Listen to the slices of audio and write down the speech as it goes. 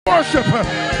Worship.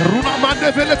 Runa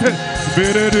mande velete.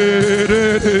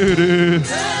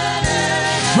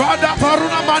 Shada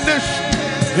paruna mandesh.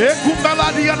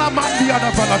 Ekumbala diana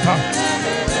mandiana balata.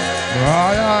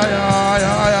 Ay ay ay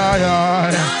ay ay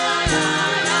ay.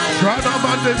 Shada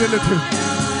mande velete.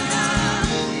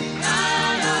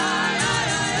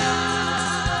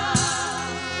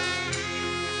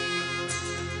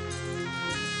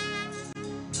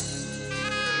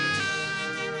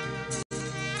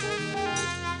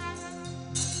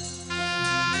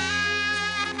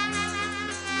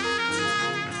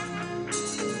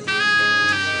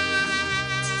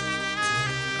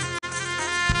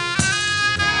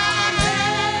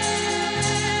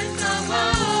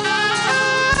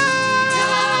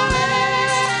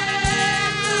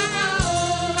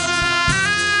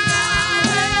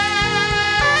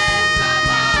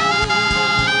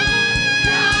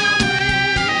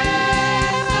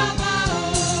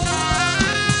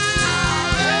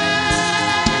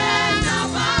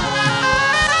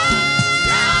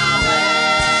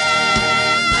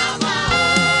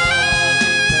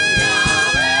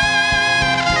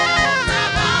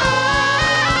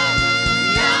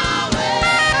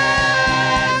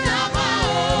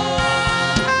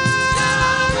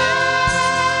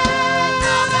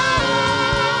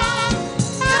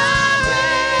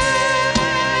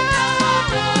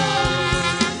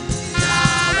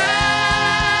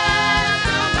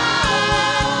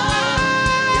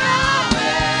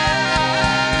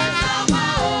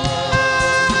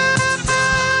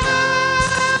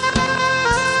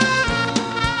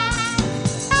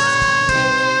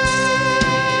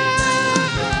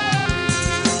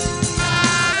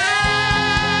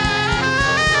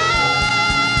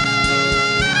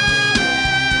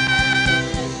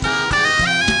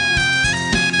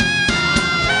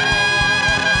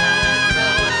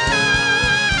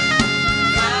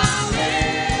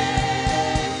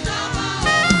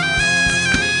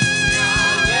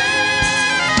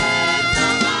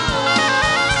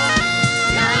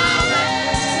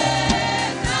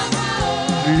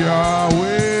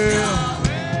 Yahweh.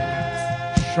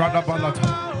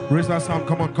 Shadabalata. Raise that sound.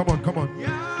 Come on, come on, come on.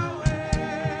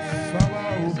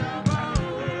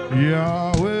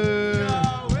 Yahweh.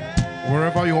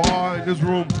 Wherever you are in this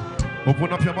room,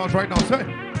 open up your mouth right now. Say,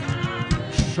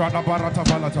 Shadabarata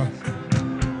balata.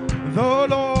 The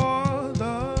Lord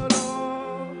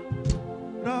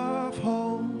of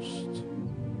hosts,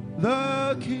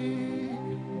 the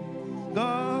King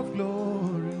of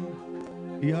glory,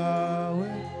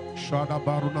 Yahweh.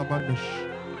 Shadabaruna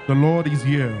mandish. The Lord is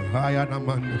here. Hayana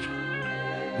mandish.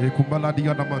 Ekumbala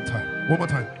diana manta. One more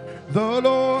time. The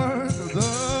Lord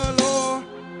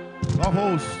of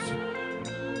hosts,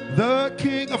 the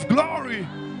King of glory,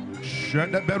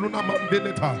 Shedeberuna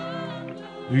mandilita,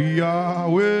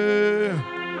 Yahweh,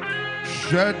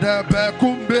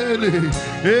 Shedebekumbele,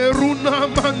 Eruna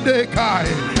mandekai,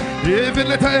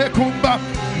 Evileta ekumba,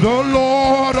 the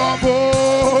Lord of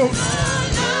hosts,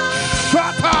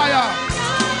 Shataya,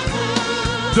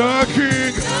 the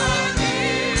King.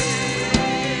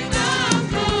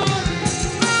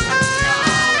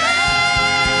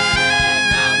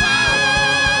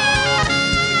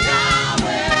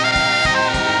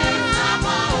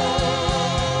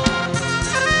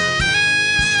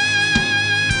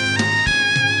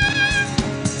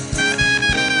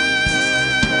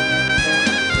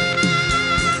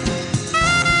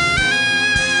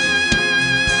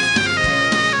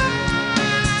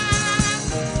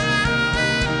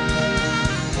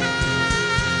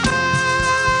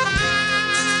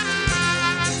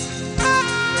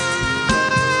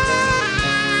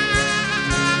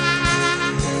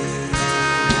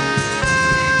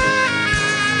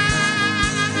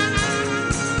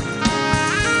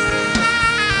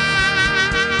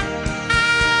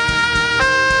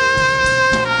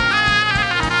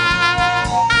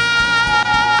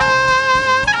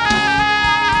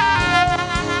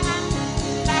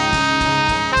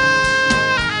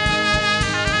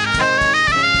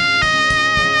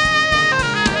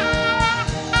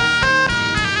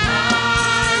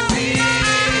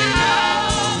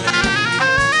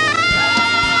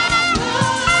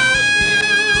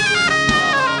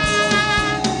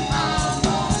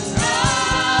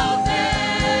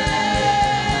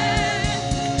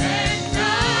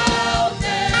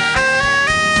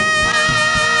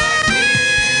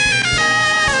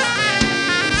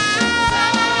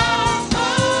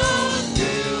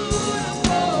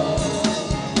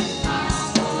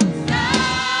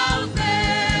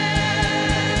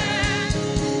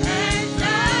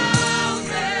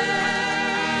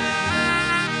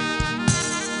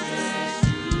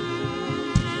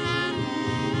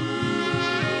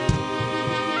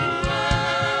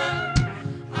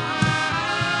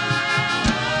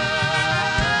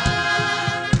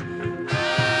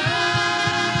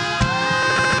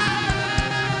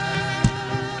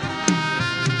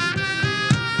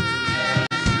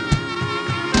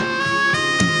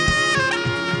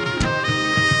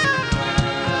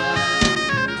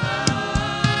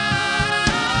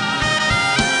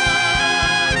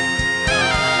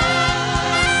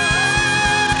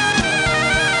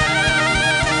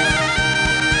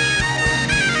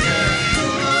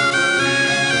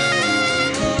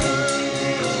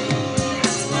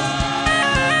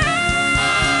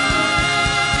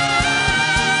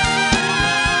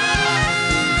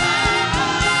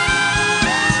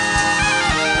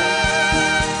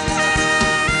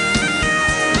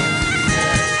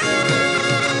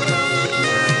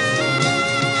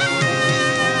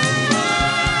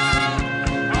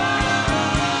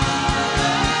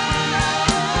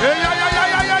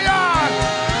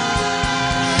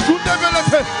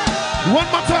 One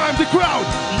more time, the crowd.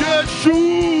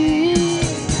 Yeshua.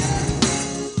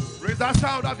 Raise that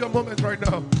sound at your moment right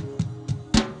now.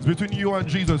 It's between you and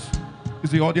Jesus.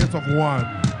 It's the audience of one.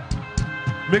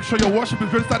 Make sure your worship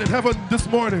is registered in heaven this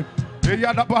morning.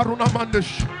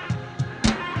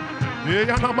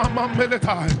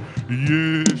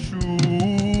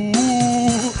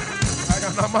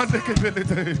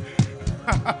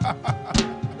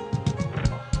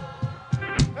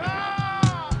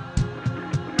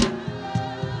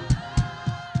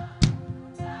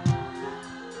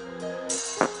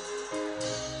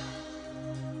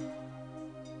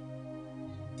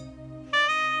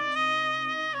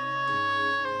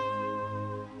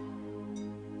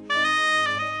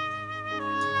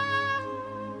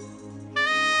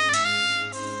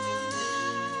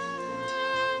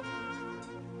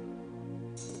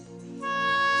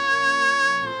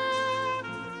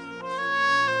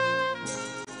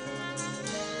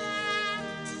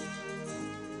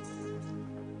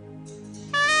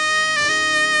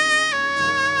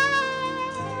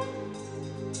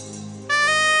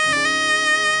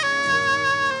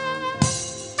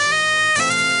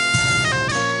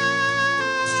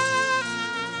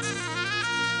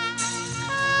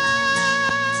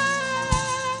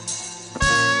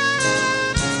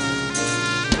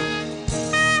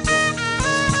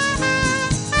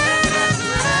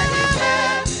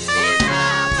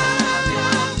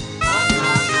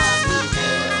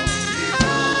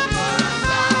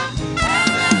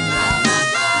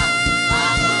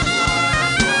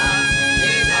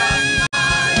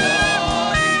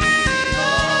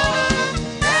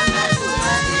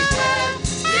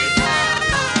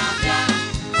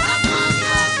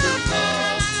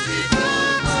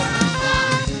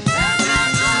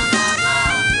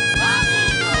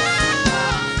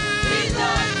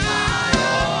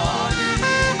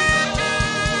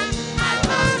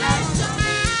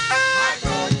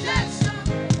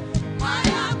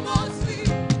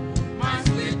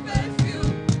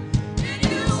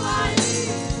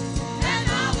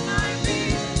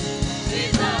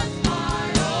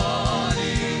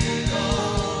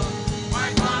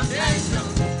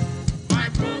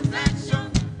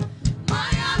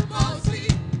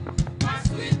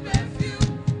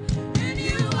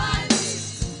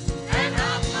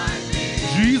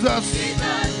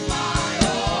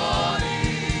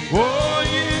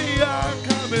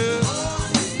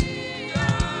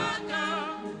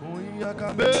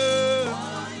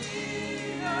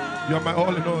 You're my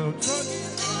all in all.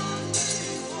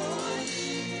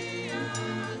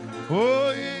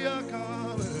 Oh, yeah,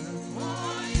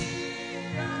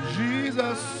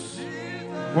 Jesus.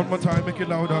 One more time, make it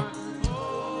louder.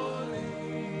 Oh,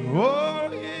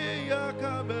 yeah,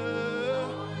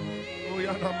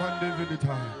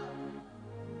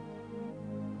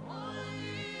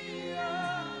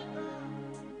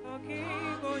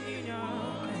 oh, yeah,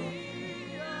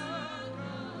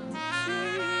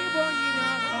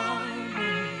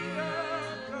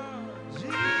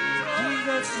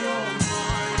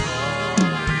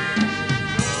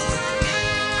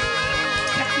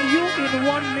 Can you in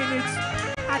 1 minute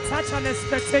attach an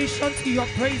expectation to your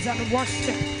praise and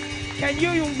worship? Can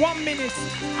you in 1 minute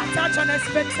attach an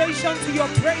expectation to your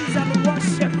praise and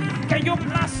worship? Can you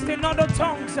blast in other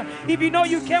tongues? If you know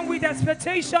you came with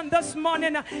expectation this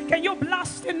morning, can you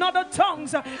blast in other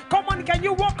tongues? Come on, can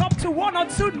you walk up to 1 or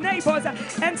 2 neighbors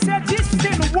and say, this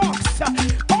thing works? Come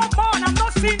on, I'm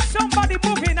not seeing somebody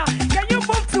moving. Can you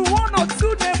move to 1 or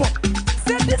 2 neighbors?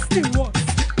 Say, this thing works.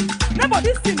 Neighbor,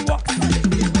 this thing works.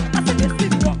 I said, this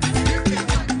thing works.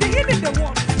 The healing, the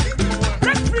work.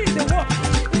 Break free, the work.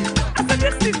 I said,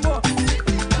 this thing works.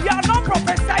 You are not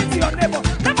prophesying to your neighbor.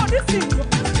 Neighbor, this thing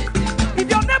works. If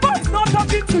your neighbor is not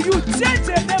talking to you, change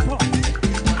your neighbor.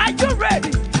 Are you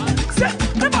ready? Say,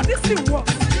 neighbor, this thing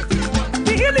works.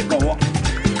 The healing will work.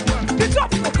 The job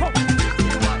will come.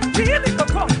 The healing will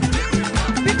come.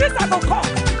 The visa will come.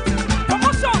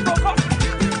 Promotion will come.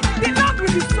 The land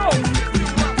will be sold.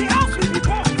 The house will be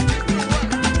bought.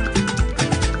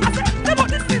 I said, neighbor,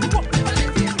 this thing works.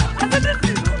 I said, this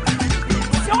thing works.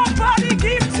 Somebody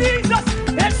give Jesus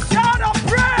a shout of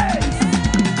praise.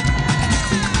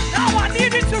 Now I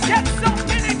need you to get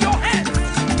something in your hand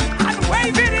and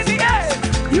wave it in the air.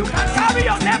 You can carry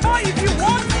your neighbor if you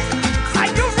want.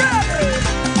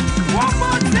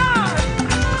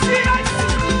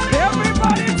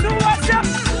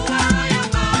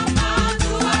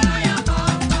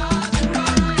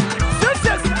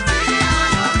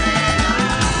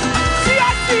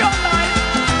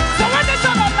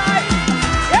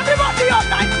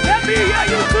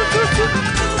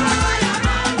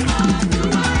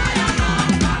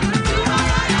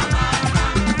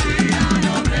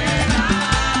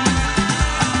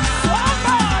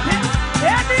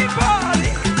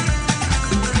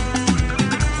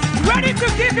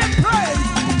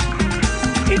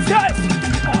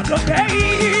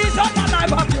 days of my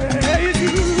life, I praise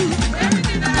you.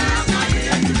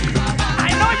 I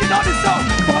know you know the song.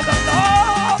 For the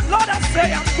Lord, I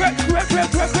say I'm great.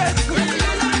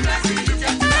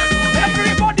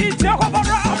 Everybody, Jehovah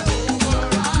Rapha,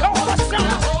 Jehovah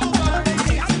Shammah,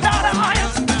 I'm not a lion,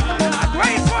 a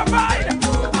great provider.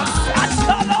 That's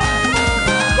the Lord.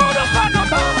 Good of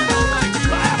Anabah,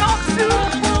 Lion of Judah.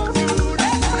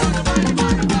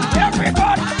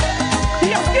 Everybody, He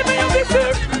has given you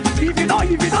victory. If you know,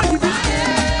 giving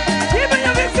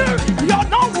you victory, you're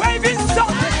not waving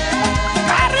something.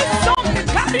 Carry something,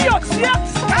 carry your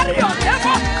tears, carry your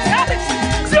devil, carry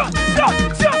shout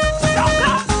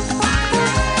out.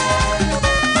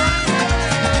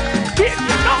 If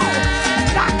you know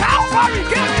that Calvary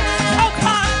gave it,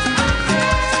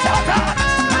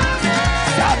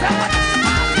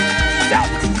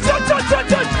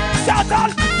 shout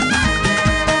out.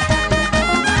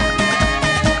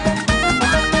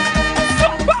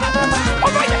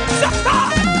 Over here, shout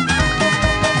out.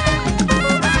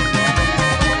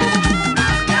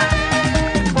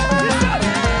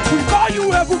 We call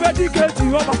you everybody get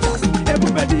you over.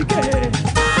 Everybody get.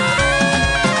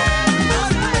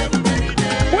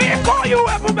 We call you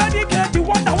everybody get you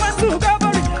one that went to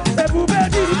Calvary.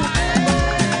 Everybody.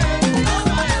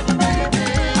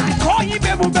 I call him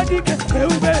everybody get.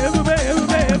 Everybody.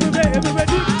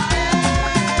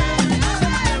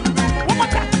 One more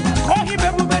time. I call him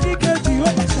everybody get you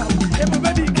over.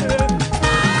 Everybody get.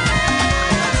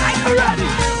 Are you ready?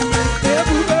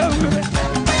 Everybody.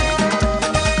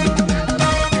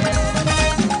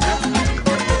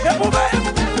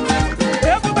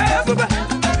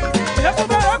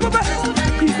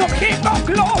 He's the King of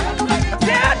glory.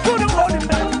 Yeah, couldn't hold him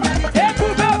down.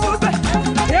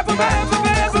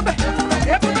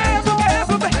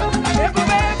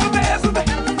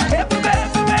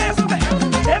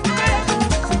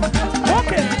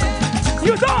 Okay,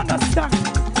 you don't understand.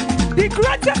 The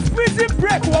greatest prison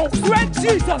break was when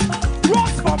Jesus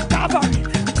rose from Calvary.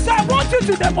 So I want you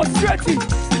to demonstrate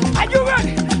it. Are you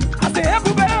ready? I say, as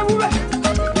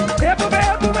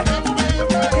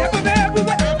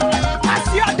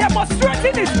you are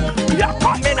demonstrating it, you are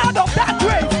coming out of that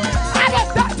grave, out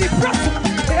of that depression.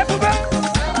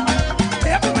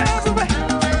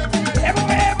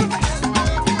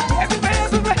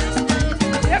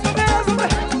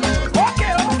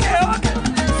 Okay.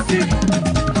 Sing.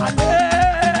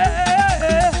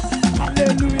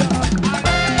 Hallelujah.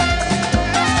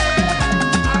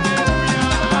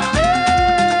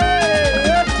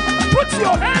 Put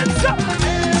your hands up.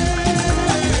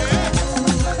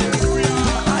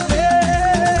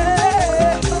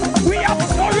 We are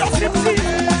victorious in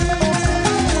Jesus.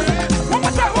 One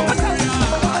more time.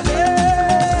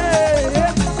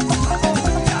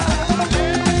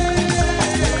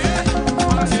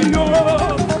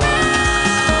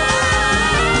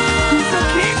 He's the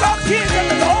King of Kings and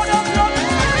the Lord of Lords.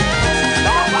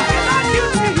 Nobody like you,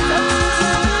 Jesus.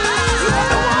 You are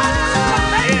the one that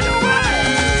made the way.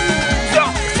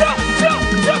 Jump.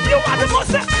 You are the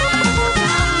most.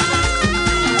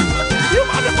 You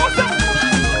are the most.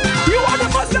 You are the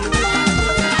most.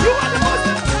 You are the most.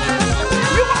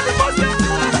 You are the most.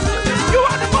 You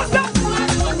are the most.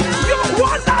 You are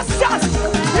one last chance.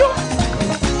 You are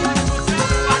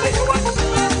the.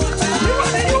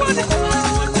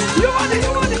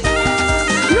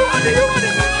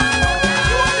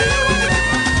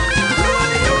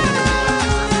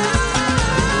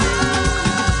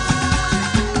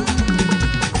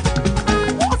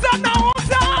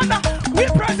 Hosanna, we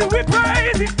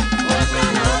praise it.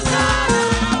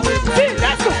 See,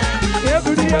 let's go.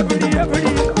 Every day.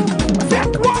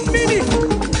 Take 1 minute.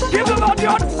 Give the Lord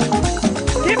your.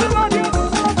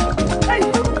 Hey.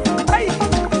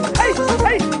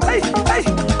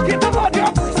 Give the Lord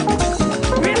your praise.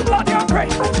 We Lord your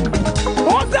praise.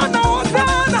 Hosanna,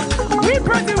 we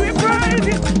praise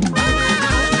it.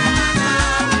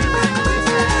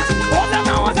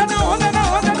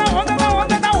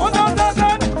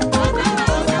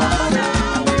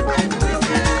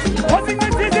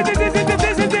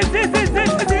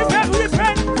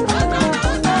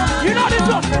 You know this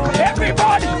one.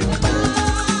 Everybody.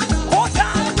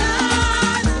 Hosanna.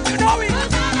 You know it.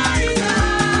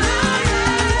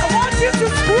 I want you to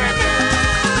scream it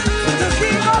to the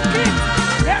King of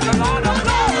Kings and the Lord of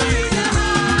Lords.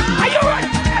 Are you ready?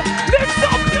 Lift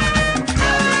up.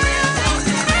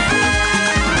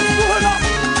 Pull up.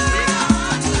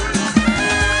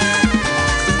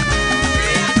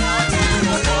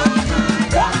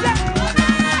 What's that?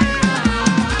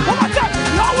 One more time.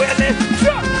 Now we're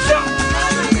listening. Jump.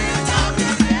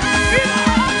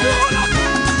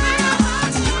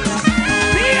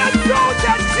 Be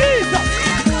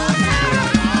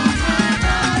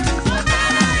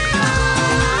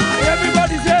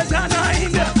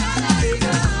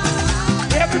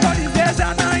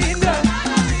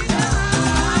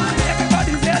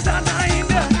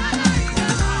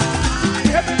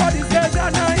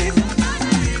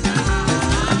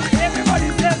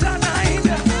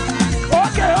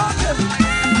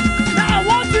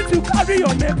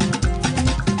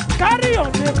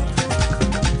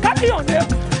Carry your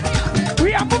neighbor.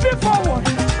 We are moving forward.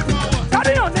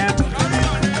 Carry your neighbor.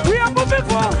 We are moving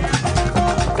forward.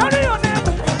 Carry your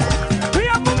neighbor. We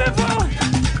are moving forward.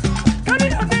 Carry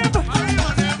your neighbor.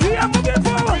 We are moving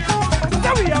forward.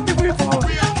 Then we are moving forward.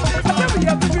 Then we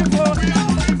are moving forward.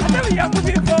 Then we are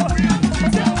moving forward.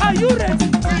 Are you ready?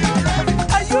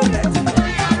 Are you ready?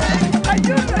 Are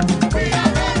you ready?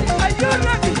 Are you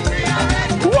ready?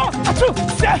 1, 2,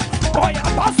 3. Oh,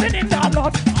 you're passing in the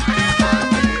Lord.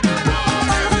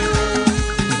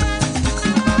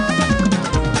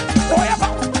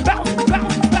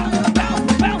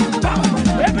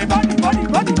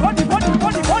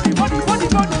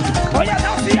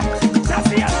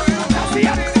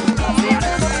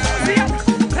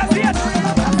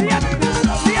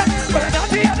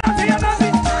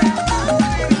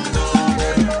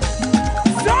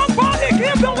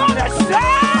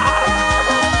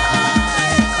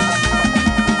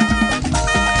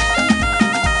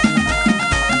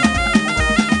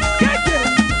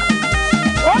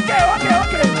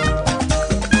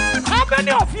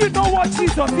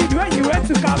 Jesus did when he went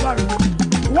to Calvary.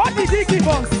 What did he give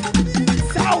us?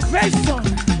 Salvation,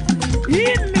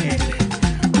 healing.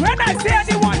 When I say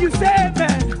anyone, you say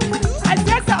amen. I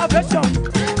say salvation.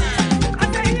 I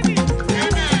say healing.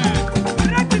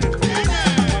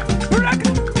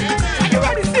 Are you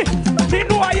ready? See?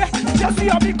 Nínú ayé, Jésù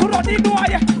yọ mí kúrò nínú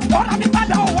ayé. Ọ̀rọ̀ mi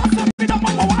padà ó wá sọ mí lọ́mọ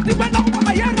mọ̀ wá ti gbé lọ́wọ́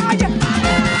ayé ráyé.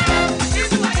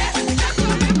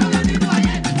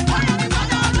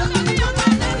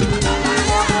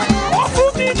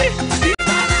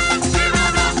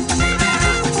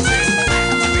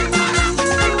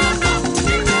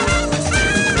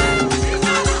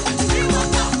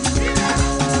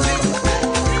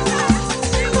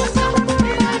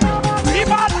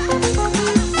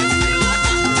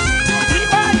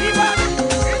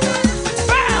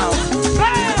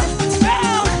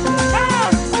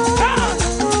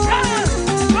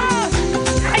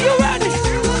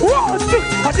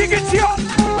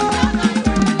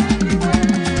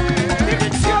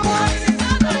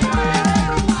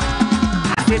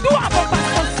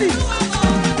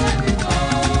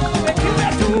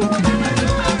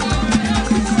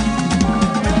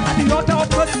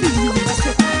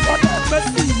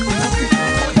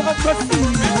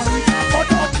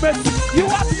 You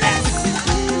are blessed.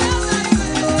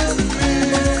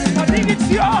 I think it's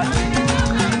yours.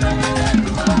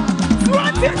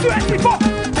 2024.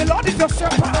 The Lord is your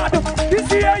shepherd.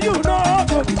 This year you know.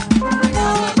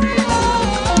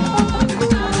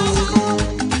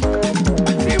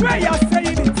 The way you're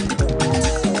saying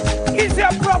it is a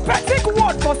prophetic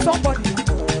word for somebody.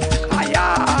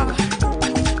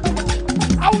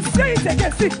 I will say it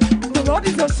again. See, the Lord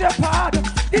is your shepherd.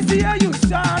 This year you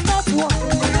shall not want.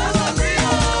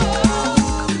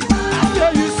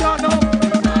 After you shall not.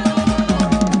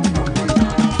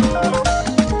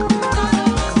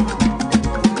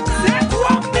 Take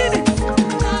 1 minute.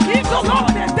 Give the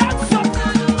Lord a dance up.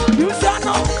 You shall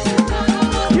know.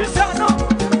 You shall know.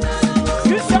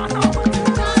 You shall know.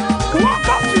 Walk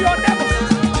up to your neighbor.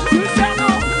 You shall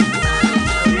know.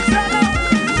 You shall know.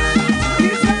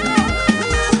 You shall know.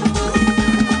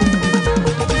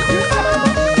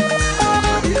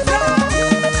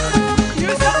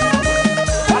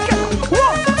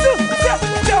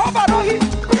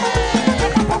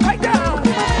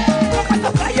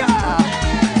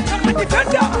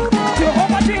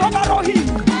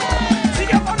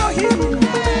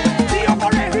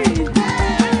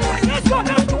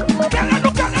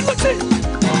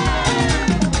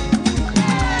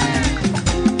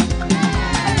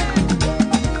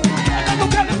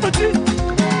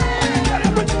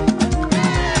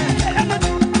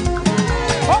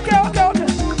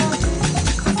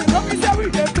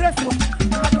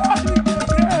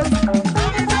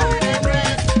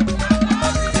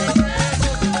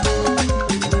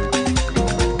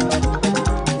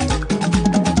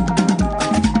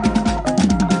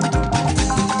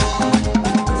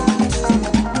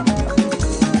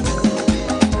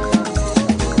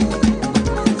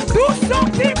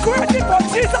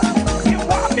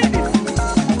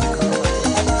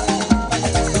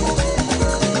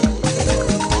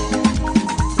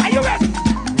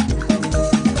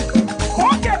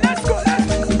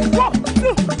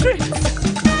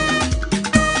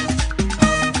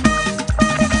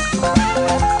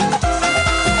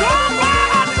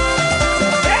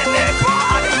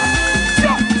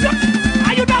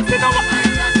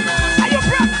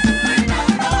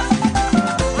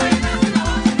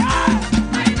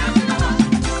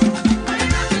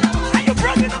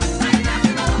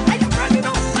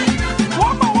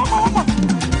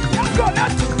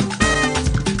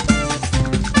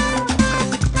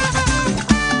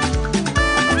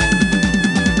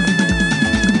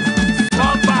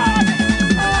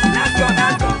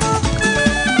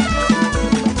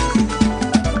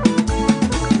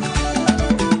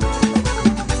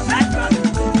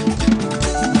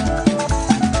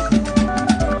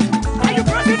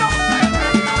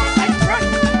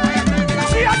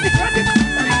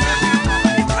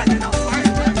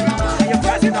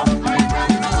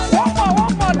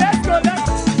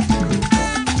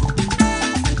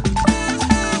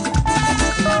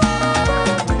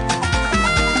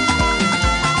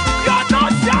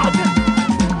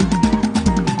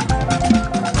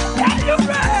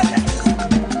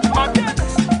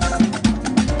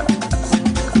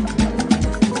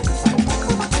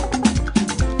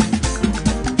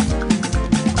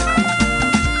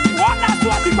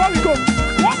 before we go.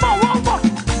 One more.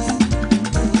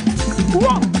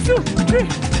 1, 2, 3.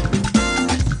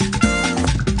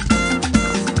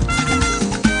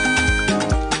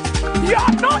 You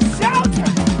are not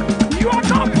shouting. You are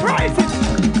not praising.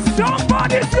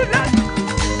 Somebody tonight.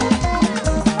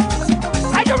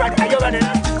 Are you ready? Are you ready?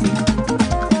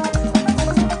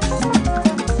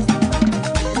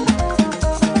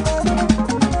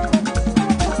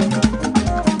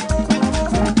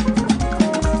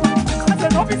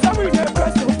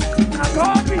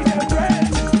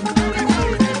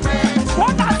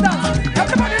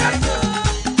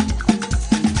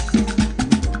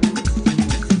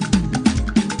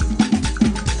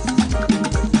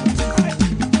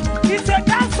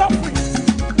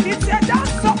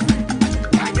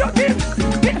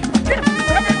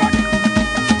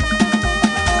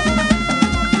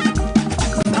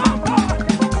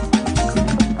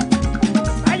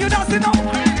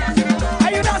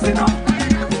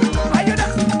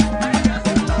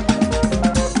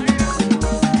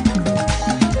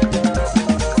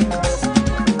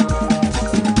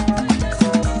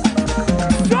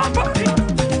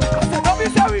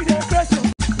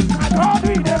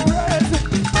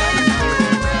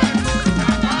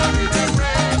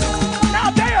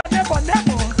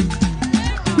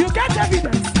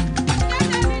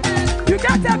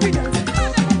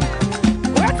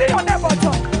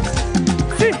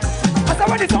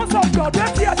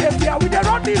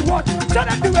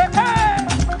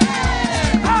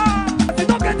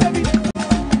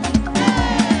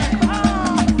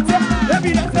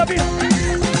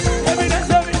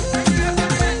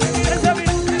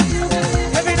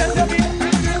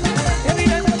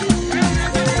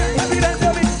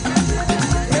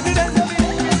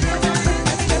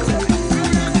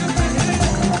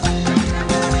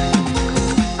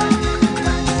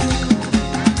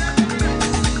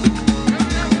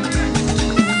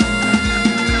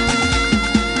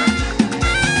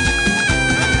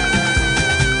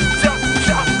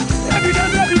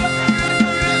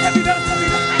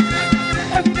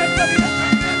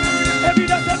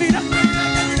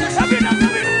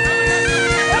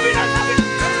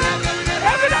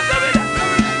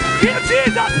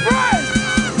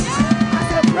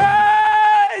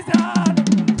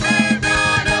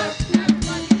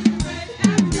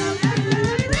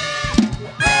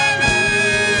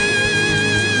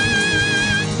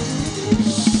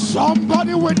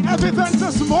 Somebody with evidence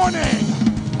this morning.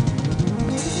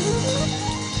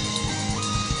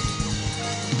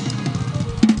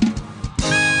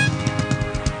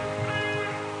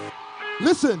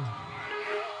 Listen,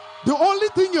 the only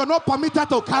thing you're not permitted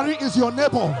to carry is your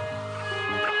neighbor.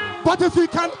 But if you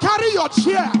can carry your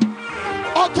chair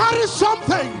or carry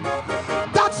something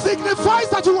that signifies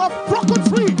that you have broken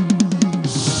free,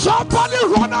 somebody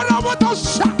run around with a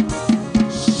shout.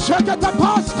 Shake it the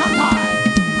past time.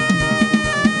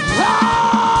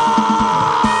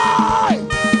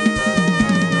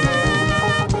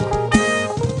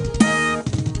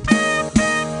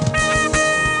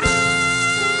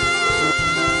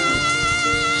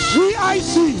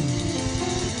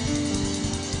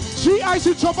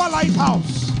 GIC Chopper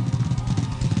Lighthouse.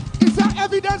 Is there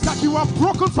evidence that you have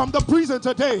broken from the prison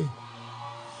today?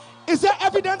 Is there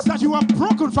evidence that you have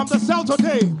broken from the cell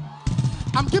today?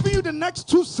 I'm giving you the next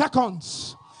 2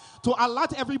 seconds to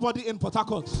alert everybody in Port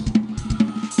Harcourt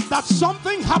that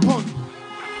something happened.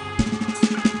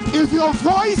 If your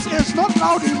voice is not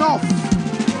loud enough,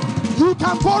 you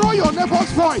can borrow your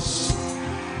neighbor's voice.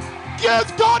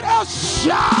 Give God a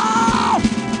shout!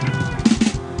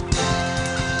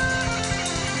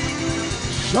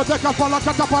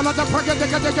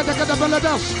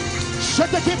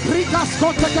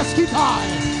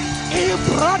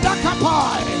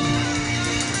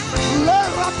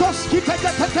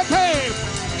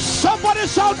 Somebody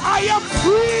shout, I am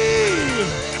free!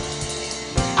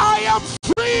 I am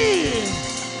free!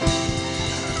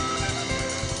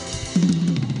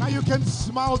 Now you can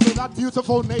smile to that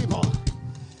beautiful neighbor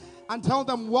and tell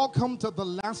them, welcome to the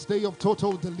last day of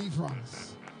total deliverance.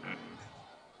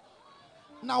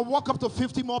 Now walk up to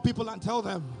 50 more people and tell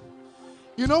them,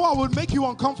 you know what would make you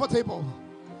uncomfortable?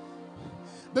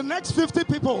 The next 50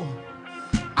 people,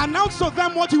 announce to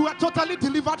them what you were totally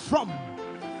delivered from.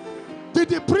 Did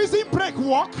the prison break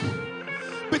work?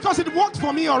 Because it worked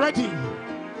for me already.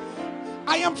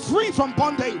 I am free from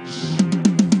bondage.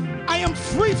 I am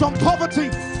free from poverty.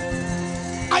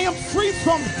 I am free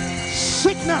from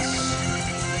sickness.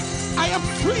 I am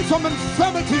free from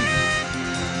infirmity.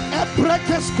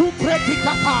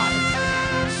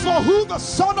 For who the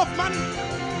Son of Man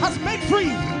has made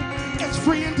free is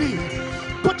free indeed.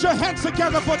 Put your hands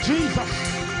together for Jesus.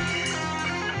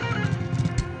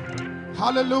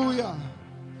 Hallelujah.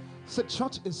 Say,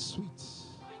 church is sweet.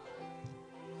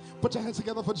 Put your hands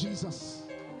together for Jesus.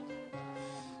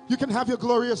 You can have your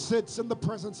glorious seats in the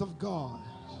presence of God.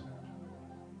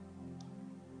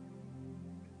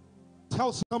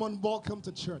 Tell someone, welcome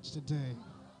to church today.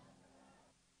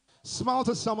 Smile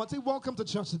to someone, say, welcome to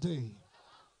church today.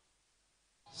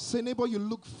 Say, neighbor, you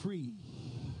look free.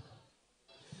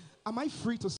 Am I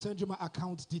free to send you my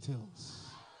account details?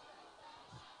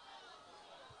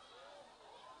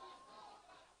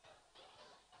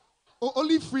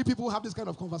 Only free people have this kind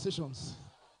of conversations.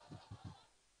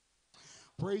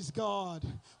 Praise God.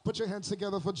 Put your hands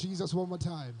together for Jesus one more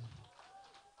time.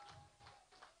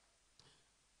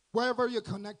 Wherever you're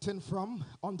connecting from,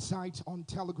 on site, on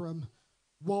Telegram,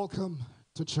 welcome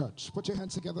to church. Put your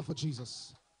hands together for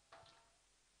Jesus.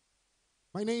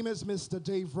 My name is Mr.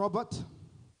 Dave Robert,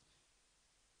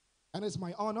 and it's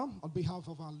my honor on behalf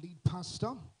of our lead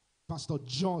pastor, Pastor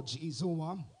George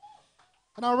Izuma,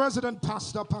 and our resident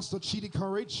pastor, Pastor Chidi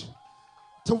Courage,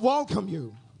 to welcome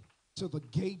you to the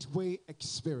Gateway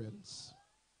Experience.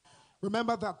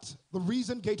 Remember that the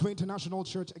reason Gateway International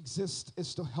Church exists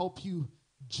is to help you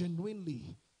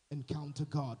genuinely encounter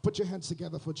God. Put your hands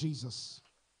together for Jesus.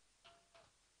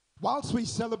 Whilst we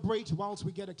celebrate, whilst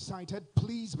we get excited,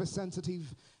 please be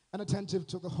sensitive and attentive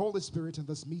to the Holy Spirit in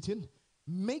this meeting.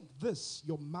 Make this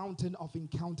your mountain of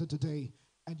encounter today,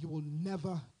 and you will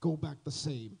never go back the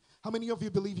same. How many of you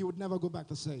believe you would never go back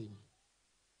the same?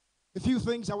 A few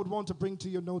things I would want to bring to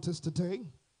your notice today.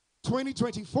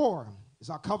 2024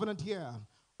 is our covenant year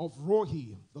of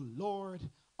Rohi, the Lord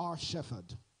our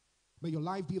shepherd. May your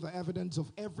life be the evidence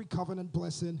of every covenant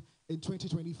blessing in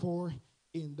 2024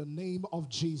 in the name of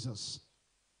Jesus.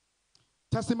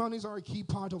 Testimonies are a key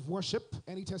part of worship.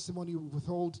 Any testimony you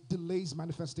withhold delays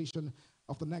manifestation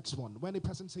of the next one. When a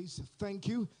person says thank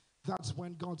you, that's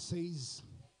when God says,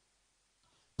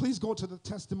 please go to the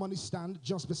testimony stand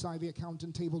just beside the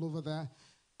accounting table over there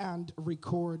and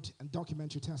record and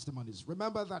document your testimonies.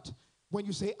 Remember that when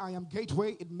you say I am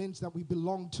Gateway, it means that we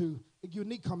belong to a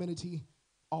unique community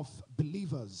of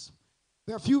believers.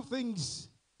 There are a few things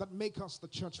that make us the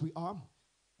church we are,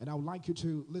 and I would like you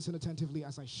to listen attentively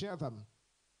as I share them.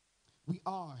 We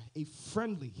are a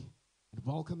friendly and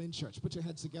welcoming church. Put your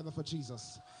heads together for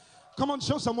Jesus. Come on,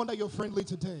 show someone that you're friendly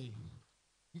today.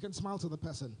 You can smile to the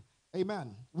person.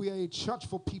 Amen. We are a church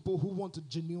for people who want to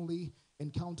genuinely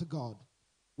encounter God.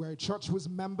 We're a church whose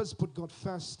members put God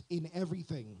first in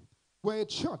everything. We're a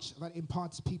church that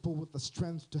imparts people with the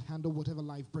strength to handle whatever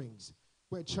life brings.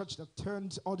 We're a church that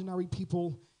turns ordinary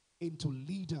people into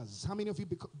leaders. How many of you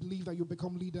believe that you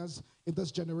become leaders in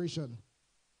this generation?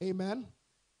 Amen.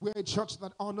 We're a church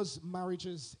that honors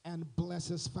marriages and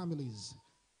blesses families.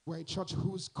 We're a church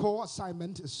whose core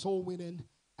assignment is soul winning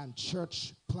and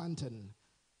church planting.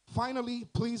 Finally,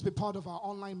 please be part of our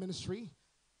online ministry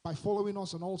by following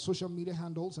us on all social media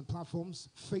handles and platforms: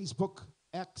 Facebook,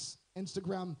 X,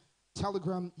 Instagram,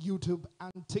 Telegram, YouTube,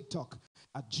 and TikTok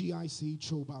at GIC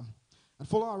Choba. And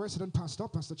follow our resident pastor,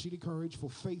 Pastor Chidi Courage, for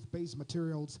faith-based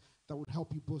materials that would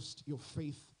help you boost your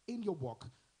faith in your walk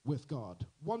with God.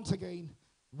 Once again,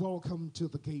 welcome to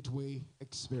the Gateway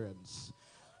Experience.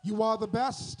 You are the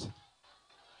best.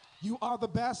 You are the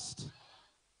best.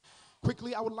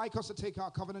 Quickly, I would like us to take our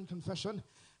covenant confession,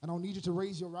 and I'll need you to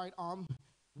raise your right arm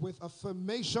with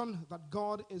affirmation that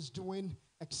God is doing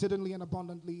exceedingly and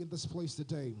abundantly in this place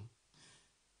today.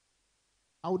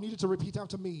 I would need you to repeat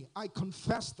after me. I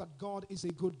confess that God is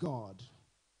a good God.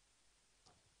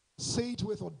 Say it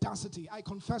with audacity. I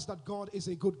confess that God is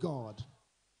a good God.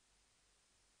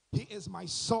 He is my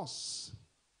source.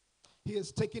 He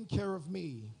is taking care of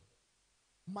me.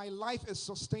 My life is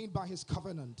sustained by His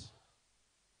covenant.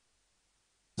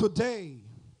 Today,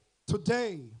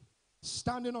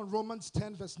 standing on Romans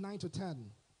 10, verse 9 to 10,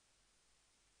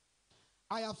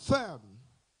 I affirm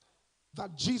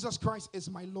that Jesus Christ is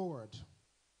my Lord.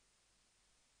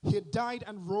 He died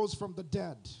and rose from the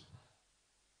dead.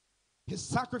 His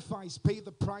sacrifice paid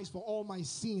the price for all my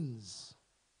sins.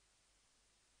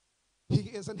 He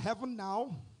is in heaven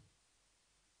now,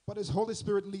 but His Holy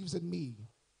Spirit lives in me.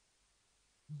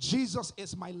 Jesus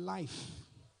is my life.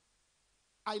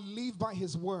 I live by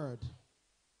His word.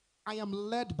 I am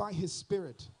led by His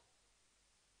Spirit.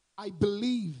 I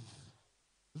believe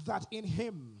that in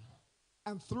Him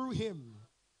and through Him,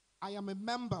 I am a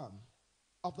member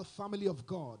of the family of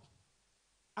God.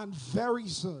 And very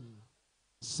soon,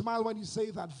 smile when you say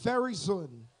that, very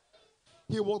soon,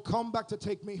 He will come back to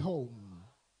take me home.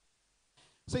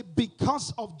 Say,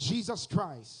 because of Jesus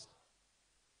Christ,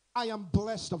 I am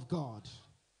blessed of God.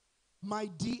 My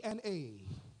DNA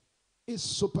is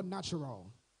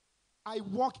supernatural. I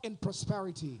walk in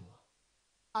prosperity.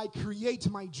 I create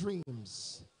my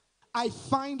dreams. I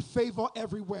find favor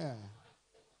everywhere.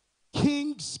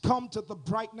 Kings come to the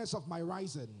brightness of my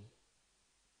rising.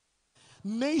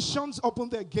 Nations open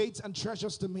their gates and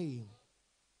treasures to me.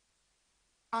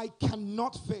 I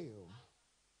cannot fail.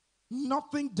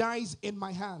 Nothing dies in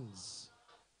my hands.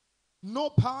 No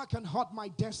power can hurt my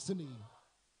destiny.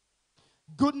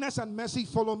 Goodness and mercy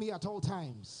follow me at all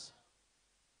times.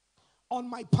 On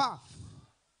my path,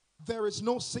 there is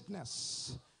no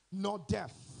sickness, nor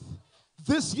death.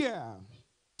 This year,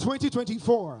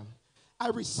 2024, I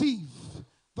receive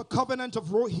the covenant of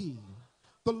Rohi.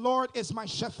 The Lord is my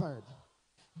shepherd.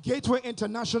 Gateway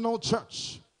International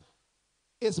Church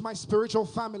is my spiritual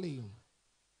family.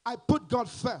 I put God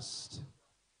first.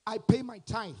 I pay my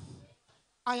tithe.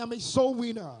 I am a soul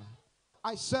winner.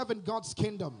 I serve in God's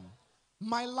kingdom.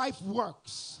 My life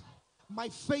works. My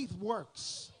faith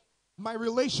works. My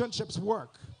relationships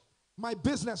work. My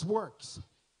business works.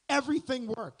 Everything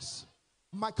works.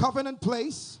 My covenant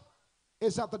place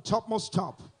is at the topmost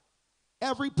top.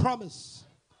 Every promise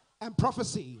and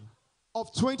prophecy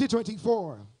of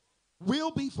 2024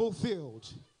 will be fulfilled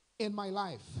in my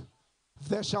life.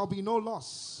 There shall be no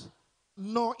loss,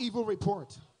 nor evil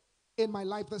report in my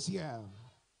life this year.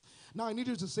 Now I need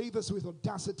you to say this with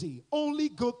audacity. Only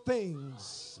good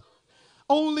things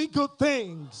are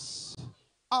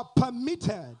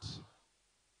permitted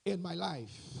in my life.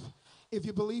 If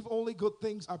you believe only good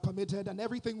things are permitted and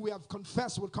everything we have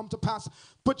confessed will come to pass,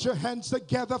 put your hands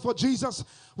together for Jesus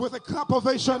with a clap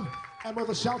ovation and with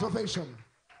a shout ovation.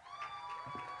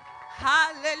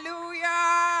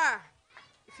 Hallelujah.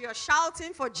 If you're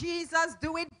shouting for Jesus,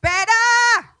 do it better.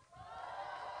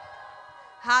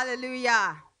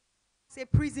 Hallelujah. Say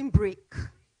prison break.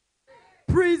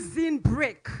 Prison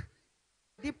break.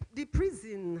 The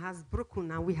prison has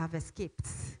broken and we have escaped.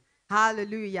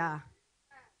 Hallelujah.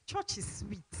 Church is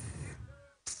sweet.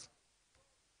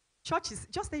 Church is,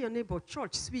 just tell your neighbor,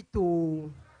 church sweet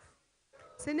oh.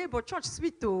 Say neighbor, church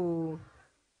sweet oh.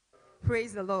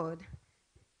 Praise the Lord.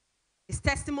 It's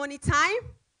testimony time.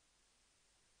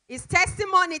 It's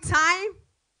testimony time.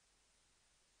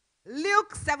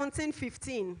 Luke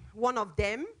 17:15, one of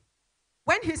them,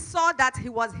 when he saw that he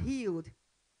was healed,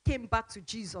 came back to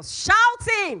Jesus,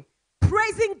 shouting,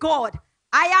 praising God,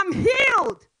 I am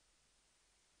healed.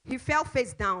 He fell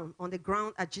face down on the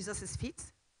ground at Jesus'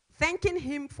 feet, thanking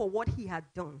him for what he had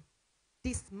done.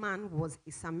 This man was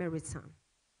a Samaritan.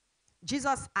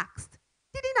 Jesus asked,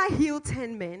 didn't I heal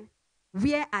 10 men?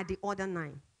 Where are the other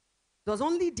 9? Does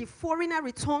only the foreigner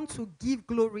return to give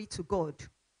glory to God?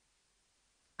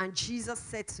 And Jesus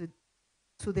said to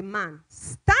the man,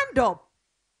 stand up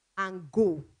and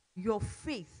go. Your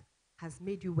faith has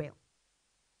made you well.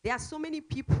 There are so many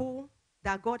people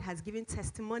that God has given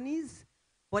testimonies,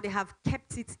 but they have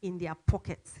kept it in their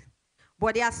pockets.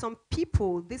 But there are some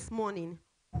people this morning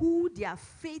who their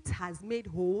faith has made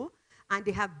whole, and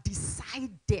they have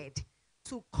decided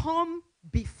to come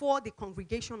before the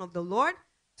congregation of the Lord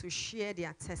to share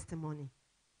their testimony.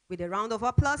 With a round of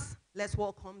applause, let's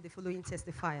welcome the following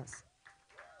testifiers.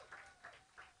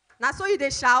 Now, so you they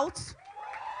shout.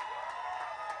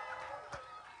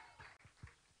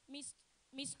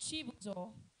 Miss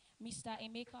Chibuzo, Mr.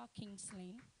 Emeka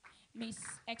Kingsley, Miss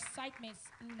Excitement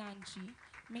Nanji,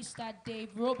 Mr.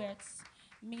 Dave Roberts,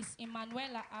 Miss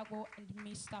Emanuela Agbo, and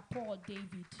Mr. Paul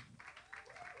David.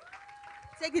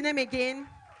 Take the name again.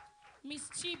 Miss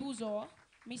Chibuzo,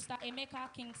 Mr. Emeka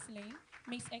Kingsley,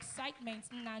 Miss Excitement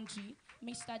Nanji,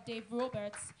 Mr. Dave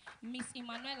Roberts, Miss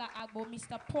Emanuela Agbo,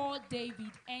 Mr. Paul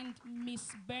David, and Miss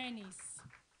Bernice.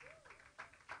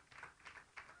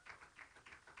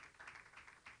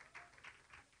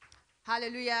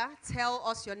 Hallelujah. Tell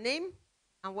us your name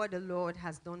and what the Lord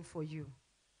has done for you.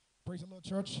 Praise the Lord,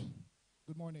 church.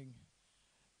 Good morning.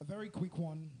 A very quick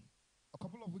one. A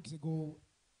couple of weeks ago,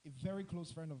 a very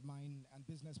close friend of mine and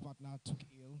business partner took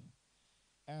ill.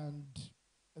 And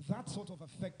that sort of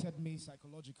affected me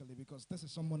psychologically because this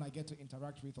is someone I get to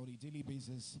interact with on a daily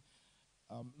basis.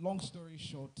 Long story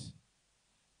short,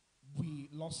 we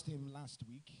lost him last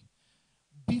week.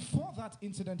 Before that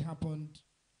incident happened,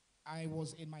 I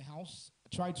was in my house,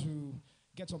 tried to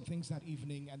get some things that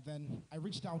evening, and then I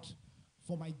reached out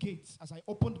for my gate. As I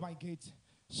opened my gate,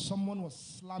 someone was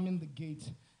slamming the gate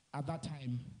at that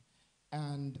time.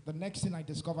 And the next thing I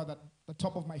discovered that the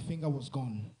top of my finger was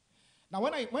gone. Now,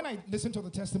 when I listened to the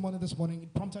testimony this morning,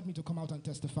 it prompted me to come out and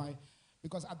testify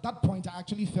because at that point, I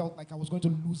actually felt like I was going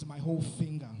to lose my whole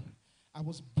finger. I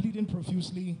was bleeding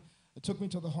profusely. It took me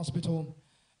to the hospital.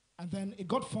 And then it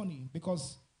got funny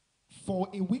because for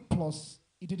a week plus,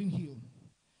 it didn't heal.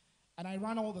 And I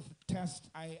ran all the tests.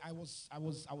 I was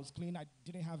clean. I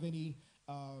didn't have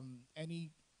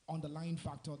any underlying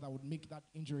factor that would make that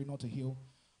injury not to heal.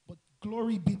 But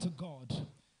glory be to God.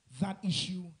 That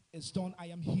issue is done. I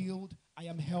am healed. I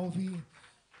am healthy.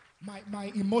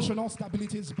 My emotional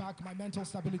stability is back. My mental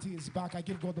stability is back. I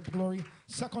give God the glory.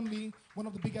 Secondly, one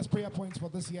of the biggest prayer points for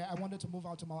this year, I wanted to move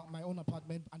out to my own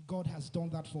apartment, and God has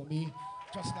done that for me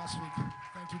just last week.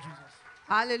 Thank you, Jesus.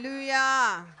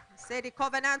 Hallelujah. Say the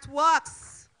covenant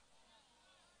works.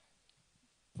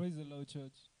 Praise the Lord,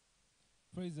 church.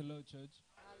 Praise the Lord, church.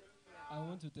 I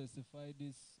want to testify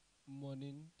this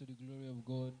morning to the glory of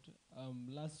God.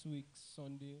 Last week,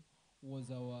 Sunday,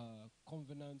 was our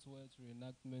Covenant Words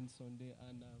Reenactment Sunday.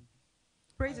 And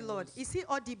praise the Lord. Is he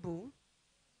audible?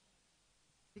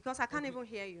 Because I can't even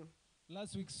hear you.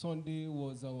 Last week, Sunday,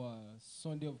 was our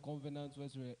Sunday of Covenant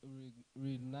Words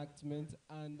Reenactment.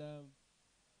 And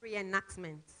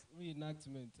Reenactment.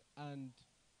 And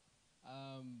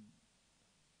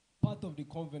part of the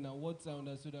covenant, what I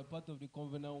understood, that part of the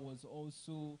covenant was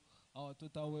also our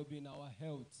total well-being, our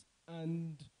health.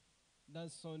 And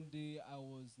that Sunday, I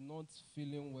was not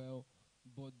feeling well,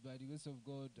 but by the grace of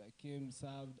God, I came,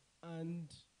 served,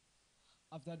 and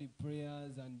after the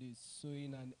prayers and the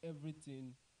sowing and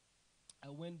everything, I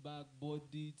went back,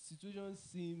 but the situation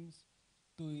seems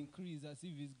to increase as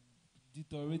if it's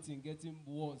deteriorating, getting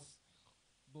worse.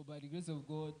 But by the grace of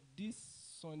God, this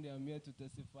Sunday, I'm here to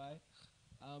testify.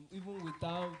 Even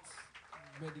without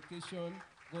medication,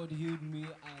 God healed me,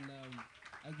 and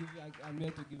I'm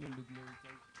here to give him the glory.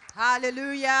 Thank you.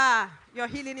 Hallelujah. Your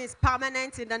healing is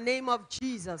permanent in the name of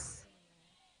Jesus.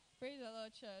 Praise the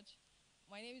Lord, church.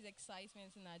 My name is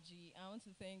Excitement Naji. I want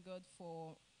to thank God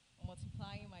for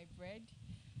multiplying my bread,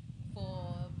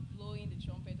 for blowing the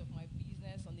trumpet of my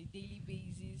business on a daily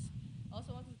basis. I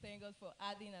also want to thank God for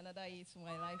adding another year to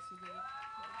my life today.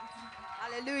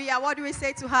 Hallelujah. What do we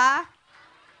say to her?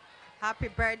 Happy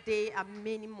birthday and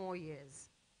many more years.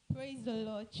 Praise the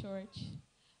Lord, church.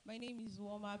 My name is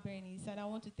Woma Bernice, and I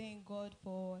want to thank God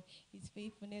for his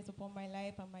faithfulness upon my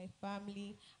life and my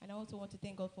family. And I also want to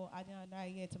thank God for adding another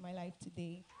year to my life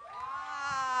today.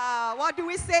 Wow. What do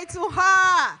we say to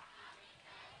her?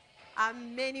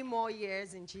 And many more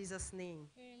years in Jesus' name.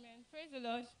 Amen. Praise the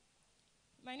Lord.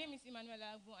 My name is Emmanuel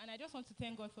Agbo, and I just want to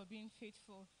thank God for being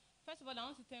faithful. First of all, I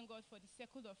want to thank God for the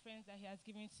circle of friends that he has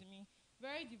given to me.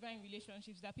 Very divine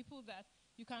relationships. That people that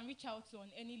you can reach out to on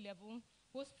any level,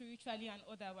 both spiritually and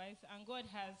otherwise, and God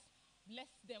has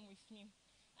blessed them with me.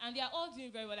 And they are all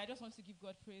doing very well. I just want to give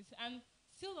God praise. And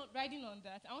still not riding on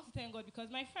that, I want to thank God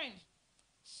because my friend,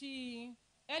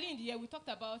 early in the year, we talked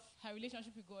about her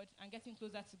relationship with God and getting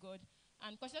closer to God.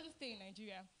 And because she doesn't stay in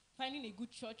Nigeria, finding a good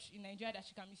church in Nigeria that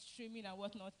she can be streaming and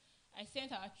whatnot, I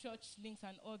sent her church links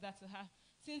and all that to her.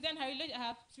 Since then, her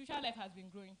spiritual life has been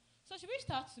growing. So she reached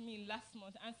out to me last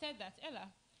month and said that, Ella,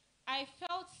 I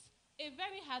felt a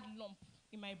very hard lump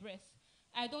in my breast.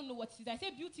 I don't know what it is. I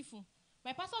said, beautiful.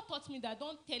 My pastor taught me that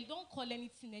don't call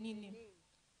anything any name.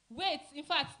 Wait, in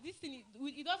fact, this thing,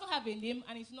 it doesn't have a name,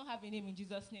 and it does not have a name in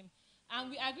Jesus' name. And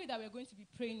we agreed that we're going to be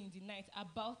praying in the night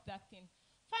about that thing.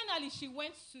 Finally, she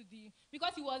went to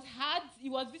because it was hard, it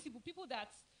was visible. People that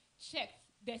checked,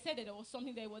 they said that there was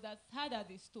something that was as hard as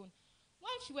a stone.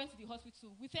 When she went to the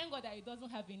hospital, we thank God that it doesn't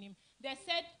have a name. They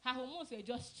said her hormones were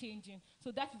just changing.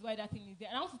 So that is why that thing is there.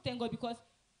 And I want to thank God because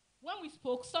when we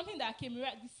spoke, something that came, the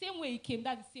same way it came,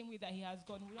 that's the same way that he has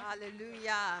gone.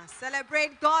 Hallelujah.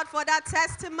 Celebrate God for that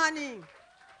testimony.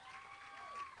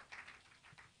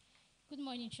 Good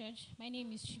morning, church. My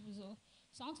name is Chibuzo.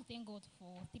 So I want to thank God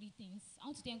for three things. I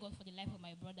want to thank God for the life of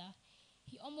my brother.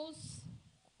 He almost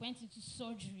went into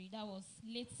surgery. That was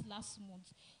late last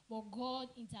month. But God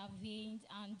intervened,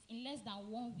 and in less than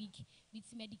 1 week, with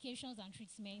medications and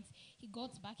treatments, he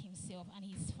got back himself, and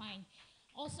he's fine.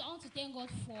 Also, I want to thank God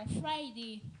for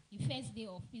Friday, the first day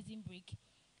of prison break.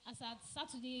 As at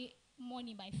Saturday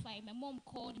morning by 5, my mom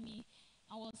called me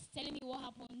and was telling me what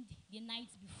happened the night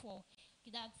before.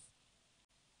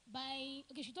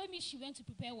 She told me she went to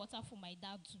prepare water for my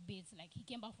dad to bathe. Like, he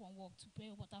came back from work to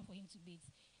prepare water for him to bathe.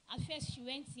 At first, she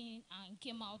went in and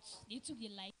came out. They took the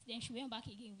light. Then she went back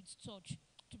again with torch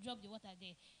to drop the water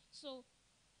there. So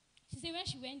she said when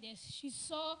she went there, she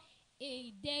saw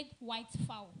a dead white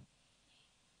fowl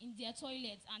in their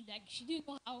toilet, and like she didn't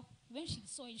know how. When she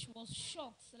saw it, she was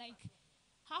shocked. Like,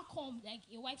 how come like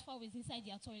a white fowl is inside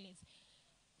their toilet?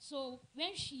 So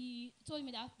when she told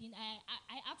me that thing,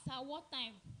 I asked her what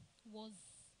time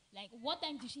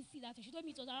did she see that? She told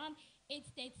me it was around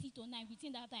 8:30 to 9,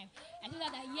 between that time. I told her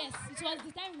that yes, it was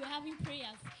the time we were having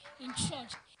prayers in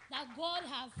church, that God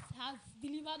has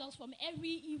delivered us from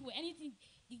every evil, anything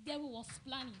the devil was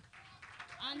planning.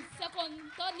 And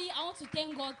thirdly, I want to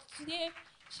thank God. Today,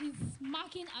 she's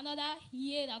marking another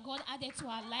year that God added to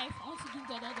her life. I want to give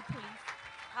God all the praise.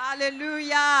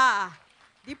 Hallelujah.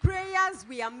 The prayers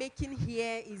we are making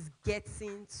here is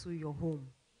getting to your home.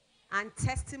 And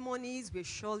testimonies will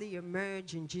surely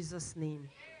emerge in Jesus' name.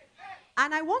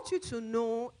 And I want you to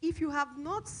know, if you have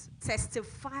not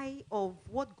testified of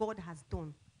what God has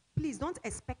done, please don't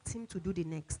expect him to do the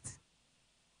next.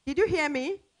 Did you hear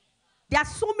me? There are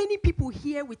so many people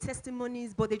here with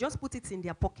testimonies, but they just put it in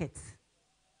their pockets.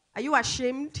 Are you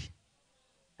ashamed?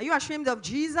 Are you ashamed of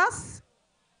Jesus?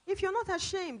 If you're not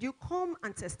ashamed, you come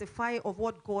and testify of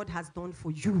what God has done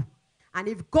for you. And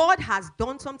if God has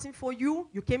done something for you,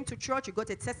 you came to church, you got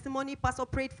a testimony, pastor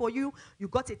prayed for you, you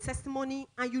got a testimony,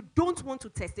 and you don't want to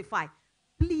testify,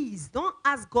 please don't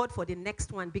ask God for the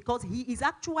next one, because he is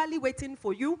actually waiting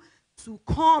for you to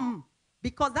come,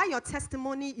 because that your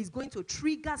testimony is going to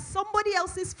trigger somebody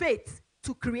else's faith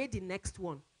to create the next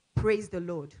one. Praise the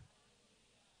Lord.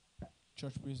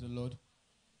 Church, praise the Lord.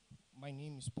 My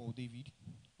name is Paul David.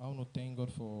 I want to thank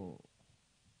God for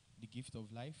the gift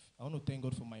of life. I want to thank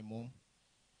God for my mom.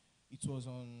 It was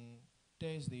on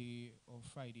Thursday or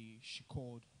Friday, she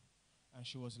called and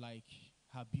she was like,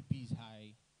 her BP is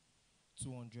high,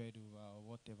 200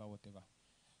 or whatever.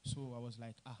 So I was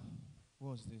like,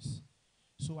 what was this?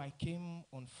 So I came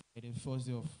on Friday, first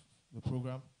day of the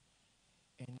program,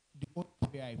 and the only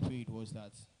prayer I prayed was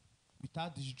that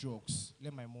without these drugs,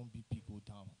 let my mom BP go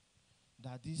down.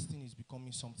 That this thing is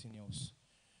becoming something else.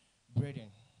 Brethren,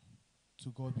 to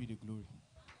God be the glory.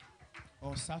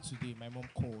 On Saturday, my mom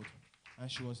called, and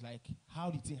she was like, how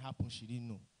did it happen? She didn't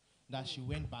know. That she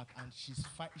went back, and she's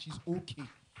okay.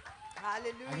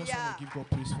 Hallelujah. I just want to give God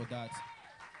praise for that.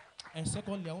 And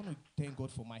secondly, I want to thank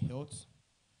God for my health.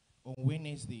 On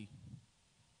Wednesday,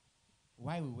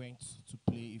 while we went to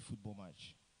play a football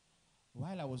match,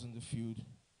 while I was in the field,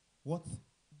 what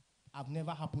have never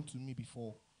happened to me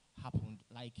before happened.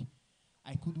 Like,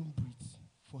 I couldn't breathe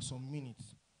for some minutes.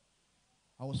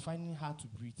 I was finding it hard to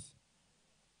breathe.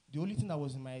 The only thing that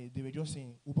was in my, they were just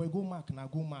saying, oh boy, go mark, now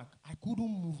go mark. I couldn't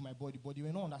move my body, but they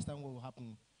were not understanding what was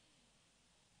happening.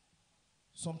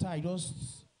 Sometimes I just,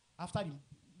 after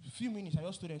the few minutes, I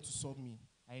just told them to sub me.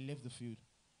 I left the field.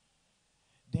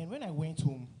 Then when I went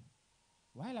home,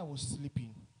 while I was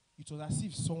sleeping, it was as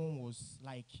if someone was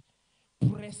like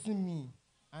pressing me,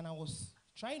 and I was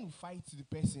trying to fight the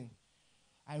person.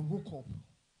 I woke up.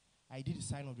 I did the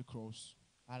sign of the cross.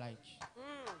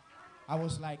 I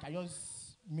was like, I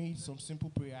just made some simple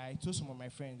prayer. I told some of my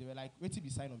friends, they were like, wait till the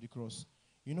sign of the cross.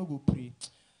 You know, go pray.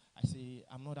 I say,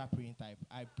 I'm not that praying type.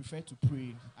 I prefer to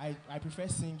pray. I prefer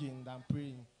singing than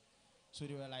praying. So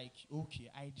they were like, okay.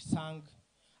 I sang.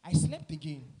 I slept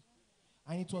again.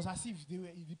 And it was as if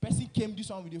the person came this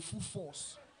one with a full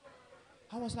force.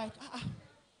 I was like,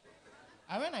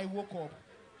 And when I woke up,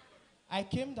 I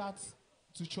came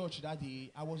to church that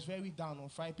day. I was very down on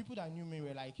Friday. People that knew me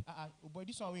were like, oh boy,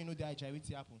 this one, you know, that gyrate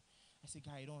happened. I said,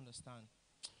 guy, I don't understand.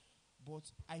 But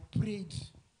I prayed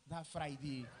that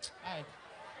Friday.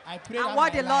 I prayed. And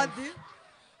what the Lord did?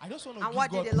 I just want to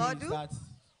give God praise that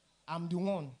I'm the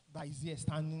one that is here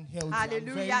standing healthy.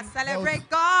 Hallelujah. Celebrate healthy.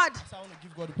 God. So I want to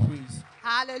give God the praise.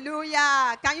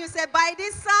 Hallelujah. Can you say, by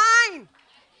this sign,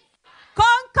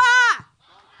 conquer?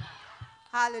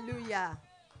 Hallelujah.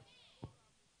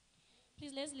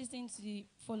 Please let's listen to the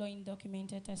following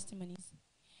documented testimonies.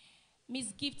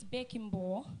 Miss Gift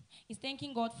Beckenbaugh is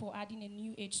thanking God for adding a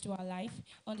new age to her life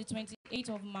on the 28th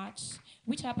of March,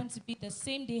 which happened to be the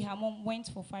same day her mom went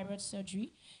for fibroid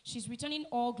surgery. She's returning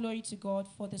all glory to God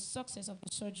for the success of the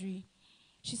surgery.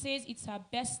 She says it's her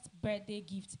best birthday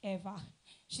gift ever.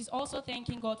 She's also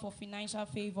thanking God for financial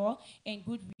favor and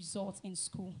good results in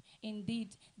school.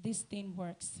 Indeed, this thing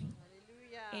works.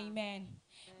 Hallelujah. Amen.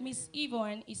 Miss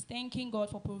Yvonne is thanking God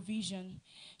for provision.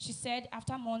 She said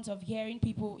after months of hearing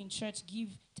people in church give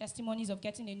testimonies of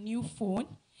getting a new phone,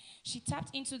 she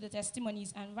tapped into the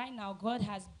testimonies, and right now God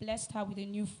has blessed her with a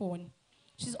new phone.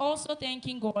 She's also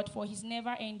thanking God for his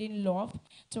never-ending love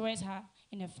towards her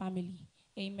and her family.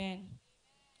 Amen.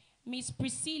 Miss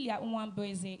Priscilla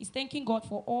Unwambeze is thanking God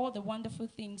for all the wonderful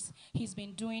things he's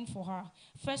been doing for her.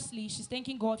 Firstly, she's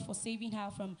thanking God for saving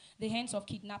her from the hands of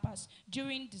kidnappers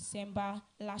during December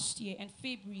last year and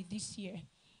February this year,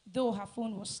 though her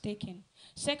phone was taken.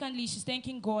 Secondly, she's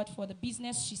thanking God for the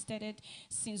business she started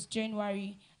since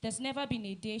January. There's never been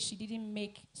a day she didn't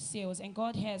make sales, and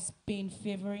God has been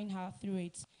favoring her through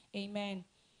it. Amen.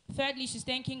 Thirdly, she's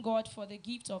thanking God for the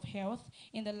gift of health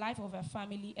in the life of her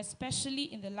family, especially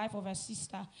in the life of her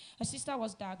sister. Her sister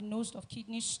was diagnosed of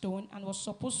kidney stone and was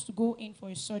supposed to go in for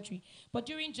a surgery. But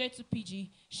during J2PG,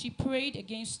 she prayed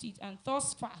against it, and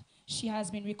thus far, she has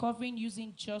been recovering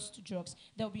using just drugs.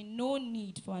 There will be no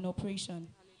need for an operation.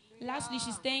 Lastly,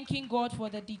 she's thanking God for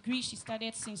the degree she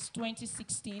started since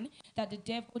 2016 that the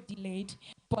devil delayed,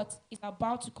 but is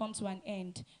about to come to an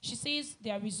end. She says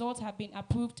their results have been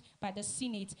approved by the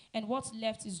Senate, and what's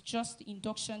left is just the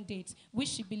induction date, which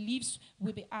she believes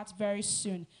will be at very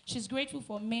soon. She's grateful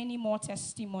for many more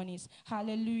testimonies.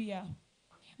 Hallelujah.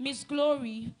 Miss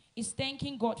Glory is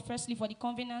thanking God firstly for the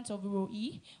covenant of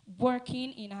Roi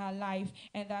working in her life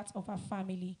and that of her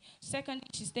family. Secondly,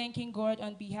 she's thanking God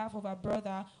on behalf of her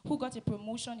brother who got a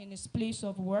promotion in his place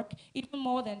of work, even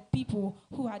more than people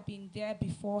who had been there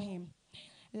before him.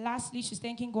 Lastly, she's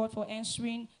thanking God for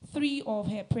answering 3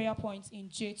 of her prayer points in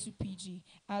J2PG.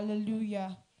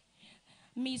 Hallelujah.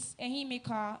 Miss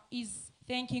Ehimeka is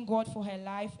thanking God for her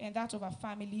life and that of her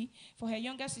family, for her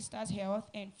younger sister's health,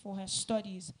 and for her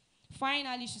studies.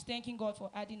 Finally, she's thanking God for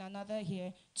adding another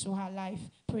year to her life.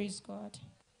 Praise God.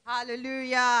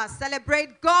 Hallelujah.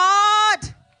 Celebrate God.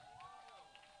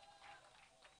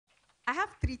 I have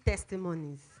 3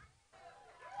 testimonies.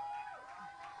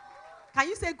 Can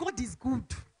you say God is good?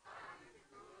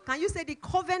 Can you say the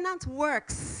covenant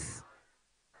works?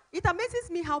 It amazes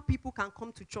me how people can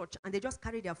come to church and they just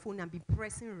carry their phone and be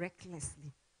pressing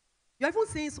recklessly. You're even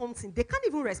saying something, they can't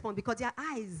even respond because their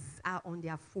eyes are on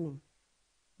their phone.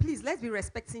 Please, let's be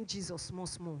respecting Jesus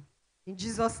small. In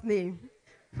Jesus' name,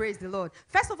 praise the Lord.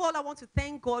 First of all, I want to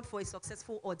thank God for a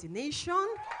successful ordination.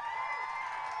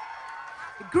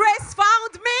 Grace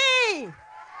found me.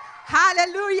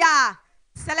 Hallelujah.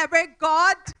 Celebrate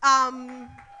God.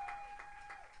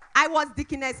 I was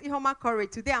Deaconess Ihoma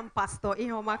Courage. Today I'm Pastor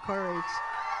Ihoma Courage.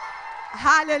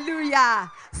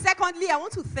 Hallelujah. Secondly, I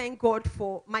want to thank God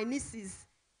for my nieces.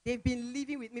 They've been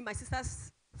living with me, my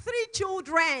sister's 3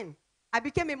 children. I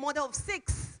became a mother of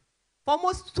 6 for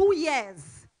almost 2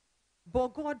 years.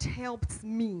 But God helped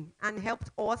me and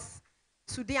helped us.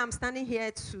 Today I'm standing here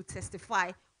to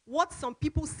testify. What some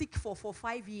people seek for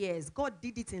 5 years, God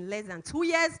did it in less than 2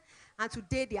 years. And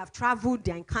today they have traveled,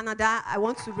 they're in Canada. I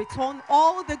want to return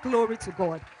all the glory to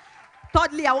God.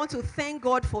 Thirdly, I want to thank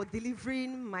God for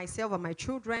delivering myself and my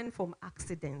children from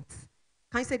accidents.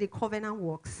 Can you say the covenant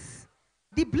works?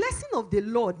 The blessing of the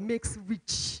Lord makes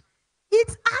rich.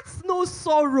 It adds no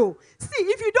sorrow. See,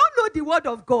 if you don't know the word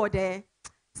of God,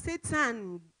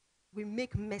 Satan will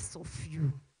make mess of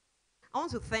you. I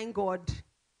want to thank God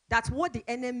that what the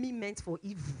enemy meant for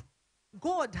evil,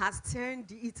 God has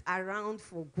turned it around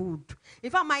for good.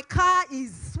 In fact, my car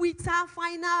is sweeter,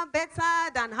 finer,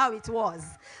 better than how it was.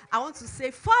 I want to say,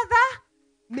 Father,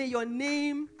 may your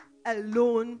name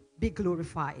alone be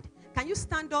glorified. Can you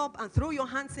stand up and throw your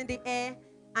hands in the air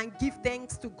and give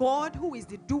thanks to God, who is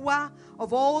the doer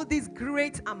of all these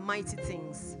great and mighty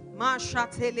things?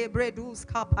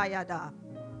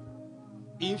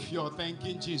 If you're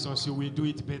thanking Jesus, you will do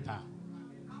it better.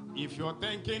 If you're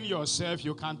thanking yourself,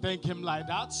 you can thank him like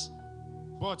that.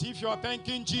 But if you're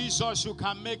thanking Jesus, you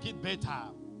can make it better.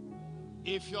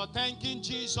 If you're thanking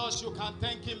Jesus, you can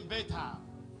thank him better.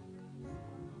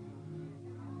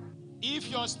 If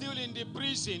you're still in the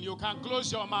prison, you can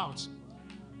close your mouth.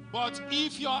 But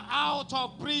if you're out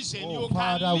of prison, you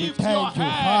Father, can we lift thank your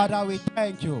you. head. Father, we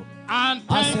thank you. And As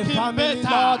thank a him family,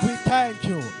 better. Lord, we thank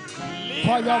you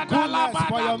for your goodness,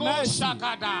 for your mercy.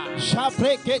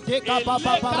 Shabreketeka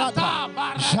babarata.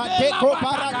 Shadeko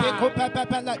barateko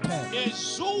pepepelete.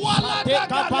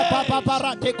 Shadeka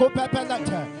bababarateko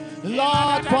pepelete.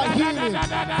 Lord, for healing.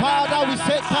 Father, we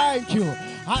say thank you.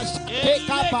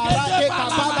 Ashadeka barateka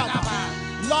balata.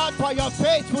 Lord, for your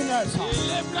faithfulness.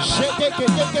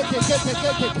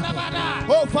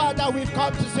 Oh, Father, we've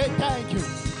come to say thank you.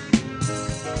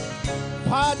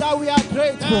 Father, we are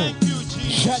grateful. Thank you,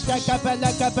 Jesus.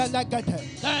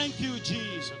 Thank you,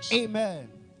 Jesus. Amen.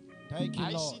 Thank you,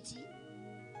 Lord. ICT,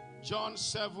 John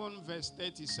 7, verse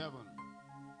 37.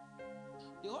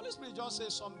 The Holy Spirit just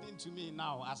said something to me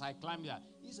now as I climb here.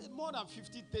 He said more than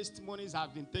 50 testimonies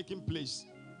have been taking place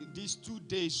in these 2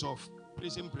 days of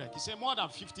prison break. He said more than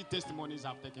 50 testimonies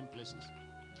have taken place.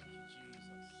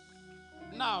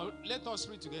 Now, let us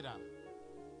read together.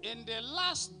 In the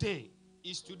last day,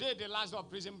 is today the last day of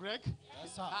prison break?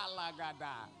 Yes, sir.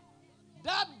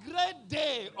 That great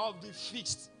day of the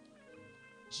feast,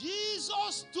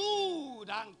 Jesus stood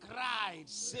and cried,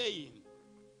 saying,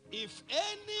 if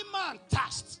any man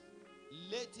thirst,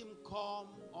 let him come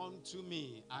unto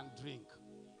me and drink.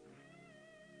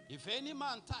 If any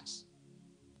man thirst,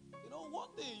 You know, one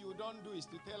thing you don't do is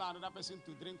to tell another person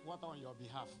to drink water on your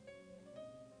behalf.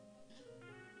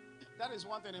 That is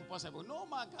one thing impossible. No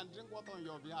man can drink water on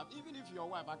your behalf. Even if your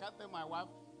wife, I can't tell my wife,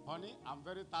 honey, I'm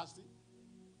very thirsty.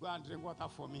 Go and drink water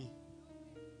for me.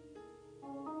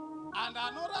 And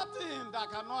another thing that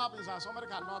cannot happen is that somebody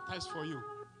cannot thirst for you.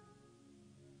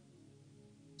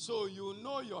 So you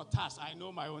know your thirst. I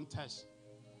know my own thirst.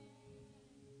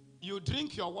 You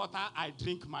drink your water, I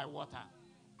drink my water.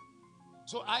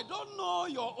 So I don't know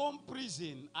your own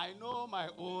prison. I know my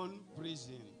own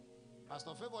prison.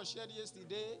 Pastor Favor shared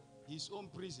yesterday his own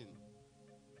prison.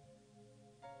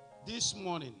 This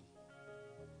morning,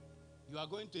 you are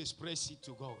going to express it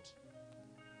to God.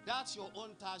 That's your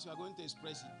own task. You are going to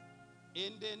express it.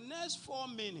 In the next 4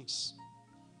 minutes,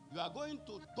 you are going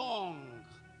to tongue.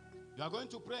 You are going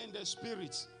to pray in the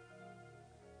spirit.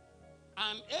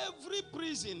 And every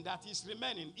prison that is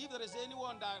remaining, if there is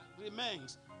anyone that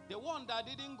remains, the one that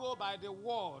didn't go by the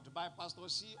word by Pastor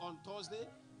C on Thursday,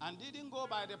 and didn't go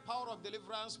by the power of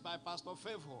deliverance by Pastor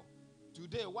Favor,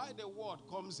 today, why the word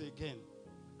comes again?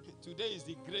 Today is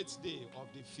the great day of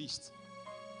the feast.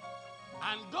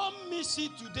 And don't miss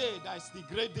it today, that's the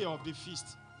great day of the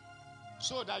feast.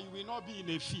 So that you will not be in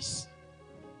a feast.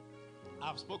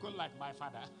 I've spoken like my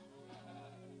father.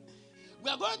 We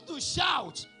are going to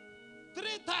shout 3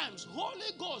 times,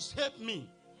 Holy Ghost, help me.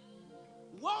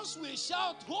 Once we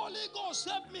shout, Holy Ghost,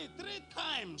 help me 3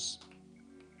 times,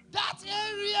 that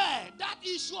area, that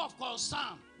issue of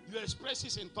concern, you express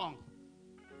it in tongue.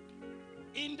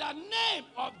 In the name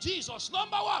of Jesus.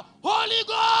 Number 1, Holy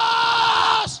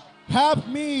Ghost, help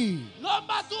me.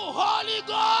 Number 2, Holy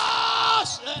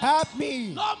Ghost, help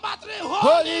me. Number 3,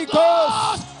 Holy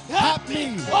Ghost, help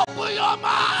me. Open your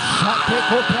mouth.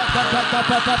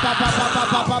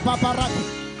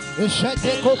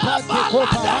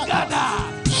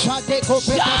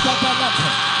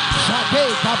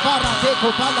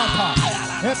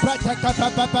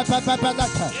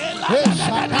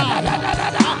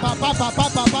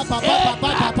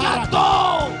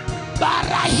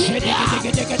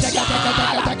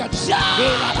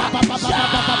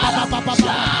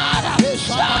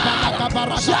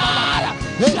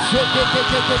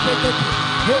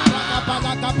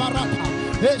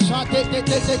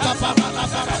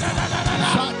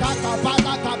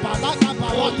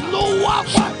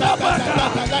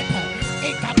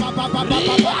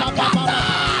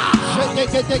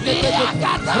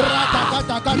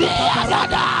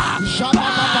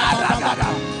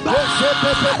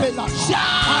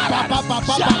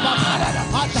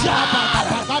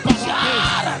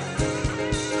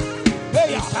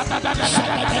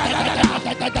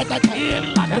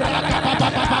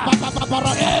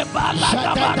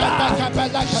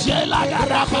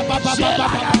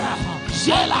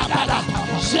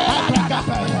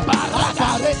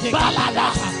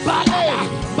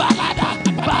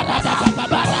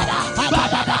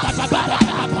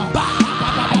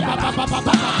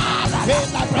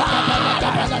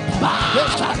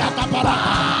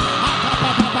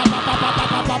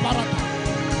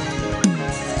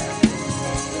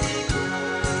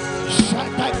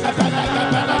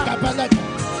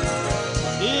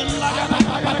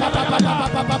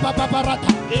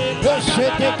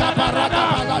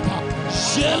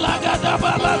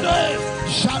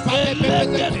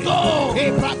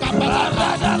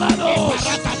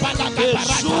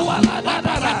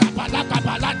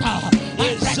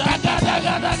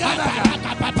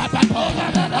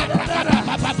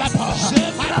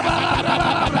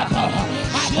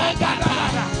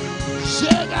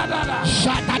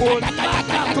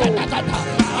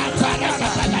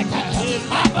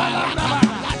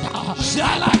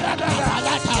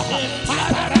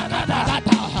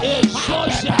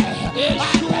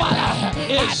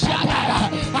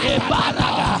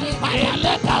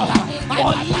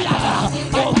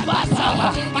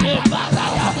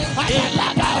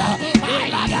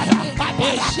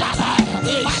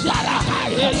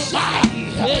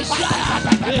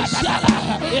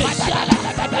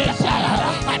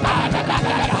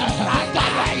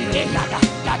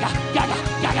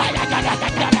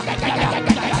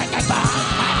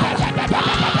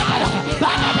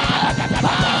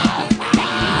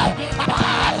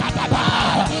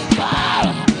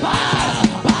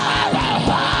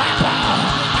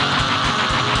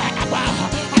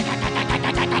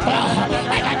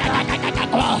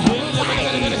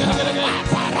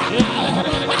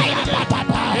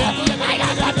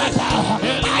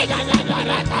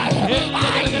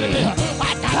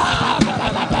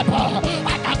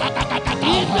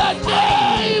 In the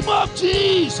name of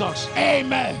Jesus.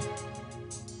 Amen.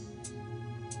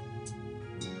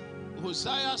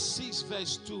 Hosea 6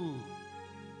 verse 2.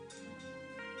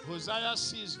 Hosea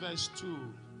 6 verse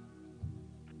 2.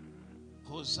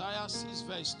 Hosea 6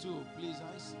 verse 2. Please,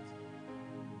 I see.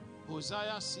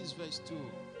 Hosea 6 verse 2.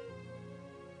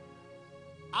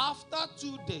 After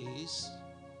 2 days,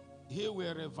 he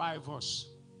will revive us.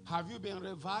 Have you been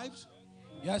revived?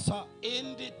 Yes, sir.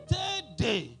 In the third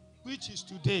day, which is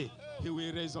today, he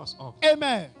will raise us up.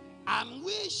 Amen. And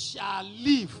we shall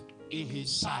live in his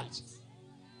sight.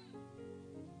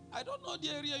 I don't know the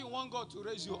area you want God to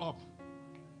raise you up.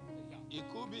 It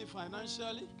could be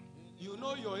financially. You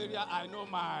know your area, I know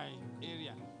my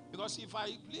area. Because if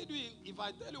I lead you in, if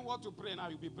I tell you what to pray now,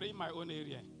 you'll be praying my own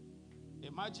area.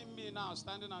 Imagine me now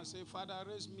standing and say, Father,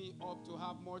 raise me up to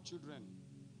have more children.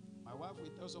 My wife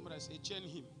will tell somebody, say, chain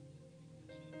him.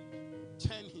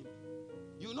 Chain him.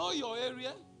 You know your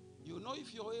area. You know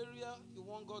if your area you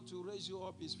want God to raise you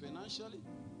up is financially.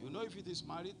 You know if it is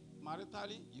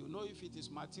maritally. You know if it is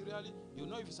materially. You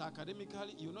know if it's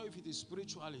academically. You know if it is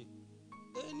spiritually.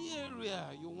 Any area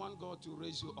you want God to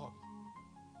raise you up.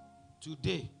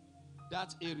 Today,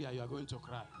 that area you are going to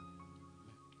cry.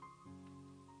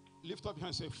 Lift up your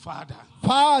hand and say, Father.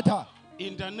 Father.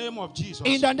 In the name of Jesus.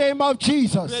 In the name of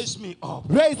Jesus. Raise me up.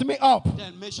 Raise me up.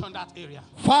 Then mention that area.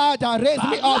 Father, raise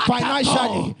me up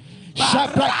financially.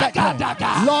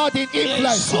 Lord, in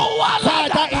influence.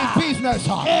 Father, in business.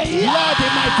 Lord, in my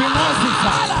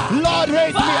finances. Lord,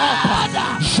 raise me up.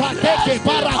 Father,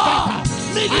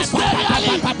 raise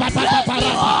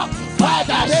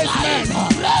men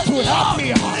to help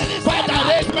me. Father,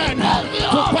 raise men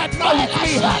to partner with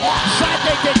me.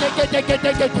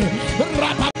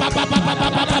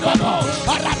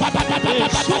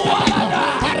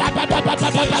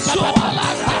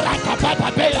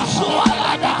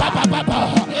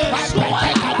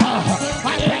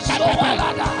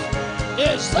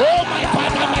 Oh,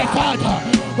 my Father,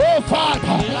 oh,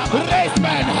 Father, raise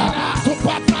men to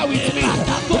partner with me.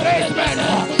 Raise men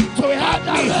to help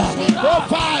me. Oh,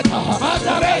 Father,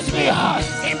 raise me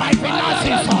in my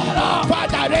finances.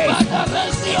 Father, raise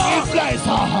me influence.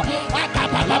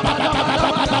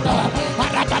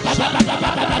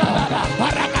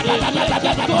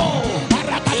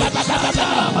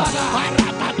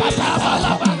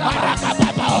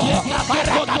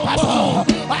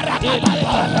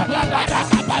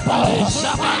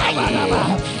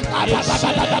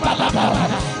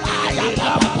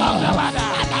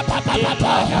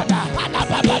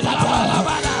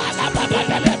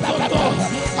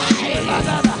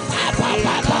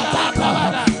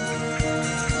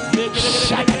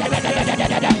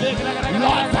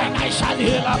 Lord,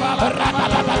 financially,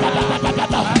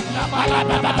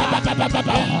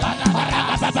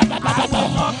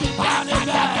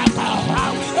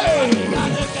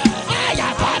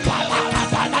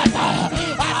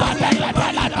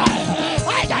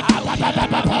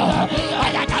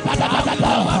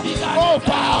 oh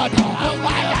Father,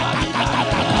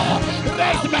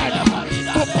 raise men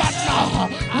to partner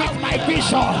with my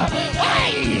vision.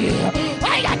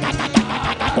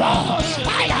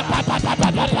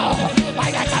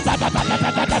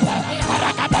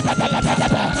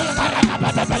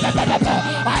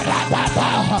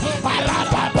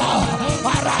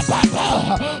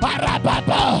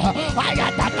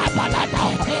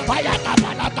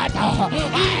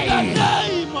 In the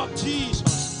name of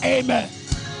Jesus. Amen.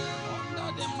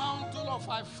 Under the mantle of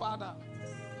our Father,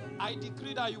 I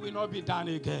decree that you will not be done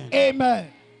again.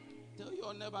 Amen. Tell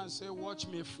your neighbor and say, watch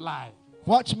me fly.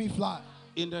 Watch me fly.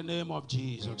 In the name of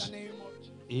Jesus. In the name of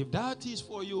Jesus. If that is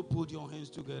for you, put your hands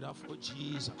together for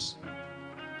Jesus.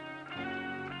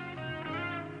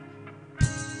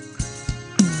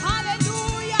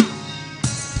 Hallelujah.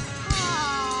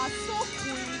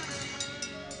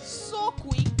 So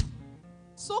quick.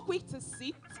 So quick to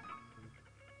sit.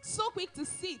 So quick to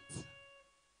sit.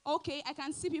 Okay, I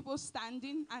can see people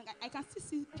standing and I can still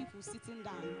see people sitting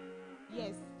down.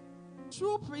 Yes.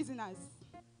 True prisoners.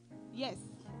 Yes.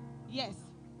 Yes.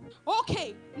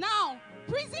 Okay, now,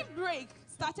 prison break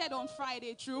started on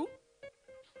Friday, true?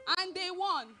 And day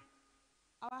one,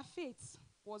 our faith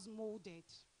was molded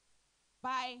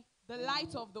by the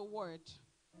light of the word.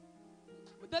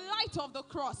 The light of the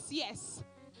cross, yes.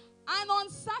 And on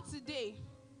Saturday,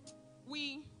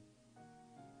 we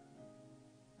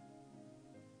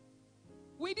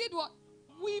did what?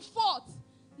 We fought.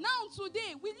 Now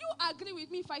today, will you agree with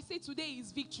me if I say today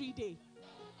is victory day?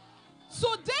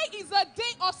 Today is a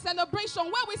day of celebration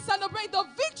where we celebrate the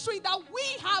victory that we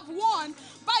have won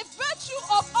by virtue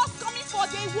of us coming for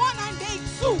day 1 and day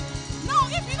 2. Now,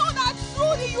 if you know that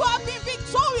truly you have been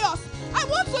victorious, I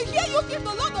want to hear you give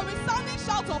the Lord a resounding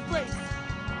shout of praise.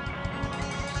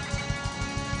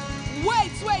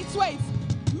 Wait.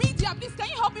 Media, please, can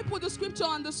you help me put the scripture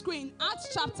on the screen? Acts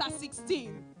chapter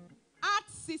 16.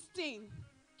 Acts 16.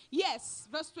 Yes,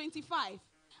 verse 25.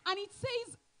 And it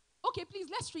says, okay, please,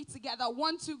 let's read together.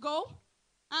 1, 2, go.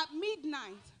 At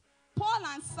midnight, Paul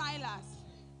and Silas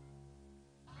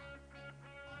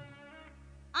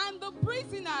and the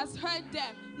prisoners heard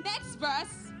them. Next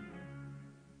verse.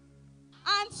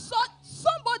 And so,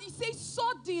 somebody say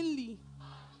suddenly.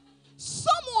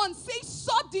 Someone say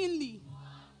suddenly.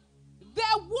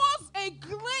 There was a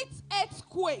great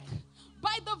earthquake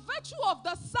by the virtue of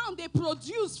the sound they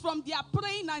produced from their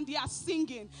praying and their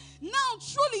singing. Now,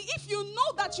 truly, if you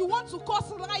know that you want to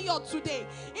cause riot today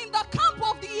in the camp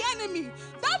of the enemy,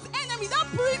 that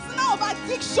prisoner of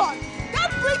addiction,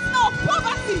 that prisoner of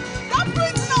poverty, that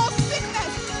prisoner of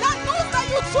sickness, that knows that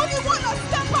you truly want to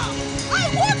step out, I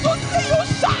want to see you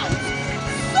shout.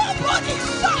 Somebody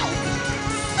shout.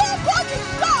 Somebody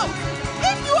shout.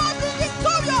 If you have been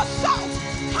victorious, shout.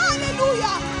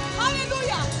 Hallelujah.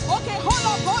 Hallelujah. Okay, hold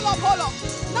up.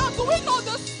 Now, do we know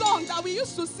the song that we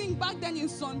used to sing back then in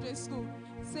Sunday school?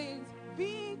 It says,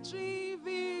 victory,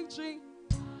 victory.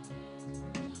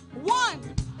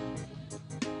 1,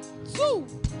 2.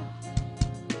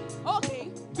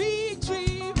 Okay,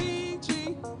 victory,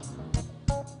 victory.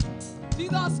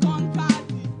 Jesus conquered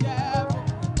the devil.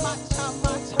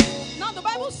 Macha. Now, the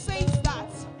Bible says that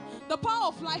the power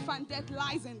of life and death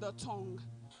lies in the tongue.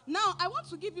 Now, I want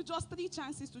to give you just 3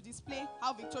 chances to display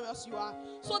how victorious you are.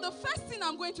 So the first thing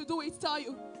I'm going to do is tell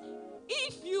you,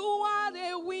 if you are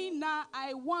a winner,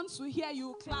 I want to hear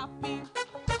you clapping.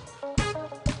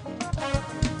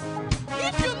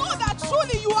 If you know that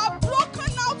truly you are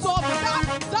broken out of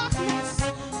that darkness,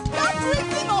 that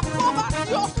prison of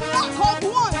poverty, of lack of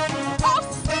want, of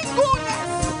singleness,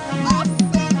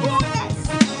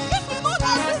 if you know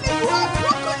that really you are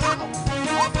broken out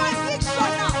of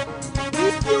addiction now,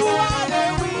 if you are a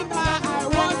winner, I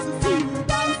want to see you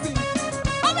dancing.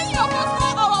 How many of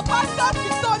us know our pastor's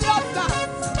victorious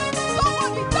dance?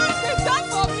 Somebody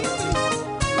dance for victory.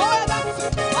 Oh yeah, that's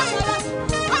it.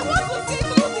 I want to see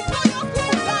through victorious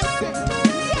people dancing.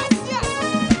 Yes.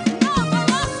 Now the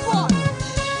last one.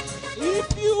 If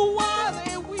you are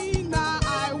a winner,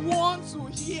 I want to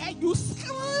hear you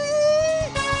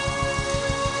scream.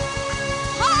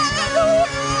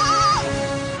 Hallelujah!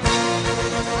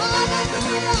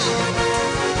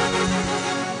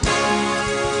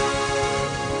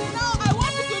 Now I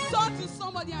want you to turn to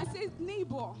somebody and say,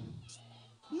 neighbor,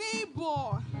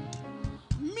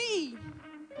 me,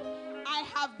 I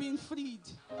have been freed.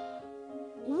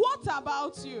 What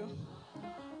about you?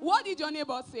 What did your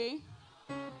neighbor say?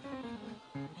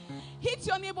 Hit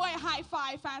your neighbor a high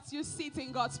five as you sit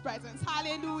in God's presence.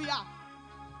 Hallelujah.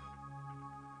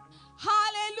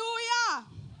 Hallelujah.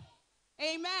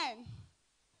 Amen.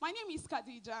 My name is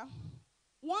Khadija.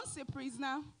 Once a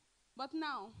prisoner, but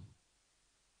now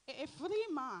a free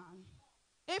man.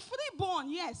 A freeborn,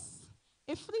 yes.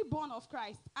 A freeborn of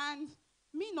Christ. And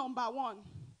me number 1.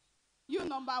 You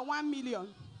number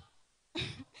 1,000,000.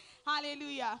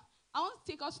 Hallelujah. I want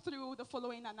to take us through the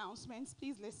following announcements.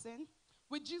 Please listen.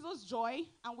 With Jesus' joy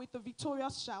and with the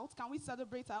victorious shout, can we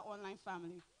celebrate our online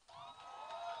family?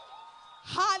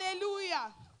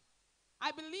 Hallelujah.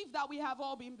 I believe that we have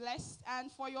all been blessed.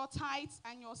 And for your tithes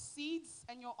and your seeds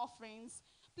and your offerings,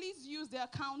 please use the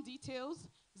account details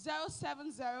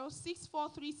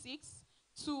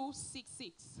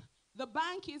 070-6436-266. The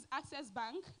bank is Access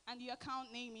Bank, and the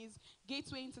account name is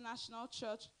Gateway International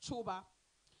Church, Choba.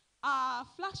 Our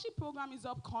flagship program is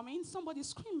upcoming. Somebody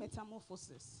scream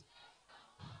metamorphosis.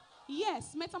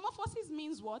 Yes, metamorphosis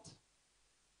means what?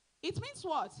 It means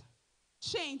what?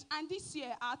 Change. And this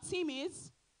year, our theme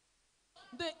is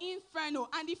the Inferno.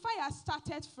 And the fire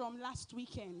started from last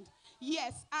weekend.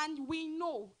 Yes, and we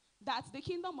know that the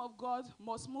kingdom of God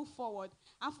must move forward.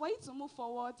 And for it to move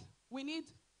forward, we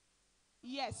need,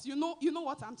 yes, you know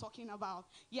what I'm talking about.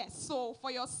 Yes, so for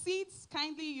your seats,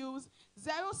 kindly use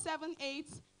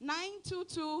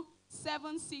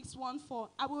 078-922-7614.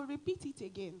 I will repeat it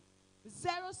again.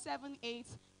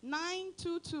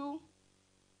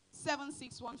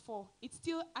 078-922-7614. It's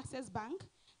still Access Bank,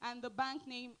 and the bank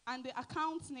name and the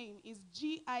account name is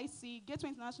GIC, Gateway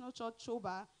International Church,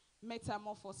 Choba,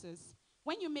 Metamorphosis.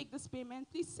 When you make this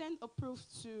payment, please send a proof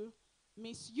to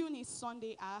Miss Eunice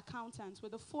Sunday, our accountant,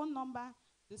 with the phone number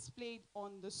displayed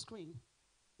on the screen.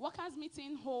 Workers'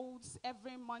 meeting holds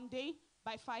every Monday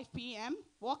by 5 p.m.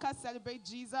 Workers celebrate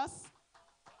Jesus.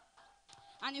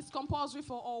 And it's compulsory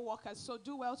for all workers, so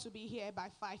do well to be here by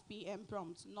 5 p.m.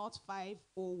 prompt, not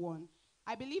 5:01.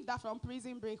 I believe that from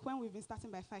prison break, when we've been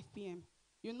starting by 5 p.m.,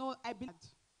 I've been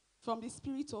from the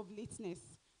spirit of lateness.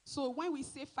 So when we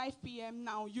say 5 p.m.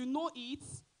 now, you know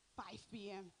it's 5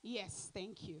 p.m. Yes,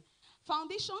 thank you.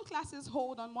 Foundation classes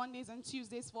hold on Mondays and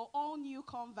Tuesdays for all new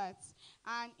converts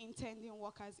and intending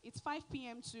workers. It's 5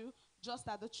 p.m. too, just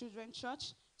at the Children's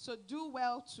Church. So do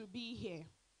well to be here.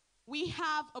 We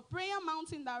have a prayer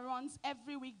mountain that runs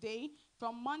every weekday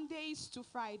from Mondays to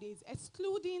Fridays,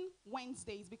 excluding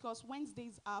Wednesdays, because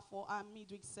Wednesdays are for our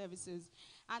midweek services.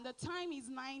 And the time is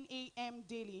 9 a.m.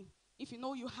 daily. If you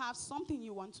know you have something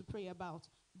you want to pray about,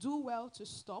 do well to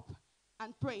stop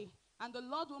and pray. And the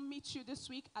Lord will meet you this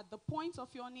week at the point of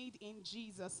your need in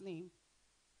Jesus' name.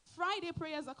 Friday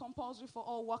prayers are compulsory for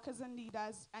all workers and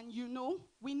leaders. And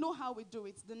we know how we do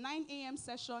it. The 9 a.m.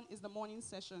 session is the morning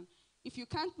session. If you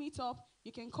can't meet up,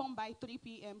 you can come by 3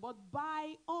 p.m. But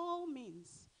by all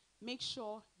means, make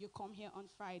sure you come here on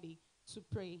Friday to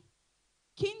pray.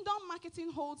 Kingdom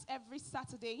Marketing holds every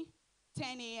Saturday,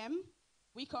 10 a.m.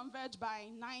 We converge by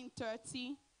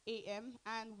 9:30 a.m.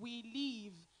 and we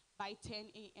leave by 10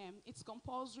 a.m. It's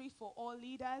compulsory for all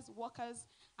leaders, workers,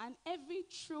 and every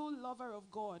true lover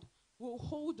of God will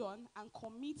hold on and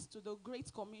commit to the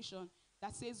Great Commission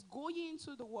that says, go ye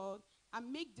into the world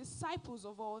and make disciples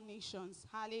of all nations.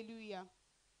 Hallelujah.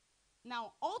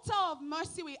 Now, Altar of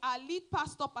Mercy with our lead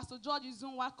pastor, Pastor George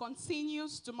Izunwa,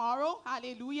 continues tomorrow.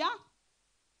 Hallelujah.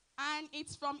 And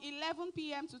it's from 11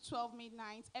 p.m. to 12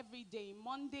 midnight every day,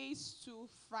 Mondays to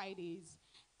Fridays.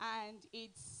 And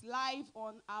it's live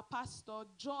on our Pastor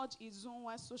George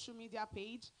Izunwa's social media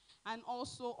page and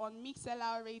also on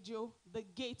MixLR Radio, the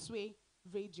Gateway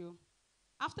Radio.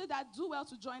 After that, do well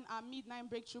to join our midnight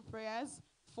breakthrough prayers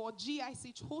for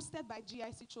GIC, hosted by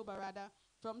GIC Chobarada,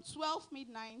 from 12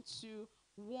 midnight to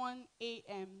 1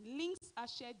 a.m. Links are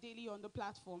shared daily on the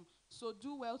platform, so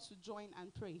do well to join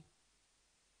and pray.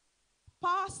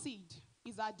 Power Seed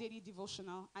is our daily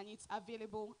devotional, and it's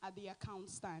available at the account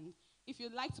stand. If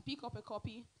you'd like to pick up a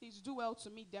copy, please do well to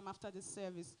meet them after the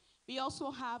service. We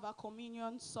also have our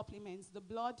communion supplements, the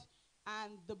blood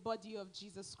and the body of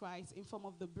Jesus Christ in form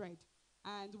of the bread.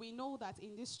 And we know that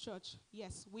in this church,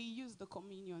 yes, we use the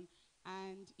communion.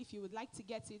 And if you would like to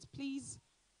get it, please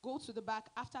go to the back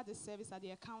after the service at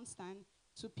the account stand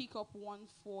to pick up one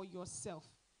for yourself.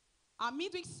 Our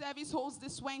midweek service holds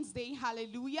this Wednesday,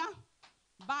 hallelujah,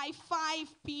 by 5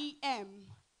 p.m.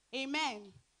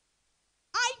 Amen.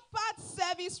 iPad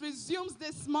service resumes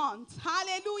this month.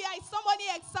 Hallelujah. Is somebody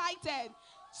excited?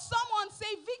 Someone say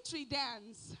victory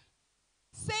dance.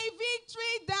 Say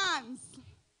victory dance.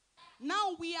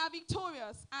 Now we are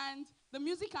victorious, and the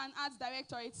Music and Arts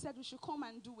Directorate said we should come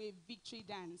and do a victory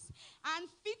dance. And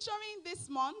featuring this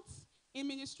month in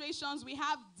ministrations, we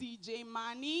have DJ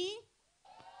Manny.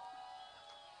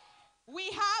 We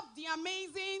have the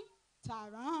amazing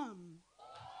Taram.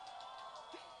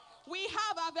 We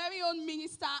have our very own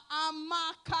minister,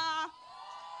 Amaka.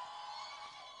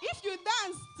 If you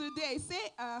dance today,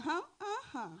 say, uh-huh,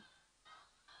 uh-huh.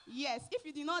 Yes, if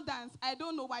you did not dance, I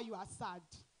don't know why you are sad.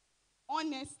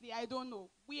 Honestly, I don't know.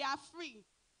 We are free.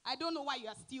 I don't know why you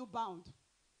are still bound.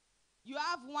 You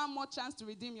have one more chance to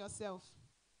redeem yourself.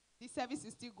 The service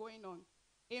is still going on.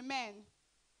 Amen.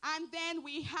 And then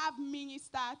we have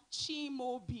Minister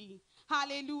Chimobi.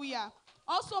 Hallelujah.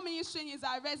 Also ministering is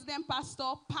our resident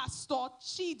pastor, Pastor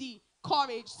Chidi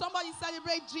Courage. Somebody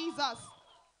celebrate Jesus.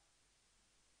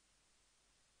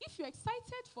 If you're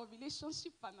excited for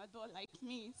relationship Panadol like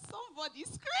me, somebody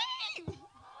scream.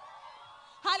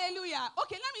 Hallelujah.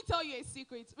 Okay, let me tell you a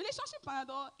secret. Relationship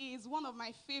Panadol is one of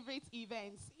my favorite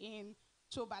events in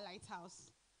Choba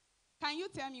Lighthouse. Can you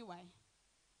tell me why?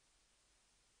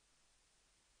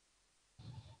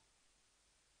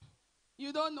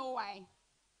 You don't know why?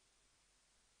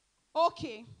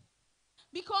 Okay.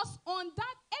 Because on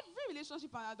that, every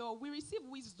relationship Panadol, we receive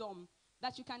wisdom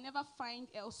that you can never find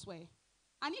elsewhere.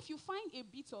 And if you find a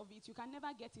bit of it, you can never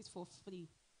get it for free.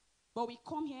 But we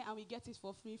come here and we get it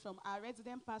for free from our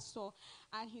resident pastor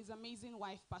and his amazing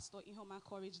wife, Pastor Ihoma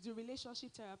Courage, the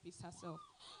relationship therapist herself.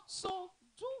 So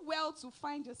do well to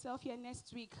find yourself here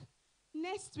next week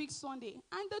Sunday.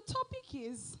 And the topic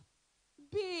is,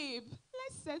 babe,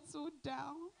 let's settle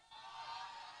down.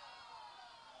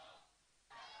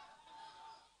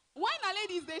 When our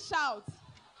ladies, they shout.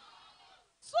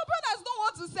 So brothers don't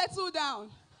want to settle down.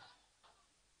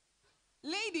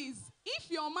 Ladies,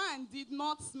 if your man did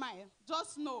not smile,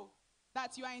 just know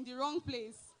that you are in the wrong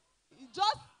place.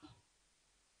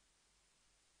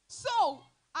 So,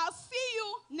 I'll see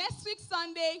you next week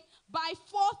Sunday by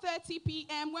 4:30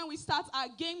 p.m. when we start our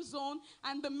game zone,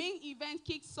 and the main event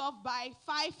kicks off by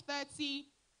 5:30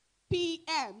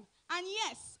 p.m. And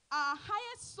yes, our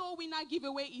highest soul winner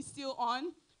giveaway is still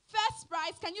on. First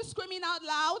prize, can you scream it out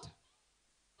loud?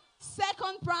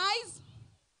 second prize,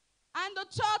 and the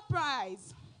third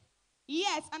prize.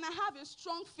 Yes, and I have a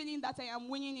strong feeling that I am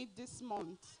winning it this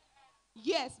month.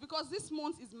 Yes, because this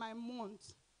month is my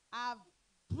month. I've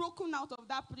broken out of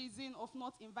that prison of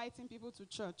not inviting people to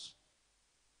church.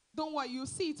 Don't worry, you'll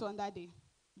see it on that day.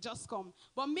 Just come.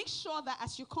 But make sure that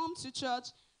as you come to church,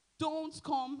 don't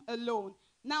come alone.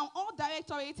 Now, all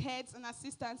directorate heads and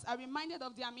assistants are reminded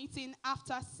of their meeting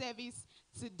after service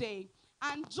today.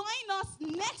 And join us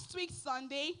next week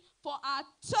Sunday for our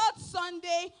third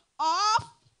Sunday of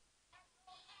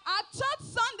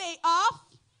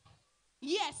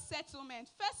settlement.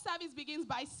 First service begins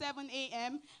by 7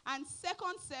 a.m. and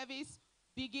second service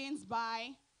begins by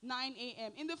 9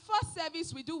 a.m. In the first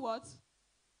service, we do what?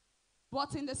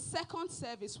 But in the second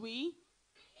service,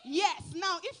 yes.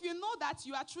 Now, if you know that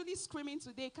you are truly screaming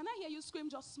today, can I hear you scream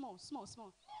just small, small,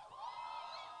 small?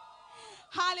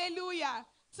 Hallelujah.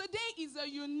 Today is a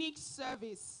unique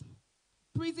service.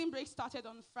 Prison break started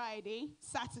on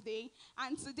Saturday,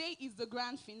 and today is the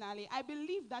grand finale. I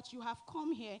believe that you have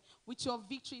come here with your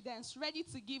victory dance, ready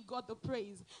to give God the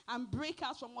praise and break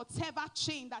out from whatever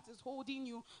chain that is holding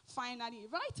you finally.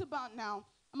 Right about now,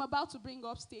 I'm about to bring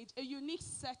up stage a unique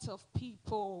set of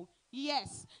people.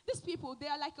 Yes, these people, they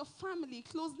are like a family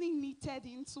closely knitted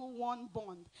into one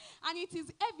bond. And it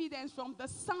is evident from the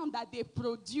sound that they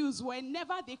produce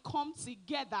whenever they come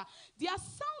together. Their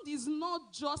sound is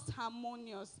not just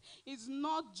harmonious. It's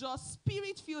not just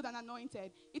spirit-filled and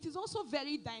anointed. It is also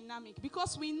very dynamic,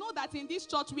 because we know that in this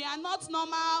church we are not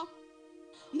normal.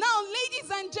 Now,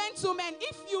 ladies and gentlemen,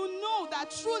 if you know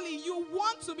that truly you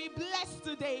want to be blessed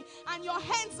today and your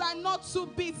hands are not too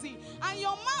busy and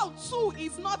your mouth too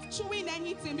is not chewing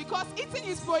anything, because eating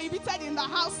is prohibited in the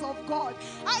house of God,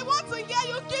 I want to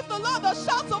hear you give the Lord a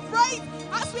shout of praise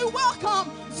as we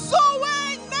welcome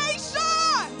Zoe Nation.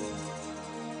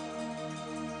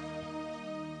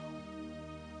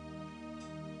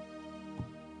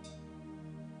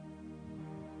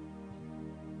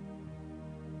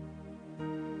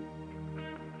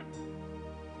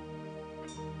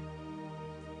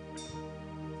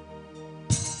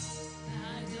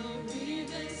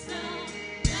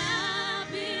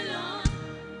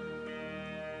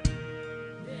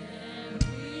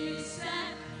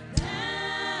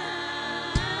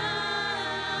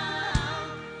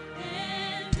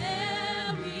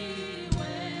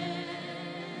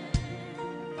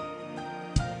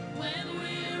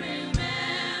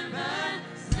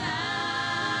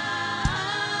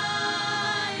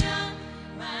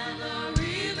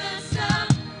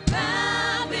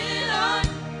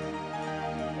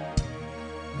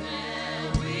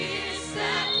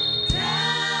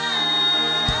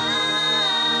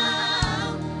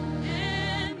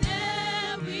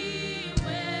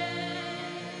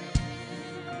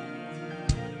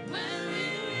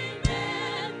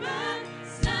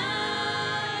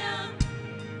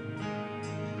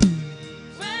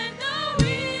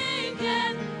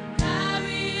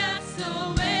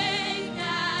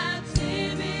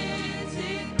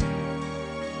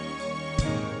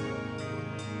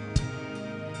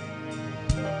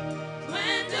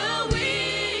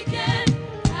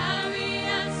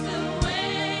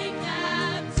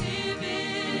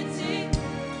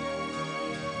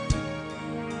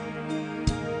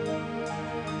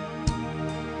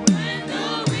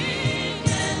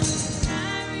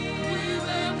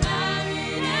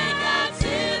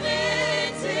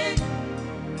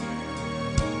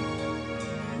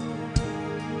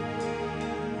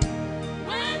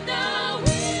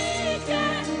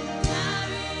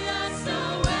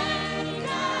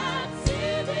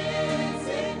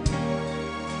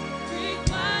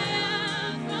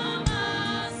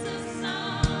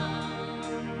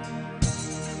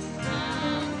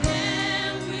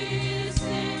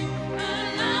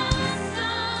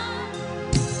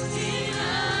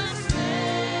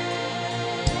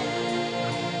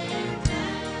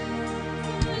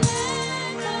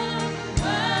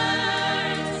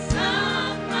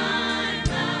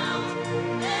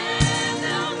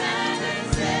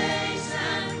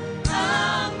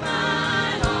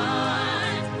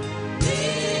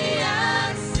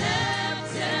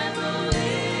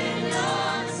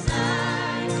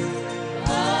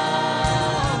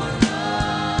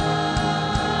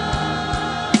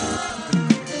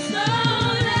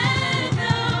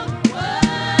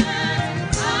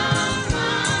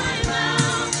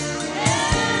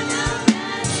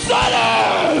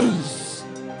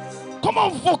 Come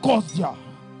on, focus, yeah.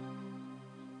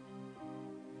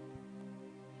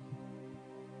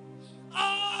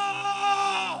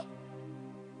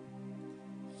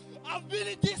 I've been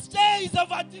in these days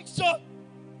of addiction.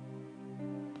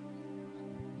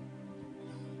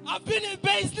 I've been in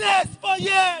business for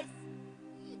years.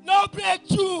 No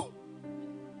breakthrough.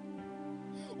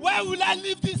 When will I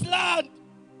leave this land?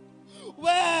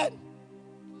 When?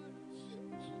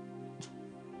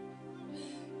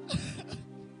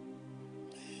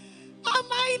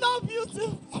 Am I not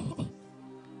beautiful?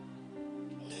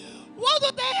 What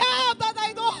do they have that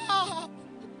I don't have?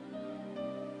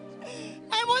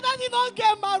 My mother did not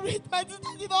get married. My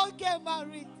sister did not get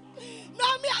married.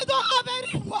 Now me, I don't have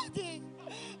anybody.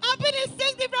 I've been in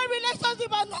 6 different relationships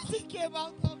and nothing came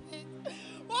out of it.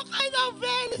 What kind of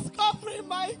veil is covering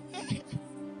my face?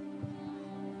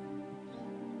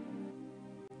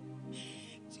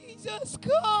 Jesus,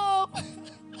 come.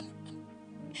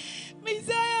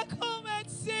 Messiah, come and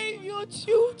save your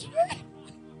children.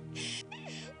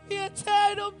 We are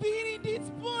tired of being in this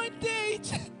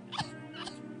bondage.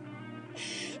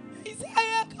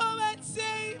 Messiah, come and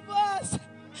save us.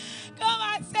 Come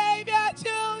and save your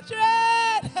children.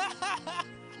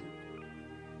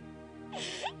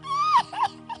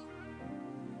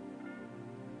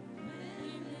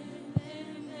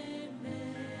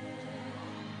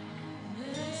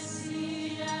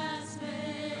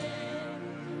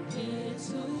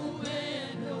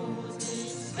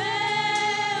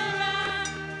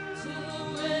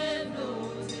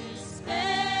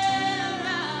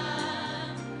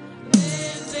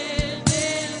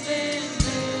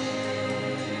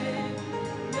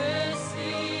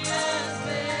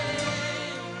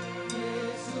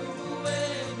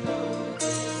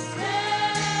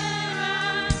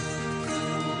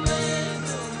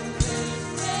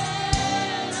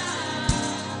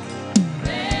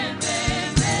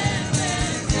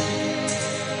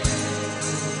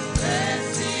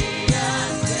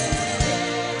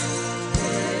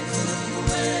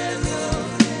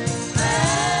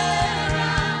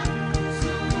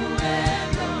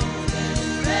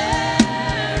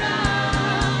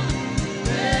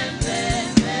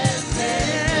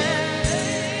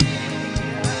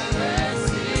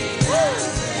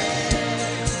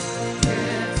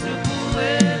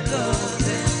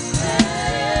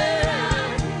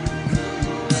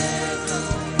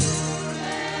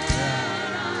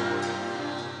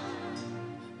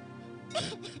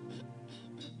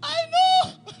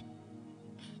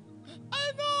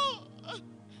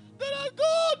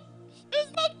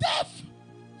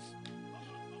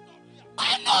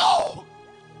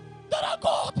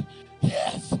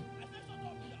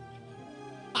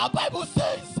 Our Bible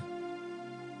says,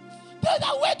 they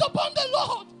that wait upon the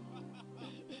Lord,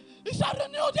 He shall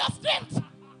renew their strength.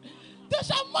 They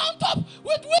shall mount up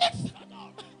with wings.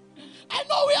 I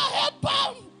know we are head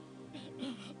bound,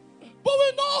 but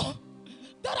we know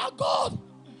that our God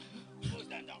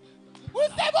will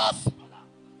save us.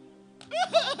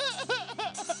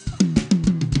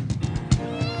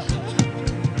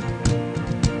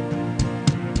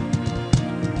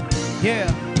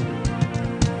 Yeah.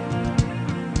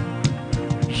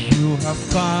 You have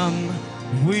come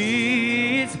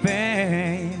with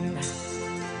pain,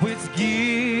 with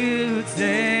guilt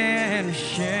and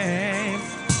shame.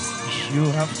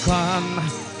 You have come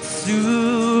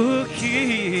to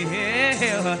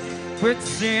kill with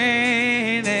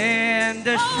sin and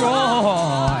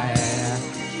destroy.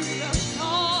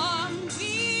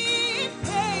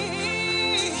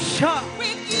 Shut.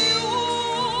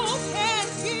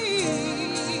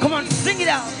 Come on, sing it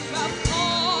out.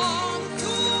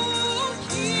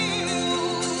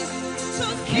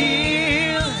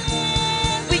 Kill.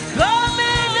 We come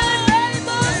in the name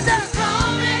of the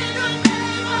Lord.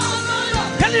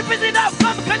 Can you praise it up?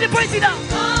 Come, can you praise it up?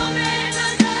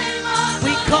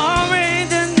 We come in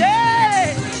the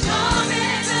name.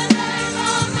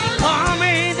 Come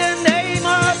in the name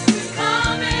of.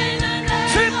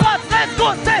 Three parts, let's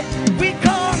go. Say, we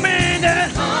come in the.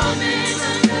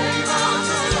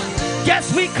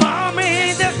 Yes, we come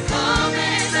in the.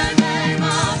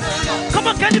 Come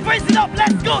on, can you praise it up?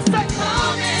 Let's go. Say,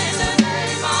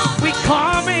 we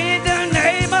come in the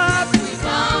name of.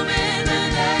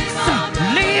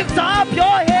 Lift up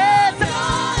your heads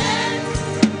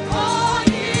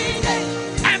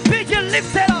and be you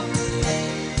lifted up.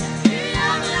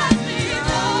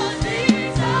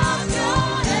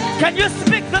 Can you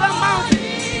speak to the mountain?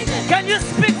 Can you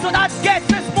speak to that gate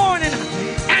this morning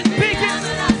and begin?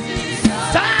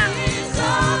 Stand.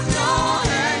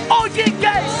 Oh, ye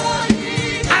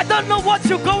gates. I don't know what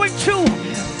you're going through,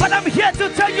 but I'm here to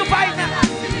tell you right now.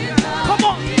 Come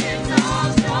on.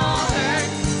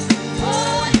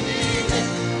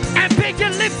 And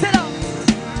begin lifted up.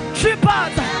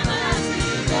 Trippers.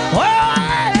 Oh,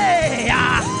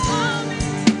 yeah.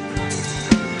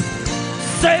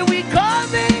 Say we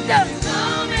come in the.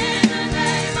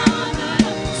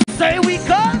 Say we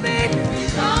coming.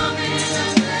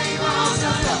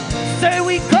 Say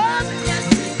we come.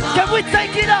 Can we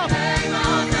take it up?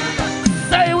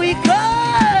 Say we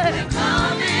come.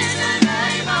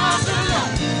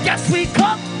 Yes, we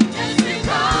come.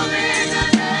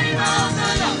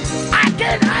 I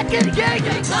can hear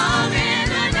you.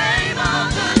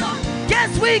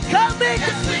 Yes, we coming.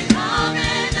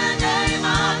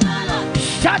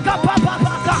 Shaka papa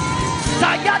papa.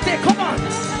 Sayate, come on.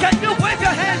 Can you wave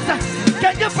your hands?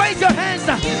 Can you raise your hands?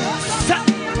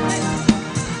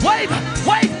 Wave,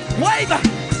 wave, wave,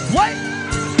 wave.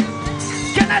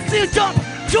 Can I see you jump,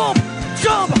 jump,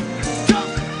 jump, jump?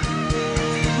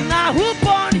 Now who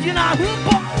born you? Now who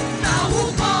born? Now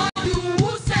who born you?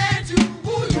 Who sent you?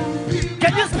 Who you be?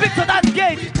 Can you speak to that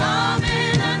gate? We come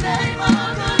in the name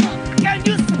of the Lord. Can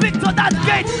you speak to that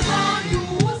gate? Who born you?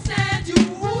 Who sent you?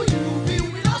 Who you be?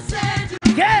 We don't send you.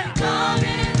 Yeah. We come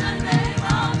in the name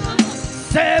of the Lord.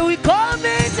 Say we come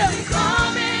in. We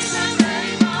come in the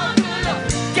name of the Lord.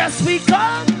 Yes, we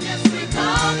come. Yes, we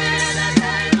come in the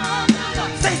name of the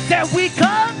Lord. Say we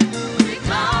come. We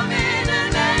come in the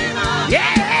name of the Lord.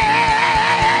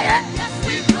 Yeah. Yes,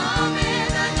 we come in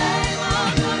the name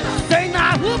of the Lord. Say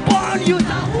now who born you?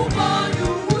 Now who born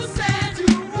you? Who sent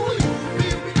you? Who you be?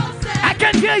 We don't send you. I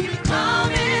can hear you. We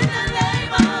come in the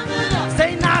name of the Lord.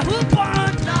 Say now who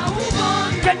born? Now who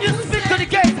born you? Can you speak to the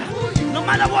gate? No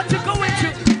matter what you're going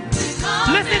through.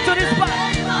 Listen to this part.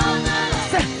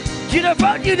 Say, you the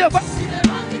bird, you the bird.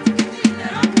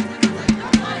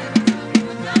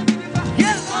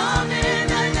 Yeah.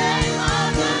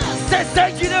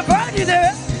 Say, you the bird, you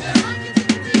there.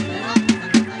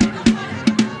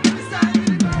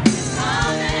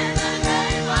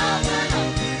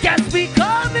 Yes, we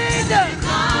come in.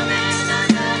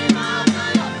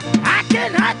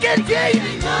 I can hear you.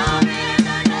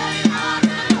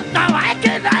 Now I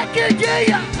can hear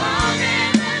you.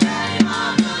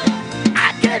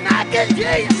 I can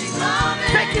hear you.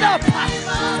 Take it up.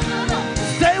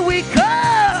 Say we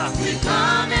come. We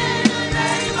come in the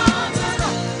name of the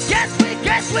Lord. Yes, we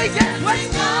come in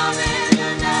the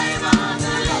name of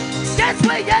the Lord. Yes, we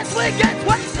come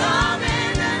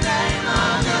in the name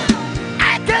of the Lord. I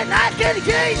can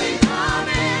hear you. We come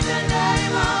in the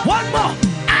name of the Lord. One more.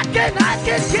 I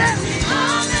can hear you. We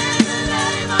come in the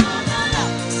name of the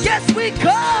Lord. Yes, we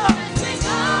come.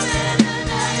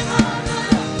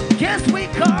 Yes, we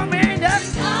come in the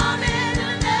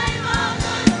name of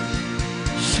the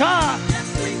Lord. Sharp.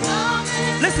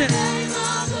 Listen.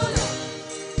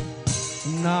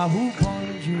 Now who born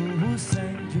you? Who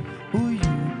sent you? Who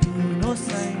you be? No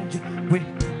send you. Wait.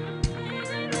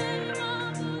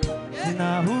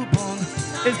 Now who born?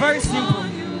 It's very simple.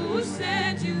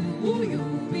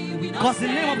 Because the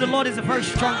name of the Lord is a very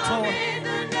strong tower.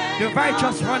 The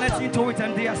righteous runneth into it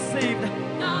and they are saved.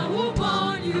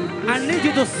 I need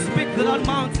you to speak to that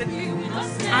mountain.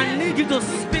 I need you to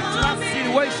speak to that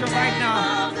situation right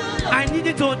now. I need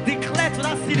you to declare to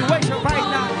that situation right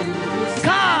now.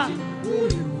 God.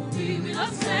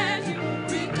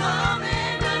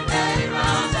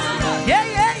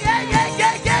 Yeah.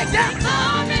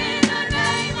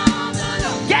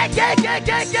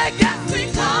 We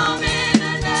come in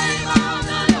the name of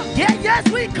the Lord. Yeah, yes,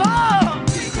 we come.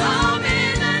 We come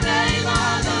in the name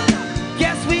of the Lord.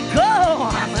 Yes, we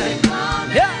come. Yes, we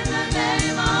come in the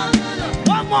name of the Lord.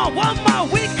 One more,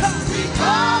 we come. We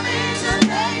come in the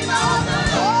name of the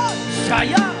Lord.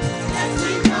 Shaya. Yes,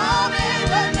 we come in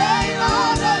the name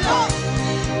of the Lord.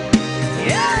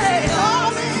 Yeah. We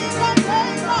come in the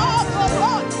name of the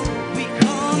Lord. We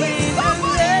come in the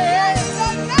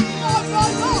name of the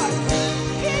Lord.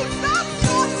 Is that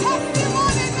your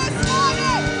testimony this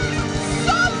morning?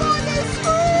 Somebody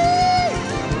scream!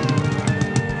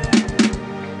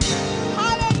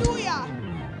 Hallelujah!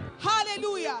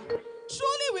 Hallelujah!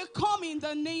 Truly we come in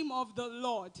the name of the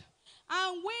Lord.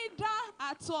 And whether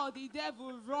at all the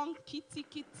devil run kitty,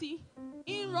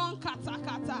 in run kata.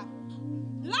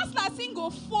 Last thing go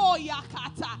for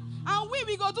yakata. And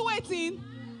we go do it in.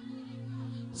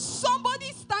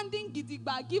 Somebody standing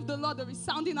gidigba, give the Lord a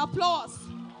resounding applause.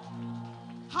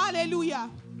 Hallelujah.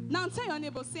 Now tell your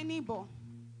neighbor, say neighbor,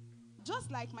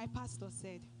 just like my pastor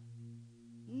said,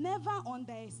 never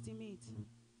underestimate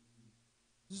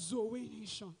Zoe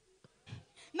Nation.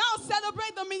 Now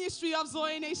celebrate the ministry of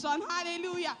Zoe Nation.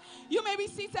 Hallelujah. You may be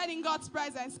seated in God's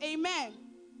presence. Amen.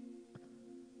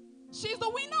 She's the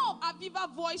winner of Aviva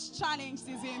Voice Challenge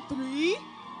Season 3.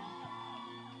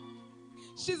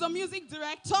 She's a music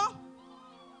director,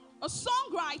 a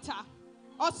songwriter,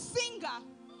 a singer,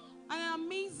 and an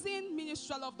amazing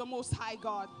minstrel of the Most High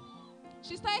God.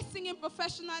 She started singing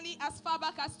professionally as far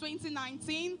back as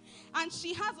 2019, and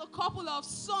she has a couple of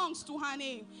songs to her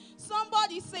name.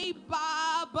 Somebody say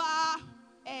Baba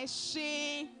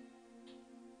Eshe.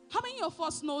 How many of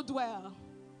us know Dwell?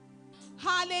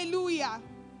 Hallelujah.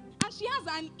 And she has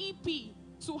an EP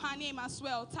to her name as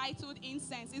well, titled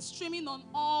Incense. It's streaming on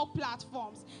all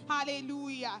platforms.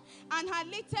 Hallelujah. And her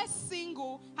latest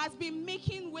single has been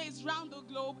making waves around the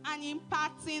globe and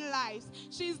impacting lives.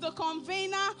 She's the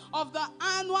convener of the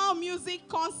annual music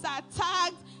concert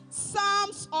tagged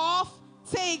Psalms of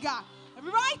Tega.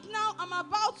 Right now, I'm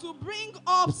about to bring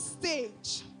up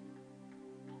stage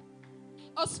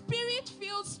a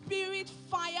spirit-filled,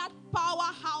 spirit-fired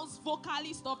powerhouse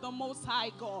vocalist of the Most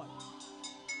High God.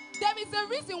 There is a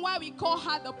reason why we call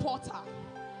her the Potter.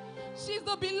 She's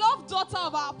the beloved daughter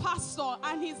of our pastor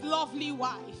and his lovely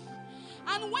wife.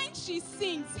 And when she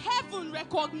sings, heaven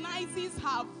recognizes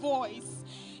her voice.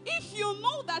 If you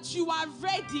know that you are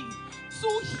ready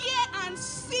to hear and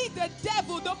see the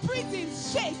devil, the prison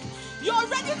shake, you're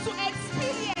ready to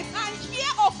experience and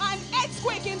hear of an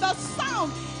earthquake in the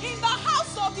sound in the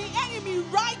house of the enemy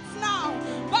right now,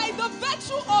 by the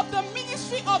virtue of the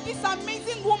ministry of this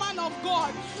amazing woman of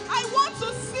God. I want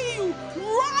to see you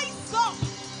rise up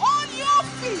on your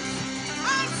feet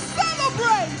and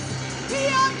celebrate the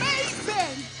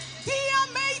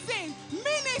amazing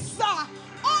minister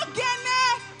Ogene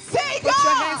Tega. Put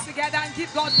your hands together and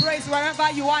give God praise wherever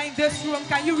you are in this room.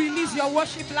 Can you release your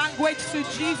worship language to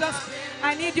Jesus?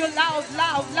 I need you loud,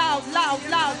 loud, loud, loud,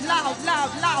 loud, loud,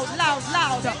 loud, loud, loud,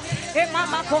 loud. E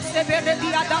mama kosebere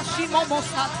dia dashi momo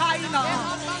sataina.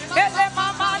 Ele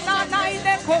mama nana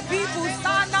ile kobibu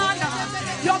sanana.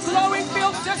 Your glory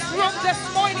fills this room this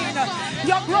morning.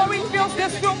 Your glory fills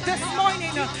this room this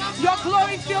morning. Your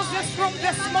glory fills this room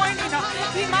this morning.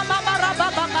 Imama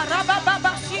maraba maraba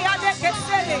baba shia de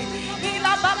kesele.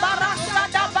 Ila baba rasha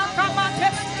da bakamate.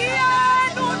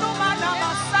 Ia nunu mana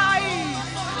masai.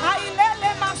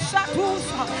 Ailele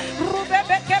mashatusa.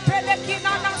 Rubebe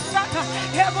kepelekina nasata.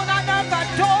 Heaven and earth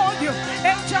adore you.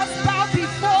 Angels bow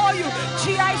before you.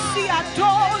 GIC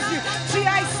adores you.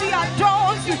 GIC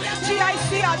adores you.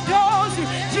 GIC adores you.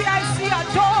 GIC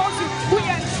adores you. We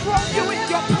enthrone you in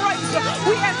your praise.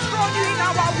 We enthrone you in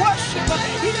our worship.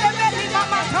 Ilebeli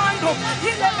mama tando.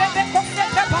 Ilebele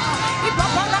kosetepa.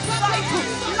 Ibabala saitu.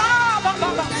 La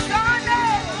baba shane.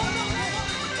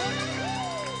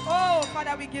 Oh,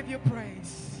 Father, we give you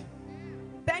praise.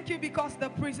 Thank you because the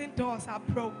prison doors are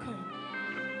broken.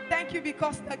 Thank you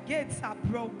because the gates are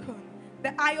broken.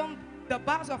 The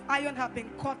bars of iron have been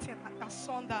cut in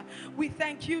asunder. We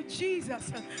thank you,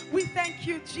 Jesus. We thank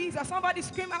you, Jesus. Somebody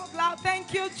scream out loud,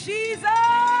 thank you, Jesus.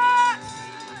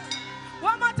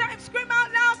 One more time, scream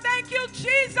out loud, thank you,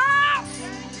 Jesus.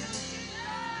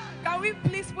 Can we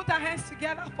please put our hands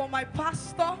together for my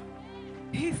pastor,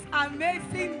 his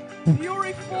amazing,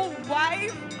 beautiful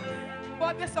wife,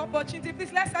 for this opportunity.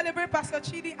 Please, let's celebrate Pastor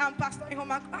Chidi and Pastor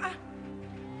Ihoma.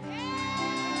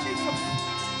 Jesus.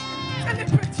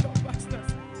 Celebrate your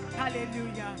pastors.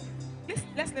 Hallelujah.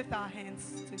 Let's lift our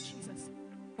hands to Jesus.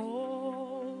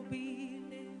 Oh, be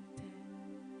lifted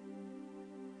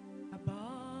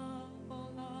above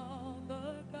all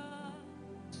other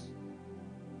gods.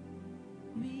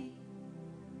 We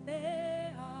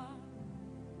lay our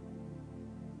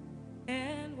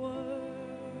and worship.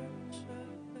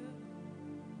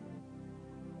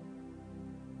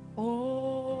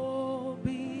 Oh,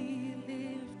 be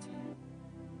lifted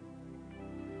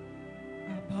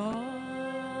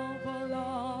above all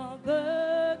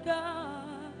other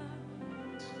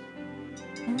gods.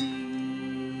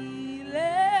 We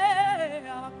lay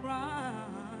our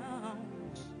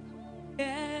crowns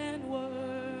and worship.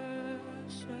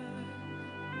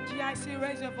 GIC,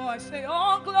 raise your voice. Say,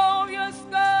 oh, glorious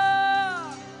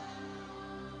God,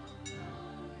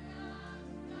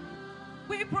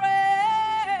 we praise.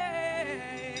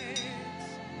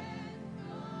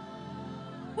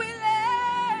 We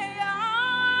lay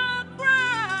our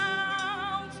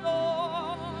crowns,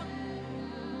 Lord.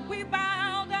 We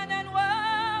bow down and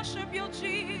worship you,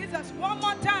 Jesus. One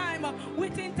more time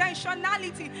with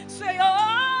intentionality. Say,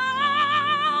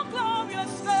 oh,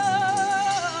 glorious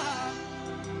God,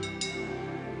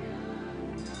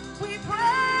 we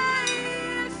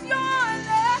praise your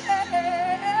name.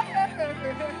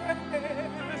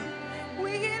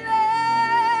 We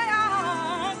lay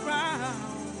our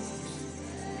crowns.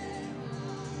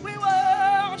 We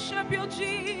worship you,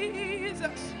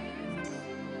 Jesus.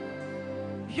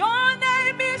 Your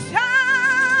name is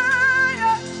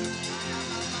higher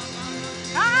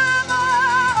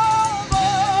above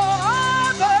all.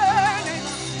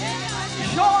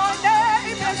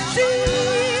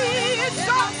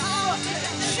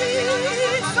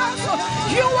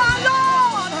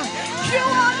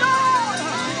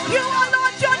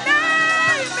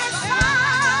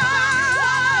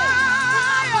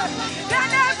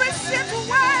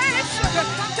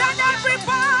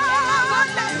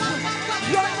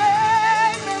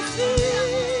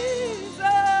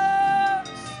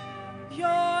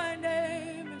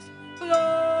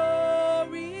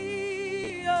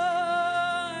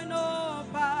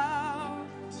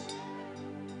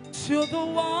 to the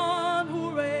one who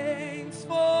reigns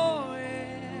forever.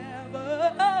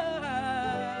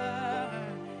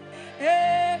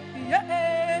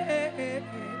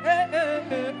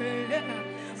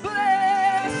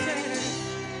 Blessed.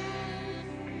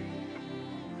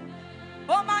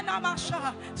 Oh, my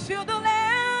namasha, to the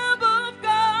Lamb of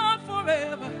God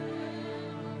forever.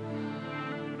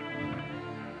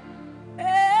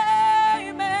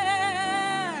 Amen.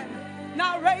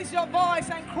 Now raise your voice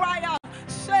and cry out.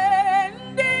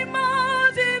 Send him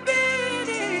on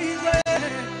divinity.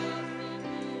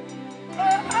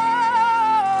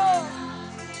 Oh,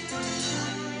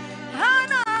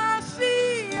 and I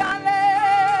see,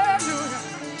 hallelujah.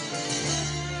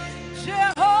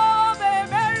 Jehovah,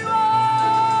 very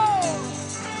well.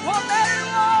 Oh, very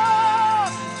well.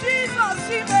 Jesus,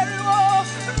 he very well.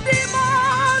 The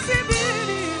most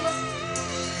divinity.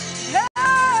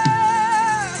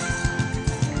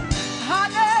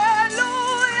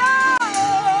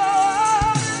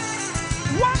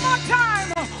 One more time,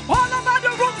 all over the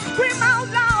room, scream out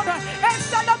loud and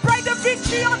celebrate the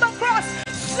victory on the cross.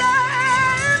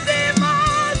 Send the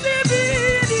mighty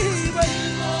believer.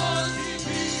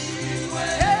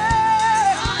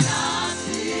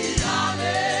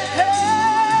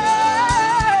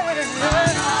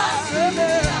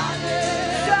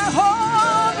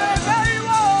 Jehovah, very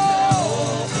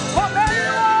well. Oh, very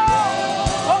well.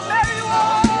 Oh, very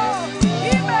well.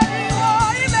 He very well.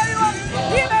 He very well.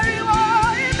 He very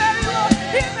well. He very well.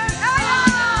 He very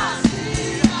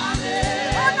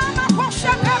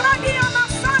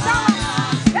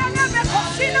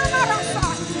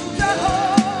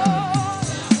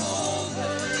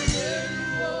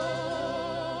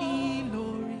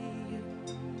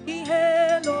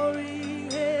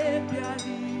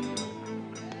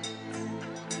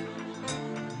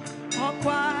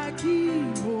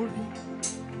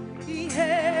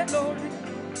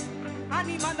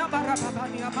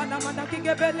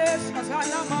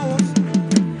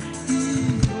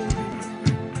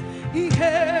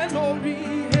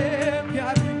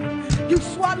you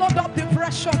swallowed up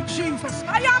depression, Jesus.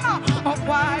 I am a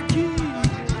waki.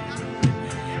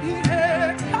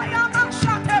 I am a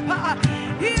shatepa.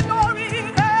 Ilori,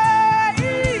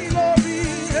 Ilori,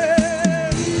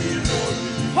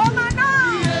 Homana.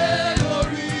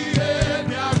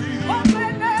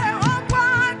 Omene,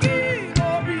 Omwagi,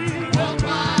 Ilori.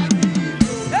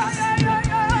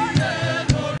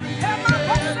 Ema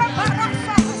kose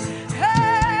barasa.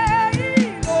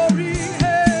 Ilori,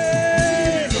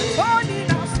 Oni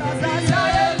nasaza.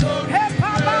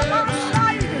 Papa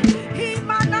Masai.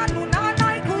 Himana nunana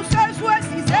ikuses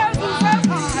wesi zezu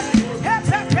zepa.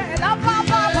 Hepepe la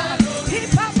baba.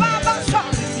 Hipapa sha.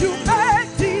 You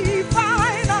make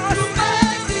divine us.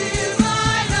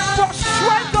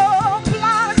 Frustrate the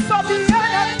plans of the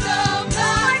enemy.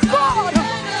 My God.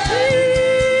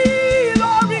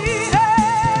 Ilori,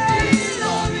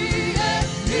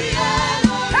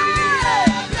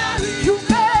 you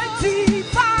make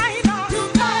divine us.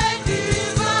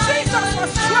 Jesus,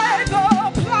 frustrate the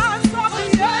plans of the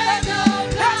enemy.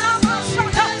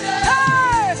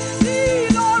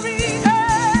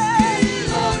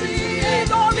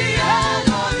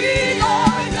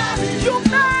 You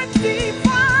make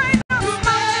divine us.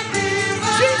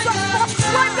 Jesus,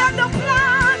 frustrate the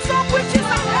plans of witches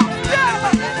and of them.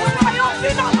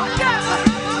 Triumphing over them.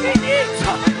 In it,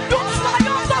 you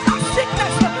triumph over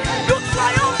sickness. You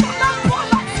triumph over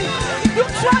poverty. You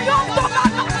triumph over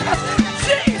that.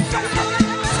 Jesus,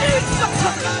 Jesus,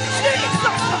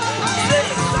 Jesus,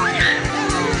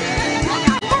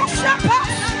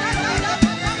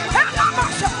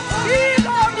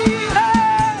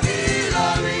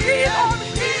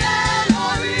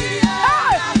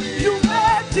 you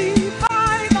made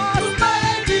divine us.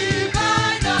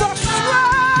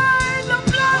 Frustrate the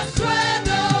plans.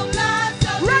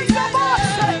 Raise your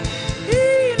voice.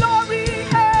 Ilori,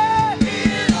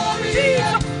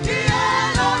 Jesus.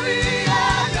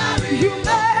 You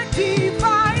made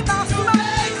divine us.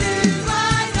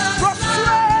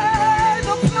 Frustrate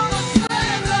the plans.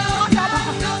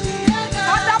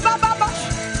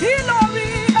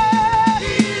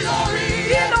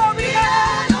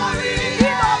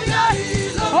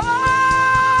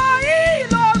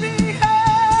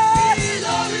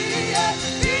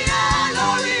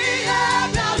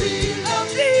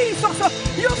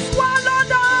 You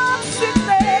swallowed up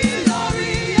sickness.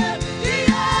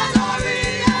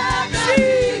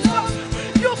 Jesus,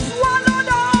 you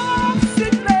swallowed up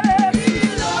sickness.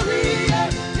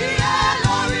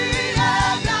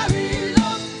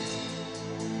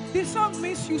 This song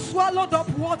means you swallowed up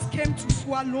what came to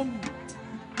swallow me.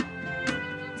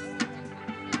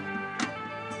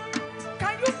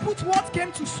 Can you put what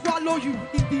came to swallow you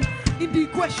in the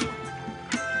equation.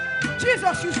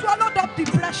 Jesus, you swallowed up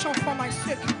depression for my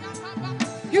sake.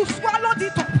 You swallowed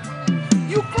it up.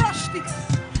 You crushed it.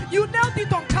 You nailed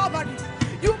it on Calvary.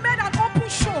 You made an open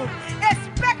show, a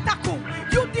spectacle.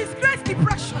 You disgraced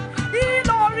depression.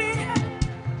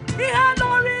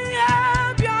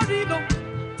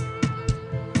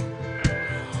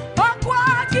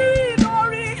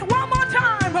 One more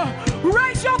time.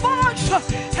 Raise your voice.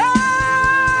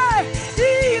 Hey,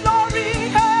 Ilori.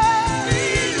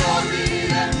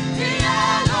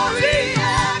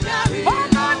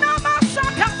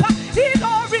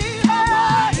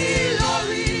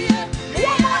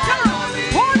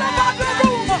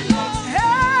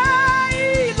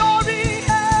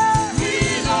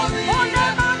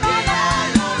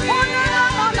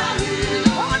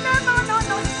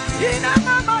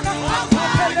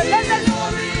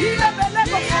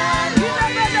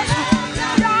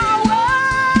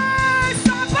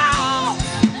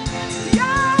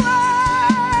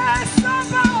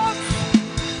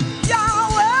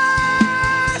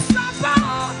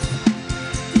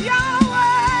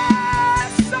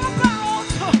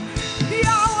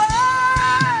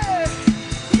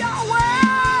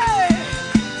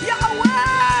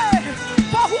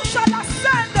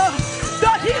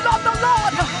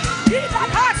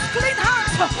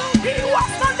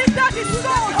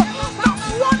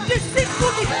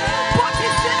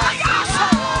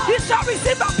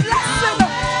 Receive a blessing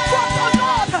from the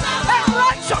Lord and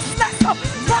righteousness from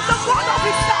the God of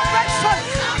his salvation.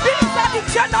 These are the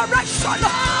generation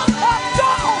of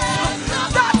those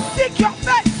that seek your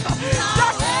face,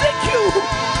 that seek you.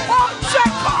 Oh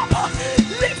Jacob,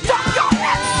 lift up your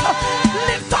heads,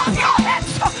 lift up your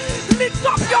heads, lift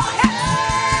up your heads,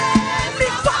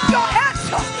 lift up your heads,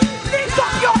 lift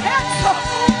up your heads.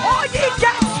 All ye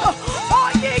gates,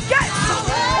 all ye gates,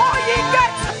 all ye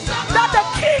gates, that the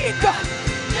King.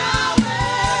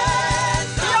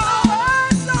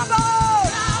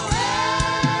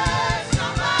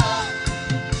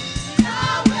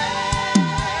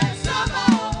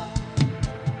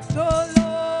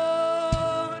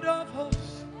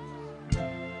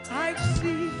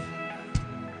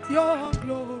 Your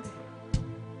glory,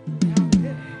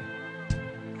 Yahweh,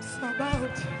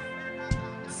 Sabaoth,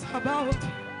 Sabaoth,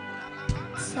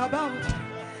 Sabaoth.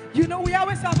 You know,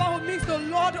 Yahweh Sabaoth means the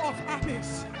Lord of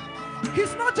armies.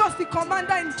 He's not just the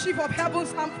commander-in-chief of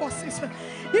heaven's armed forces.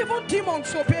 Even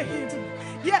demons obey him.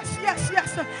 Yes, yes,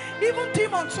 yes. Even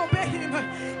demons obey him.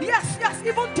 Yes, yes,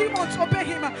 even demons obey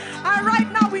him. And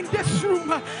right now in this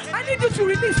room, I need you to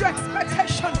release your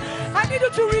expectation. I need you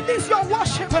to release your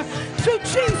worship to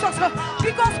Jesus,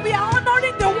 because we are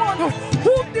honoring the one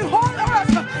whom the whole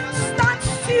earth stands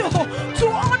still to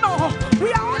honor.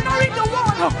 We are honoring the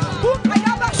one whom I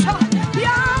have a shot.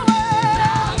 Yahweh.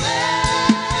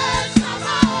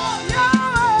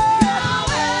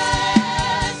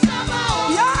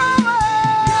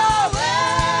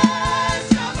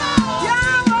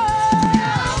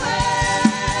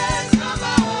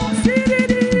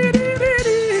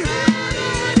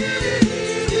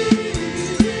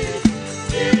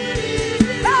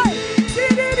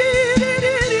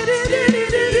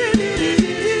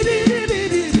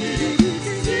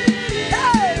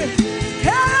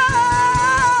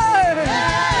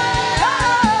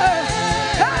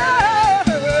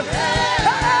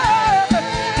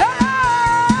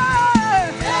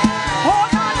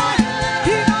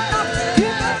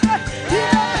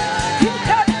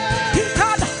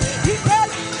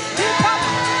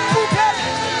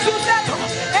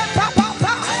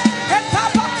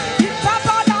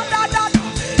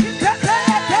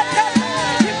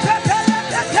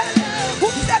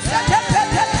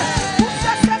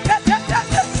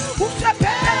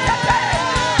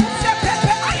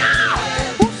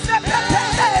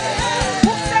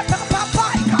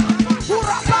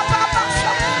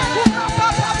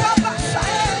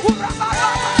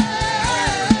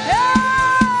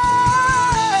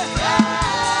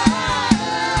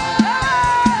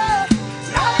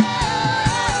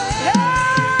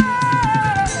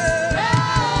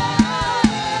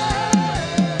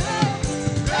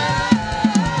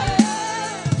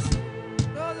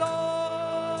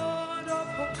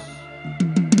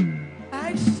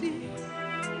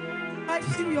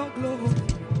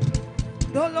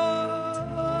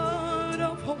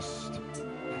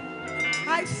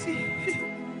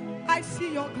 I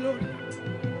see your glory,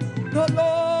 the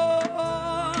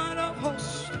Lord of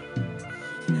hosts.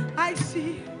 I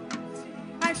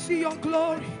see your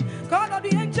glory, God of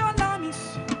the angel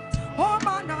armies. Oh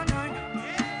man,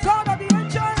 God of the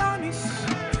angel armies.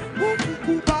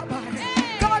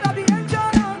 God of the angel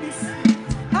armies.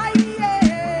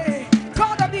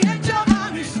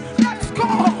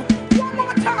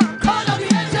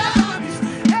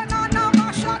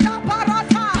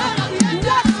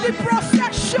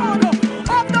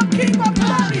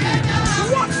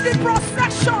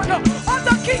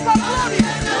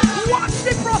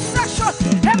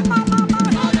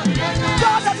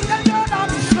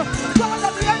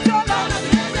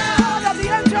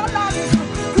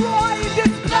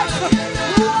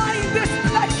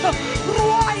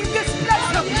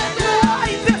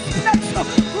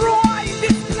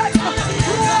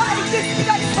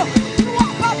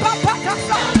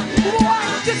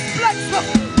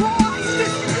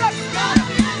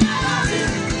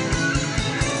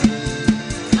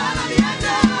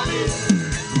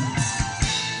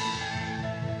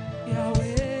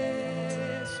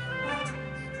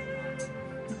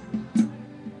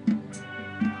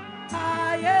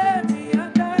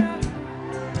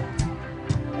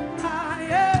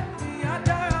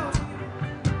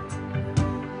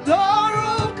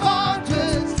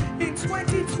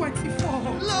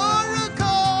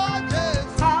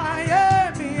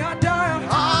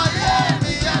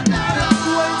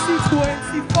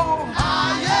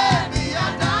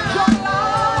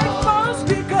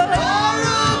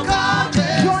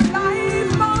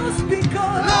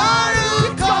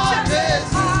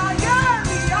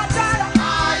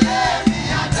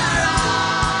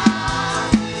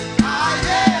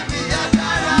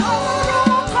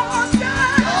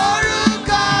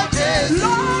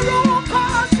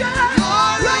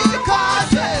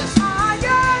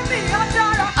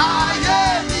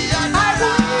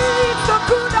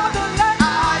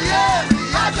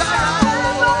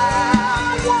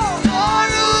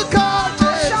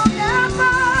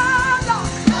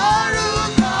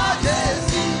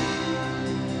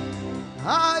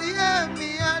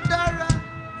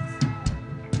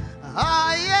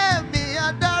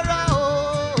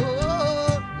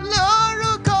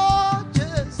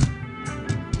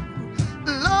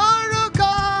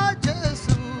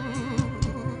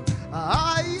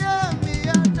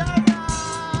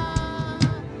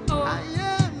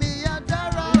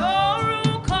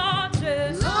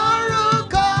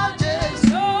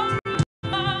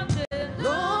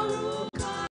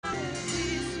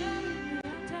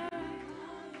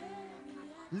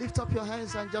 Lift up your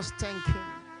hands and just thank him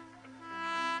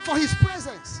for his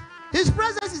presence. His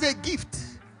presence is a gift.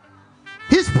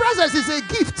 His presence is a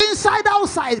gift. Inside,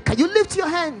 outside. Can you lift your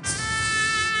hands?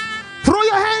 Throw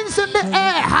your hands in the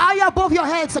air, high above your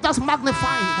head. So just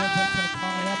magnify him.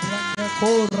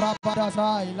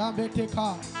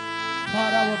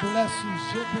 Father, we bless you.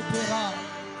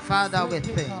 Father, we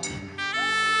thank you.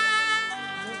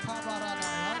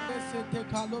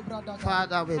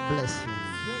 Father, we bless you.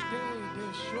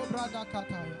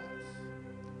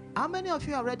 How many of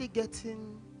you are already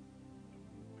getting,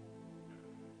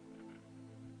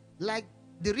 like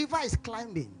the river is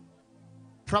climbing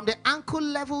from the ankle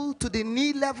level to the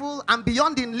knee level, and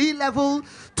beyond the knee level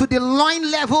to the loin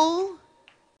level?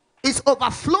 It's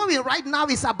overflowing right now.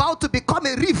 It's about to become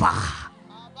a river.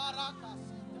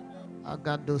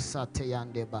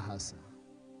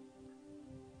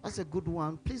 That's a good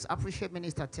one. Please appreciate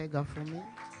Minister Tega for me.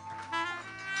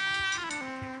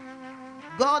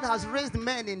 God has raised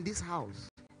men in this house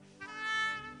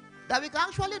that we can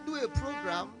actually do a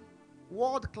program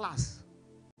world class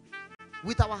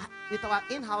with our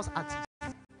in-house artists.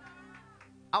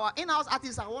 Our in-house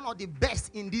artists are one of the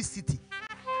best in this city.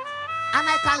 And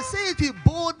I can say it with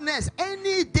boldness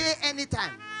any day,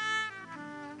 anytime.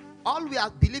 All we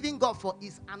are believing God for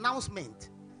is announcement.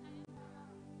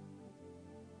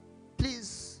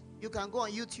 Please, you can go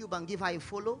on YouTube and give her a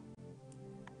follow.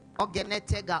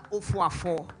 Ogenetega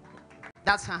 044.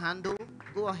 That's her handle.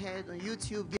 Go ahead on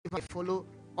YouTube, give her a follow.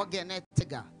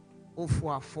 Ogenetega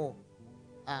 044.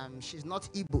 She's not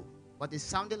Igbo, but it's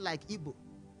sounding like Igbo.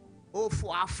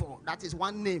 044. That is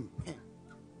one name.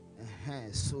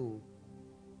 So,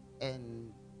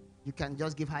 and you can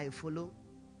just give her a follow.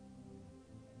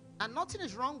 And nothing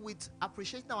is wrong with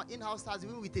appreciating our in-house stars,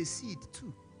 even with a seed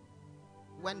too.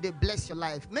 When they bless your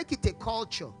life, make it a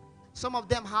culture. Some of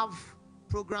them have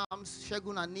programs.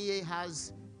 Shegun Aniye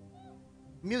has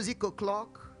Music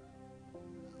O'Clock.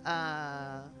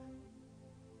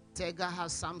 Tega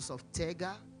has Psalms of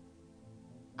Tega.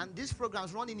 And these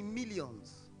programs run in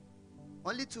millions.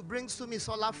 Only to bring Sumi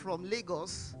Sola from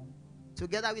Lagos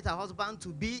together with her husband to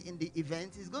be in the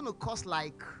event is going to cost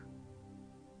like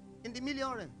in the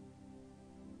million range.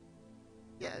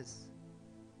 Yes.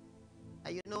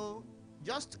 And you know,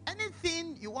 just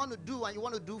anything you want to do and you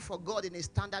want to do for God in a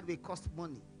standard way cost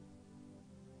money.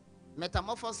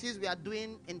 Metamorphosis we are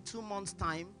doing in 2 months'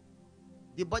 time.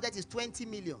 The budget is 20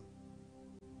 million.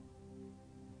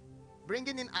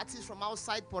 Bringing in artists from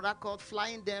outside Port Harcourt,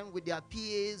 flying them with their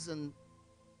PAs and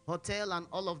hotel and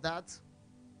all of that.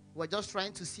 We're just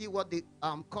trying to see what the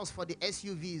cost for the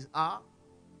SUVs are.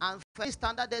 And for a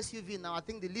standard SUV now, I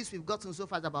think the least we've gotten so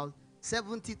far is about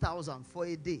 70,000 for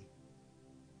a day.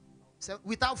 So,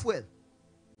 without fuel.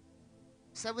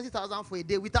 70,000 for a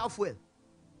day without fuel.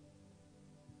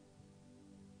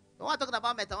 The one talking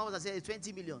about metamorphosis, I say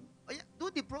 20 million. Oh yeah, do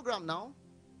the program now.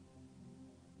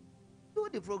 Do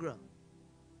the program.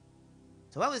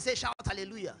 So when we say shout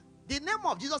hallelujah, the name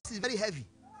of Jesus is very heavy.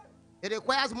 It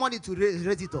requires money to raise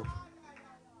it up.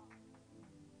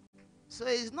 So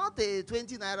it's not a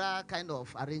 20 naira kind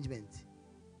of arrangement.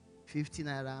 50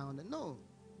 naira. No.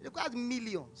 It requires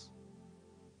millions.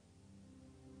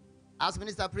 As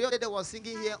Minister Priode was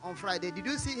singing here on Friday, did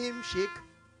you see him shake?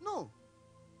 No.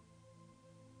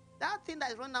 That thing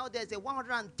that is running out there is a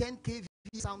 110 kV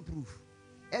soundproof.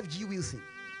 FG Wilson.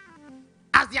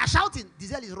 As they are shouting,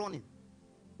 diesel is running.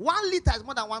 1 liter is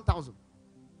more than 1,000.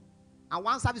 And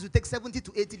one service will take 70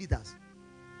 to 80 liters.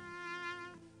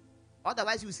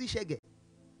 Otherwise, you will see shege.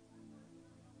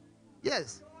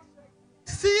 Yes.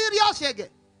 Serious shege.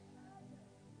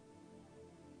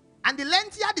 And the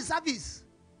lengthier the service,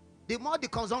 the more the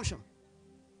consumption.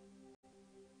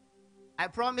 I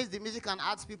promised the music and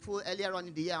arts people earlier on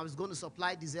in the year I was going to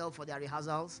supply diesel for their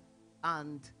rehearsals.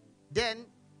 And then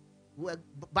we're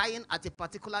buying at a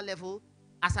particular level.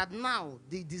 As at now,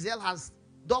 the diesel has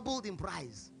doubled in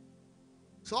price.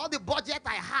 So all the budget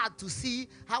I had to see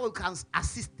how we can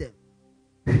assist them.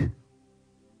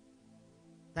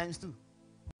 Times 2.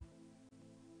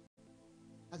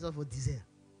 That's all for diesel.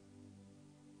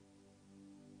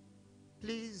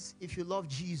 Please, if you love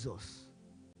Jesus,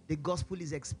 the gospel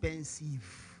is expensive.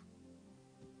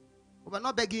 We're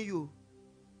not begging you.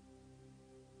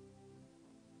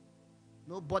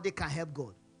 Nobody can help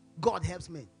God. God helps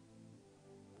men.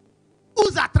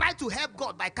 Uzzah tried to help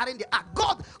God by carrying the ark.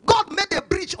 God made a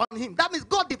breach on him. That means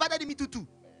God divided him into 2.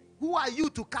 Who are you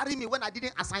to carry me when I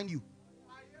didn't assign you?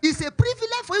 It's a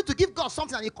privilege for you to give God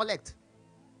something and you collect.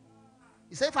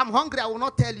 He said, if I'm hungry, I will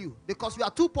not tell you because you are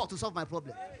too poor to solve my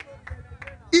problem.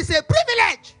 It's a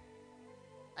privilege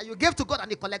that you gave to God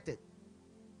and he collected.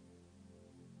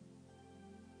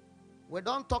 We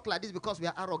don't talk like this because we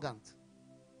are arrogant.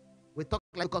 We talk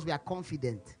like because we are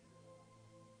confident.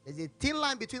 There's a thin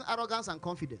line between arrogance and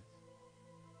confidence.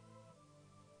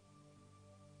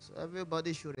 So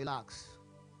everybody should relax.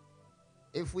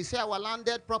 If we say our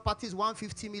landed property is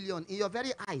 150 million, in your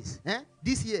very eyes,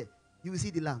 this year, you will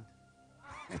see the land.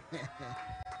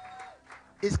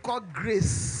 It's called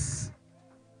grace.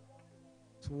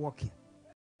 It's working.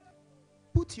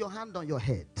 Put your hand on your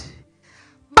head.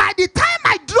 By the time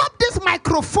I drop this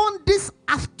microphone this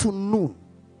afternoon,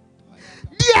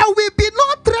 there will be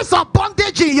no trace of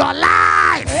bondage in your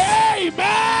life.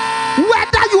 Amen.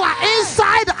 Whether you are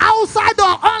inside, outside,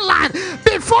 or online,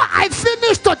 before I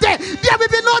finish today, there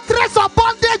will be no trace of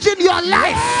bondage in your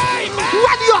life. Amen.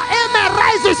 When your amen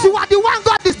rises, you are the one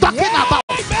God is talking about.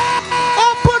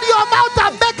 Open your mouth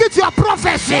and make it your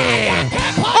prophecy.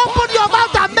 Open your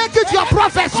mouth and make it your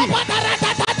prophecy.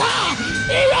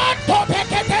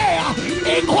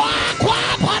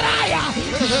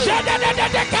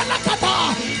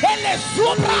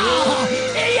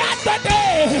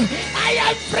 I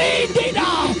am free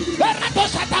now.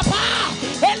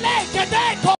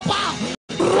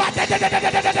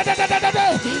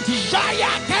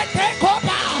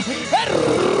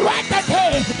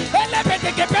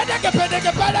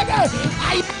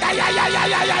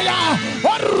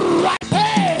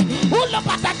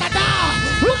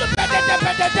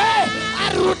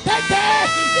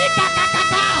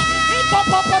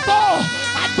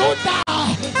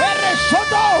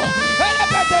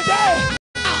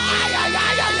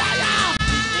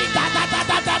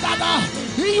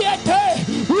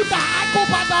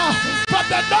 From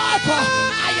the north,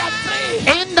 I am free.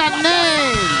 In the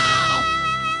name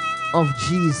of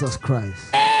Jesus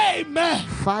Christ. Amen.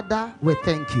 Father, we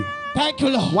thank you. Thank you,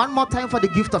 Lord. One more time for the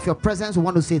gift of your presence. We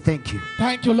want to say thank you.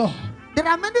 Thank you, Lord. There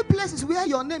are many places where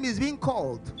your name is being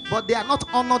called, but they are not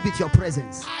honored with your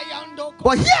presence.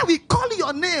 But here we call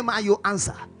your name and you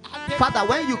answer. Father,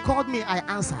 when you called me, I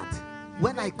answered.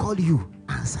 When I call you,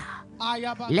 answer.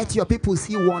 Let your people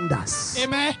see wonders.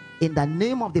 Amen. In the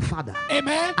name of the Father.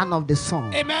 Amen. And of the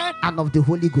Son. Amen. And of the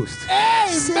Holy Ghost. Amen.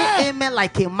 Say amen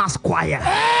like a mass choir.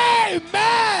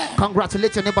 Amen.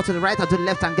 Congratulate your neighbor to the right and to the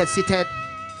left and get seated.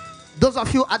 Those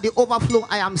of you at the overflow,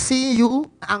 I am seeing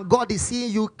you and God is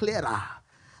seeing you clearer.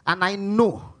 And I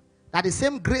know that the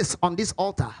same grace on this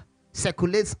altar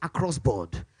circulates across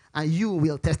board. And you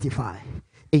will testify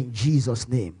in Jesus'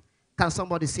 name. Can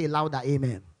somebody say louder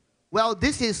amen? Well,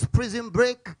 this is Prison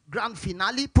Break grand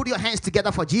finale. Put your hands together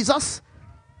for Jesus.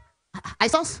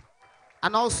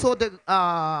 And also the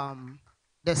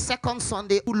second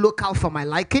Sunday local for my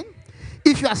liking.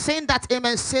 If you are saying that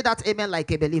amen, say that amen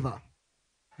like a believer.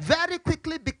 Very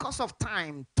quickly, because of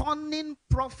time, turning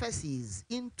prophecies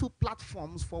into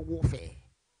platforms for warfare.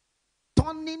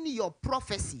 Turning your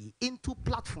prophecy into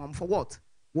platform for what?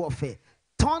 Warfare.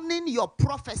 Turning your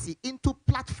prophecy into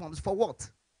platforms for what?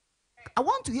 I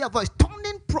want to hear a voice.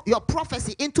 Turning your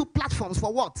prophecy into platforms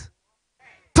for what?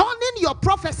 Turning your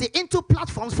prophecy into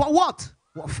platforms for what?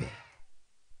 Warfare.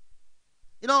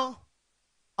 You know,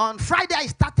 on Friday I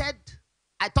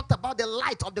talked about the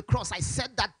light of the cross. I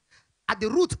said that at the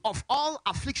root of all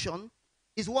affliction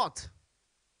is what?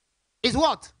 Is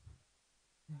what?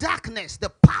 Darkness. The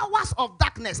powers of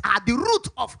darkness are the root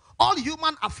of all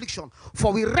human affliction.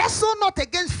 For we wrestle not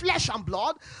against flesh and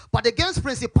blood, but against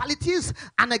principalities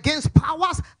and against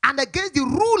powers and against the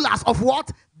rulers of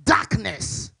what?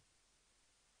 Darkness.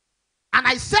 And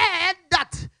I said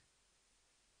that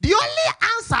the only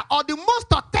answer or the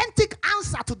most authentic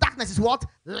answer to darkness is what?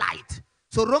 Light.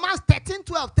 So Romans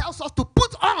 13:12 tells us to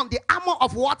put on the armor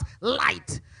of what?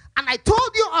 Light. And I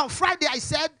told you on Friday, I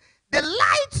said, the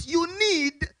light you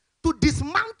need to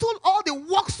dismantle all the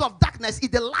works of darkness is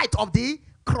the light of the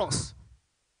cross.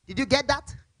 Did you get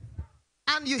that?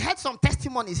 And you had some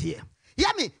testimonies here.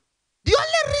 Hear me. The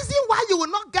only reason why you will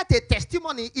not get a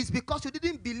testimony is because you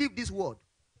didn't believe this word.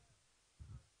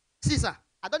 Caesar,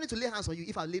 I don't need to lay hands on you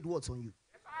if I laid words on you.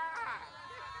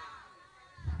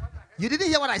 You didn't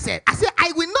hear what I said. I said,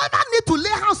 I will never need to lay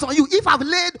hands on you if I've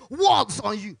laid words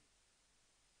on you.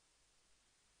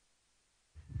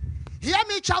 Hear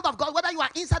me, child of God, whether you are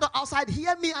inside or outside,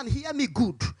 hear me and hear me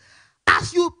good.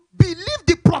 As you believe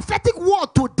the prophetic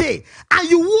word today and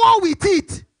you war with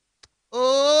it,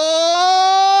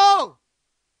 oh,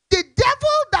 the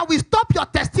devil that will stop your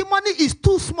testimony is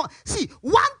too small. See,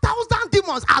 1,000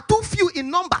 demons are too few in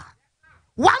number.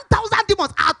 1,000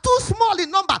 demons are too small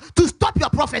in number to stop your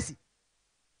prophecy.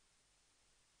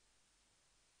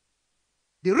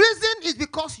 The reason is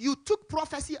because you took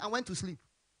prophecy and went to sleep.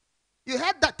 You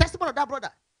heard that testimony of that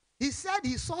brother. He said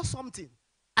he saw something.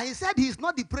 And he said he's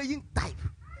not the praying type.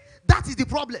 That is the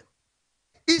problem.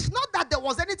 It's not that there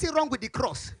was anything wrong with the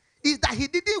cross. It's that he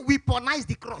didn't weaponize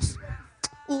the cross.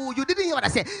 Oh, you didn't hear what I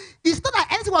said. It's not that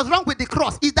anything was wrong with the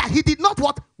cross. It's that he did not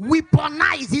what?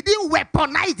 Weaponize. He didn't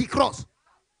weaponize the cross.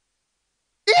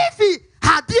 If he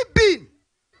had been,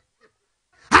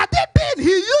 he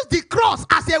used the cross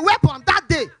as a weapon that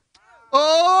day.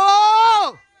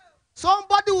 Oh,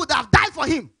 somebody would have died for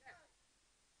him.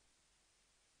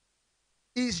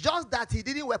 It's just that he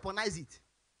didn't weaponize it.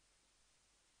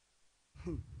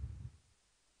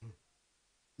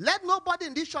 Let nobody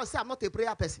in this church say I'm not a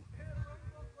prayer person.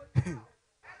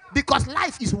 Because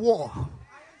life is war.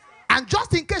 And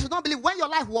just in case you don't believe, when your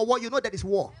life war, you know that it's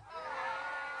war.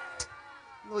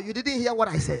 No, you didn't hear what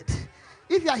I said.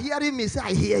 If you are hearing me, say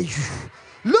I hear you.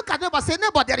 Look at neighbor, say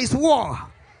neighbor, there is war.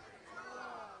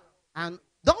 And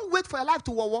don't wait for your life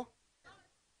to war.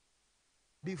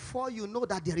 Before you know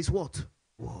that there is what?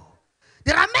 War.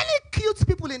 There are many cute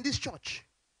people in this church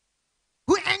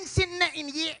who ain't seen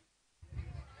nothing yet.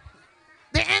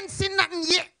 They ain't seen nothing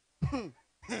yet.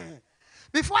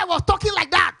 Before I was talking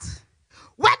like that,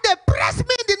 when they pressed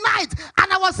me in the night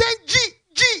and I was saying G,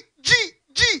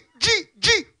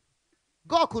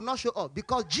 God could not show up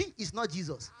because G is not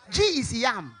Jesus. G is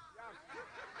Yam.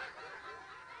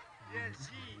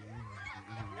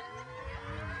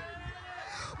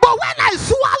 But when I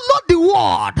swallowed the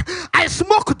word, I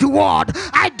smoked the word,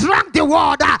 I drank the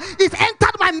word, it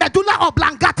entered my medulla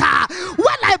oblongata.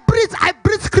 When I breathe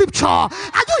scripture. Are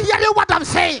you hearing what I'm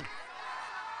saying?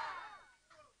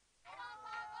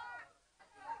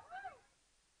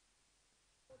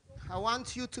 I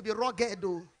want you to be rugged,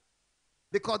 though,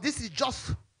 because this is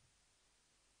just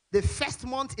the first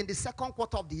month in the second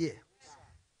quarter of the year.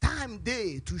 Time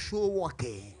day to show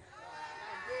working.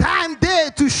 Time day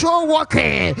to show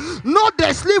working. No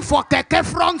they sleep for keke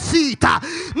front seat.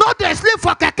 No they sleep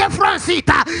for keke front seat.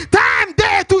 Time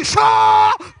day to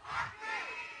show.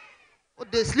 No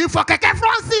they sleep for keke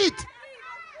front seat.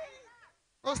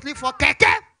 No sleep for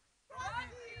keke.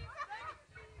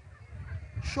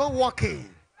 Show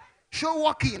working. Show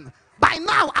working. By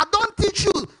now, I don't teach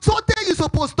you. So then you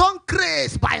supposed don't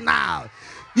craze by now.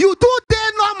 You do day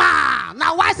normal.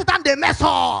 Now why Satan they mess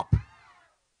up?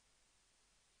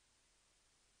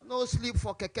 No sleep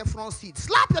for keke front seat.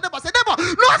 Slap your neighbor. Say neighbor,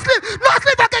 no sleep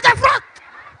for keke front.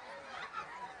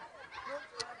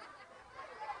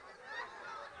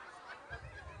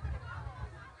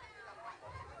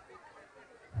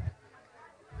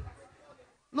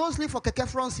 No sleep for keke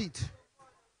front seat.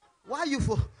 Why you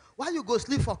go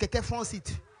sleep for keke front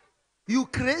seat? You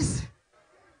crazy?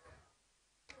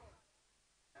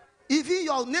 Even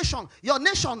your nation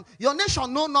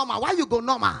no normal. Why you go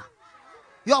normal?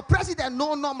 Your president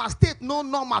no normal, state no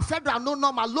normal, federal no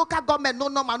normal, local government no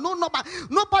normal, no normal,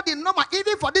 nobody normal.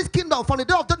 Even for this kingdom, from the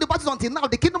day of the Baptist until now,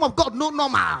 the kingdom of God no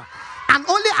normal. And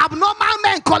only abnormal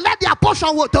men collect their portion.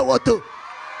 Woto.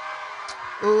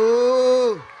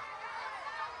 Oh,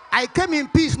 I came in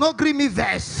peace, no grimy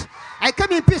verse. I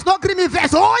came in peace, no grimy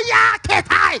verse. Oh yeah,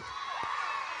 Ketai.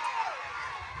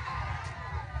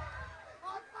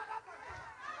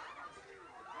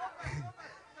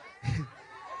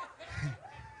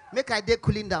 Make I dey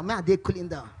cooling down. Make I dey cooling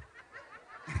down.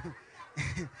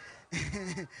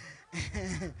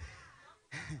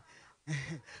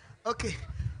 Okay.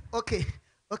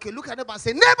 Look at neighbor and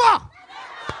say, neighbor,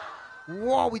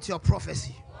 war with your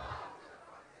prophecy.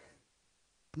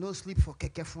 No sleep for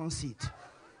keke front seat.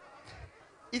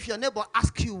 If your neighbor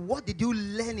asks you, what did you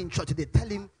learn in church today? Tell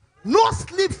him, no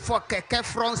sleep for keke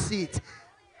front seat.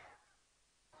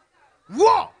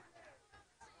 War.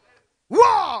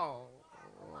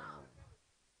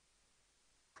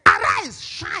 Arise,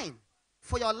 shine,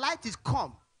 for your light is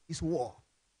come. It's war.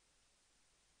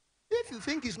 If you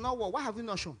think it's not war, why have you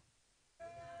not shown?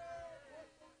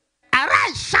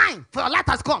 Arise, shine, for your light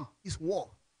has come. It's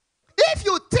war. If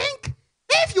you think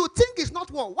it's not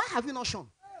war, why have you not shown?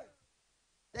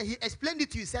 Then he explained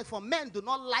it to you. He said, for men do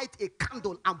not light a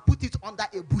candle and put it under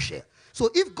a bushel. So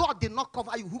if God did not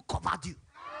cover you, who covered you?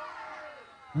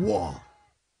 War.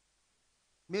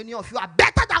 Many of you are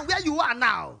better than where you are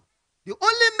now. The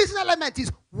only missing element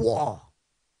is war.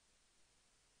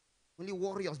 Only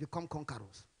warriors become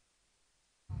conquerors.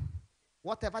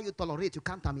 Whatever you tolerate, you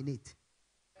can't terminate.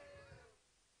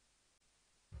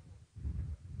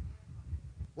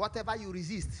 Whatever you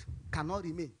resist cannot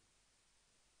remain.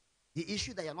 The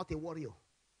issue that you're not a warrior.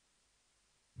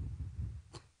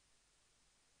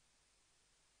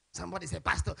 Somebody say,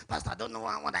 Pastor, I don't know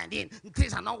what I did.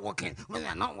 Things are not working. When they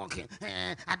are not working,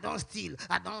 I don't steal,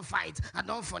 I don't fight, I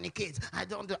don't fornicate, I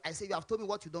don't do. I say, you have told me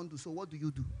what you don't do, so what do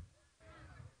you do?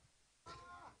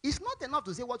 It's not enough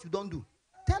to say what you don't do.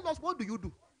 Tell us, what do you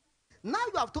do? Now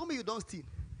you have told me you don't steal.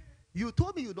 You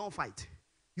told me you don't fight.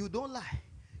 You don't lie.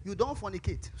 You don't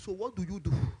fornicate. So what do you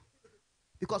do?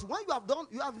 Because when you have done,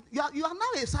 you are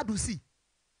now a Sadducee.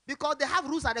 Because they have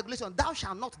rules and regulations. Thou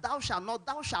shalt not, thou shalt not,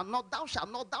 thou shalt not, thou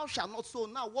shalt not, thou shalt not. So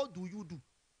now what do you do?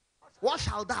 What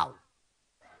shall thou?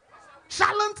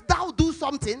 Shalln't thou do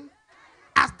something?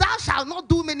 As thou shalt not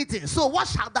do many things. So what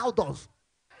shall thou do?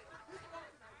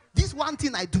 This one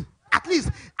thing I do. At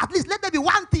least let there be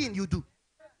one thing you do.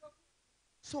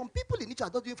 Some people in each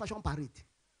are not doing fashion parade.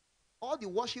 All the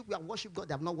worship, we have worshiped God,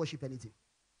 they have not worshipped anything.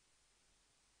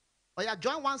 Or you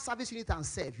join one service unit and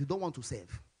serve, you don't want to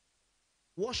serve.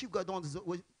 Worship God, don't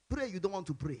want to pray, you don't want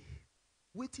to pray.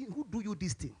 Waiting, who do you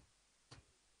this thing?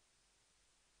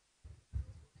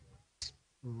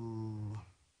 Ooh.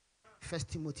 1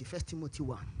 Timothy 1. 1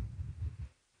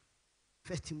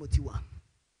 Timothy 1.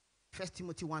 1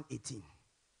 Timothy 1:18.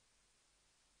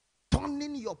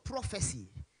 Turning your prophecy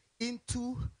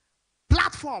into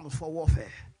platforms for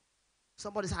warfare.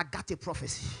 Somebody say, I got a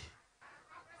prophecy.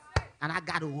 And I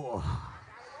got a war.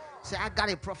 Say, I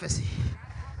got a prophecy.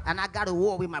 And I got a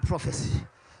war with my prophecy.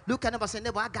 Look at neighbor, say,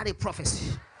 neighbor, I got a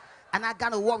prophecy. And I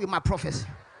got a war with my prophecy.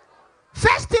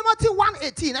 1 Timothy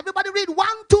 1:18. Everybody read 1,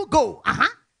 2, go.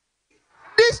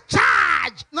 This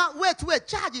charge. Now, wait.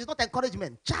 Charge is not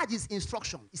encouragement. Charge is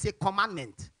instruction. It's a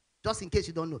commandment. Just in case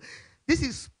you don't know. This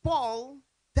is Paul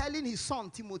telling his son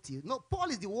Timothy. No,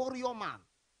 Paul is the warrior man.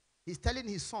 He's telling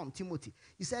his son Timothy.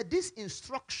 He said, this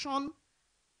instruction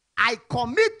I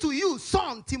commit to you,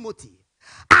 son Timothy,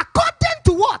 according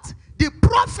to what? The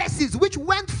prophecies which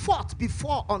went forth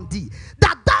before on thee,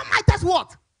 that thou mightest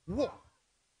what? War.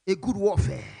 A good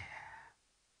warfare.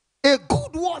 A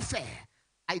good warfare.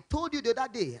 I told you the other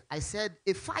day, I said,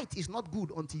 a fight is not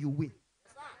good until you win.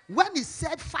 When he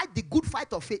said, fight the good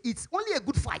fight of faith, it's only a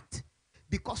good fight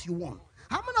because you won.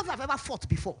 How many of you have ever fought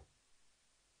before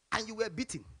and you were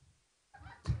beaten?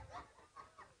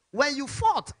 When you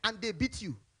fought and they beat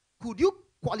you, could you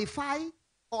qualify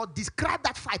or describe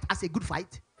that fight as a good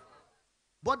fight?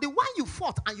 But the one you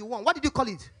fought and you won, what did you call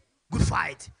it? Good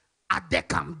fight.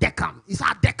 Adekam. It's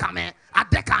Adekam, man.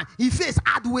 Adekam. He faced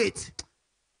hard weight.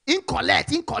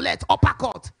 Incollect,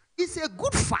 uppercut. It's a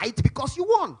good fight because you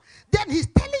won. Then he's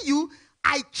telling you,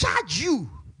 I charge you,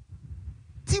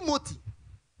 Timothy.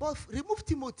 But remove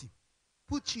Timothy.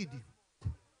 Put Chidi.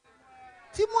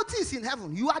 Timothy is in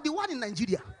heaven. You are the one in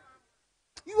Nigeria.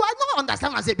 You are not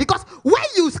understanding what I say. Because when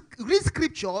you read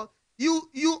scripture,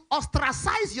 you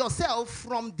ostracize yourself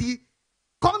from the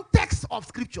context of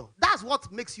scripture. That's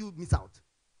what makes you miss out.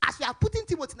 As you are putting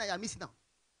Timothy now, you are missing out.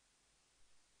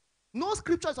 No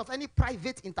scriptures of any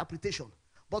private interpretation.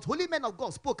 But holy men of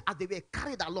God spoke as they were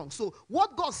carried along. So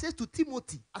what God says to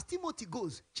Timothy, as Timothy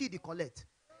goes, Chidi collect.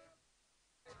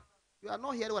 You are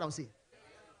not hearing what I'm saying.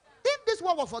 If this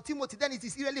word was for Timothy, then it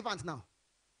is irrelevant now.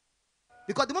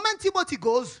 Because the moment Timothy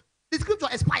goes, the scripture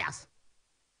expires.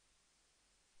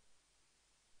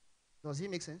 Does it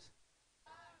make sense?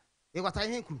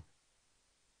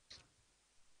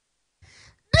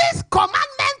 This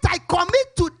commandment I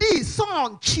commit to thee,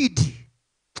 son Chidi,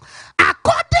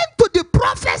 according to the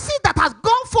prophecy that has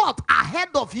gone forth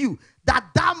ahead of you, that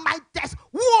thou mightest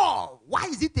war. Why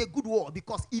is it a good war?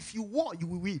 Because if you war, you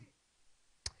will win.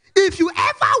 If you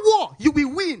ever war, you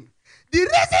will win. The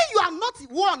reason you are not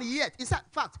won yet, in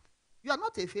fact, you are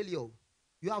not a failure.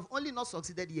 You have only not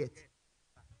succeeded yet.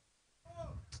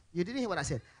 You didn't hear what I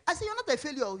said. I said you're not a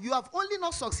failure. You have only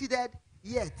not succeeded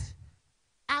yet.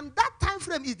 And that time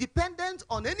frame is dependent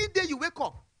on any day you wake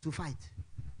up to fight.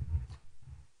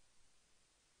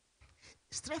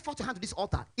 Stretch forth your hand to this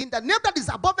altar. In the name that is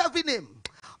above every name,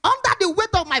 under the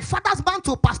weight of my father's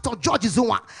mantle, Pastor George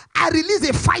Zuma, I release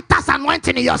a fighter's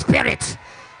anointing in your spirit.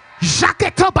 I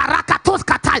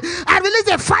release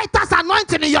a fighter's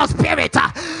anointing in your spirit.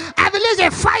 I release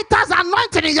a fighter's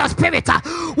anointing in your spirit.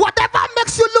 Whatever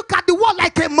makes you look at the world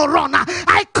like a moron,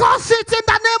 I curse it in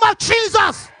the name of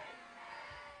Jesus.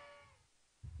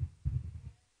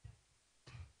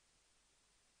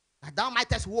 That thou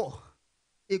mightest war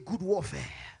a good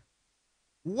warfare.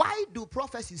 Why do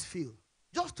prophecies fail?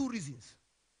 Just 2 reasons.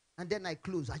 And then I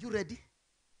close. Are you ready?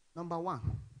 Number 1.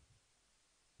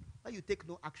 Why you take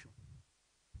no action.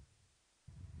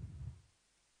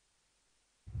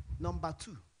 Number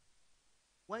 2,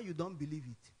 when you don't believe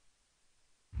it.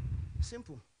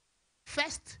 Simple. 1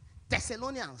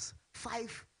 Thessalonians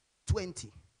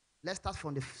 5:20. Let's start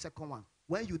from the second one.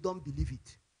 When you don't believe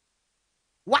it.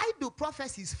 Why do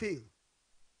prophecies fail?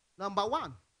 Number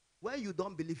 1, when you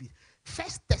don't believe it. 1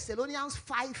 Thessalonians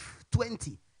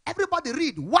 5:20. Everybody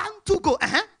read. 1, 2, go.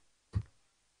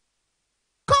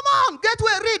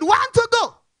 gateway, read, want to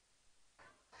go.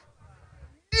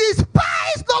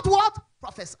 Despise not what?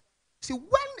 Prophesy. See,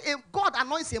 when God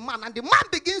anoints a man and the man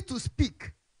begins to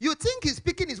speak, you think he's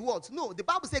speaking his words. No, the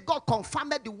Bible says God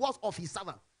confirmed the words of his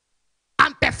servant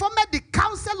and performed the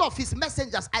counsel of his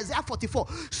messengers, Isaiah 44.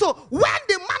 So when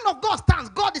the man of God stands,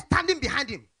 God is standing behind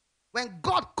him. When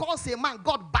God calls a man,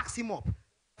 God backs him up.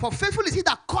 For faithful is he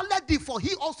that calleth thee, for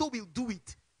he also will do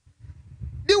it.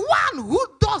 The one who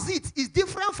does it is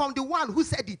different from the one who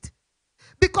said it.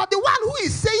 Because the one who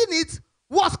is saying it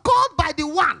was called by the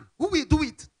one who will do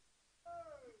it.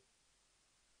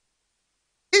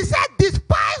 He said,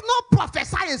 despise not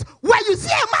prophesying. When you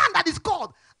see a man that is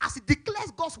called, as he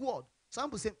declares God's word, some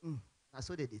people say, that's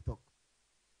what they talk.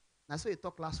 That's what they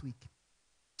talk last week.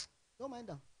 Don't mind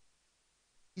them.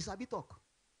 It's a bit talk.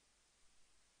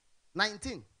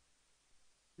 19.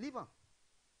 Leave him.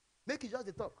 Make it just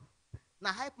the talk.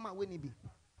 Now hype man when he be.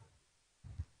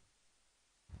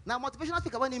 Now motivational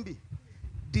speaker when he be.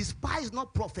 Despise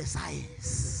not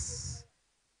prophesies.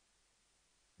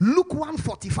 Luke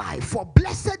 1:45. For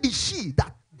blessed is she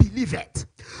that believeth,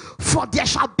 for there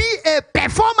shall be a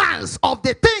performance of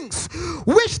the things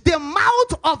which the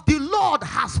mouth of the Lord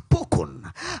has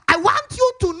spoken. I want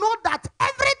you to know that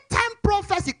every time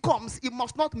prophecy comes, it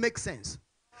must not make sense.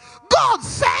 God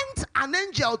sent an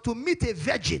angel to meet a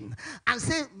virgin and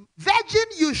say, virgin,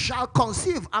 you shall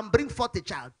conceive and bring forth a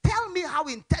child. Tell me how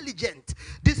intelligent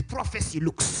this prophecy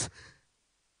looks.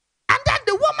 And then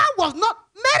the woman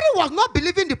Mary was not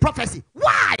believing the prophecy.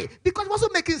 Why? Because it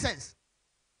wasn't making sense.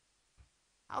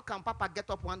 How can Papa get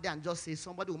up one day and just say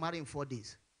somebody will marry in 4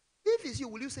 days? If it's you,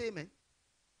 will you say amen?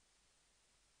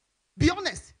 Be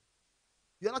honest.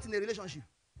 You're not in a relationship.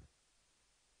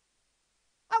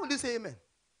 Why will you say amen?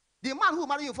 The man who will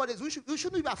marry you in 4 days, you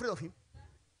shouldn't be afraid of him.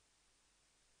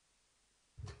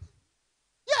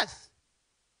 Yes.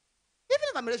 Even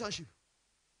if I'm in a relationship.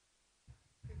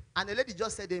 And the lady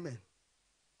just said amen.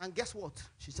 And guess what?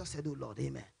 She just said, oh Lord,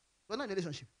 amen. We're not in a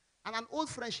relationship. And an old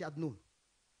friend she had known.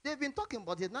 They've been talking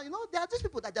about it. Now, there are these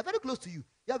people that they're very close to you.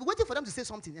 You have been waiting for them to say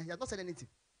something, and he has not said anything.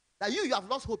 That you have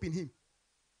lost hope in him.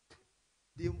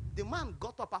 The man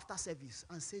got up after service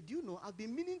and said, you know, I've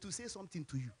been meaning to say something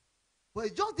to you. But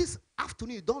it's just this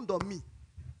afternoon it dawned on me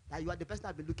that you are the person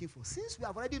I've been looking for. Since we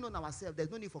have already known ourselves,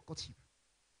 there's no need for courtship.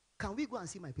 Can we go and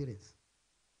see my parents?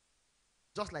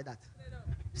 Just like that.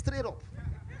 Straight up.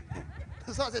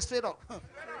 So I say straight up.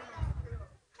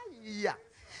 Yeah.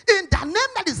 In the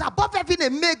name that is above every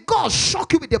name, may God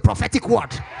shock you with the prophetic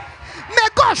word. May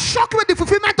God shock you with the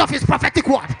fulfillment of his prophetic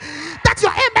word. That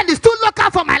your amen is too local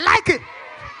for my liking.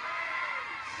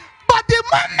 But the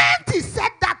moment he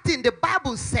said that thing, the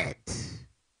Bible said,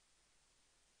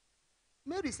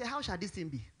 Mary said, how shall this thing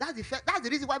be? That's the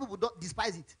reason why people don't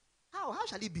despise it. How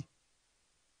shall it be?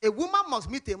 A woman must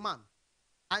meet a man,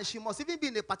 and she must even be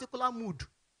in a particular mood.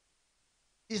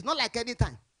 It's not like any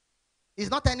time. It's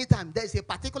not any time. There is a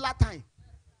particular time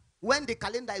when the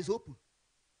calendar is open.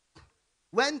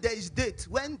 When there is date.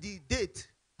 When the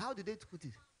date. How did they put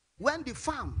it? When the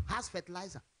farm has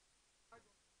fertilizer.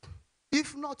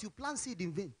 If not, you plant seed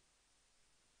in vain.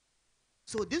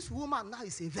 So this woman now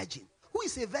is a virgin. Who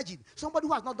is a virgin? Somebody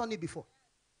who has not done it before.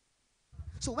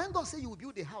 So when God says you will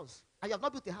build a house, and you have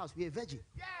not built a house, you're a virgin.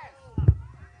 Yes.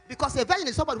 Because a virgin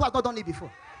is somebody who has not done it before.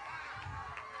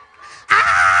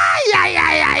 Yeah.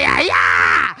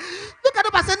 Look at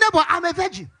the person, neighbor, I'm a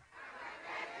virgin.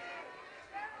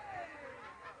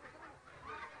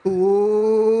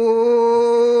 Oh,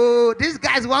 these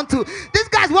guys want to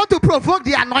provoke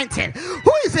the anointing.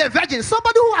 Who is a virgin?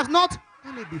 Somebody who has not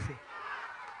done it before.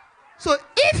 So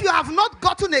if you have not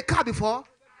gotten a car before,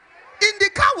 in the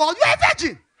car world, you're a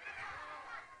virgin.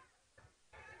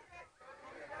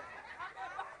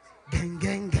 Gang,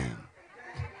 gang, gang.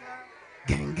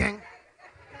 Gang, gang.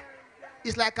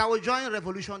 It's like I will join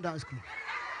Revolution Dance School.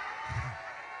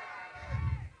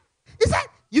 He said,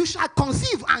 you shall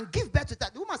conceive and give birth to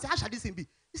that. The woman said, how shall this thing be?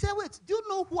 He said, wait, do you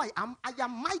know who I am? I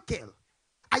am Michael.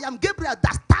 I am Gabriel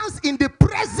that stands in the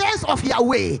presence of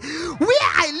Yahweh. Where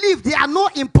I live, there are no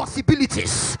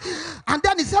impossibilities. And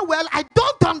then he said, well, I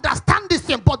don't understand this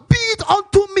thing, but be it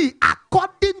unto me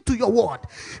according to your word.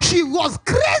 She was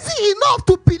crazy enough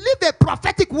to believe a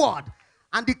prophetic word.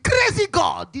 And the crazy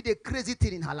God did a crazy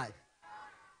thing in her life.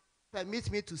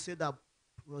 Permit me to say that,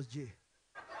 Rose J.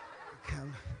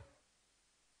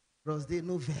 Rose J,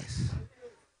 no verse.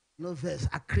 No verse.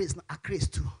 A Chris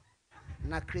too.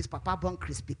 Not Chris, Papa born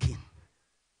Chris speaking.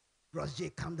 Rose J,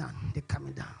 calm down. They're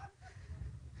coming down.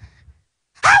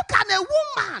 How can a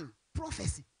woman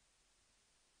prophecy?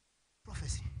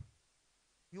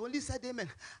 You only said amen.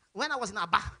 When I was in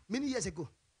Abba many years ago,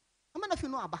 How many of you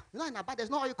know Abba? You know in Abba, there's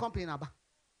no oil company in Abba.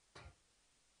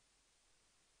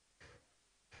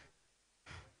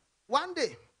 One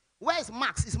day, where's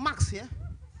Max? Is Max here?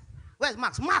 Where's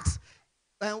Max? Max,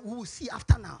 we will see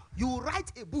after now. You will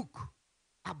write a book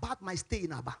about my stay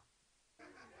in Abba.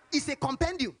 It's a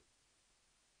compendium.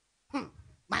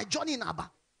 My journey in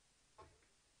Abba.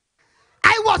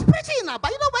 I was preaching in Abba.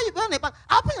 You know where you're going?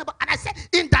 I was preaching Abba, and I said,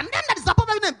 in the name that is above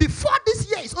every name, before this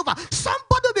year is over,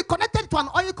 somebody will be connected to an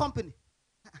oil company.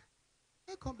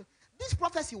 This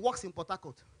prophecy works in Port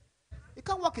Harcourt. It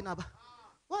can't work in Abba.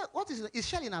 What is it? Is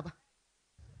Shell in Abba?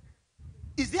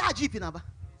 Is there a Jeep in Abba?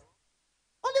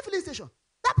 Only filling station.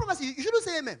 That prophecy, you shouldn't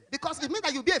say amen, because it means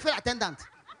that you'll be a fair attendant.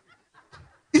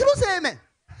 You shouldn't say amen.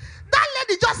 That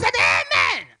lady just said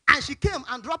amen. And she came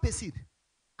and dropped a seed.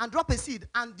 And dropped a seed.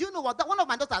 And do you know what? That one of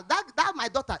my daughters, that my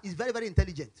daughter is very, very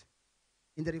intelligent.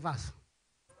 In the reverse.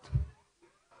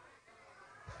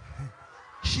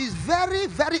 She's very,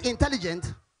 very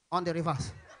intelligent on the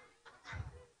reverse.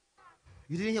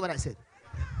 You didn't hear what I said.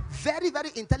 Very, very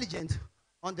intelligent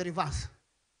on the reverse.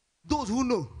 Those who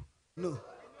know.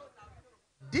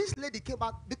 This lady came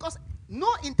out because no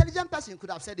intelligent person could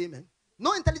have said amen.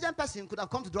 No intelligent person could have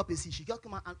come to drop a seed. She just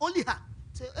came out and only her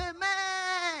say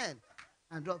amen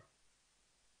and drop.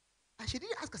 And she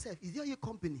didn't ask herself, is there a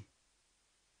company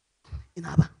in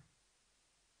Abba?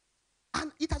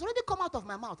 And it has already come out of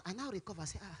my mouth. I now recover. I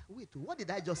say, wait, what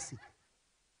did I just say?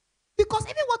 Because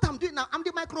even what I'm doing now, I'm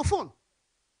the microphone.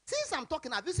 Since I'm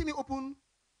talking, have you seen me open?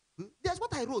 There's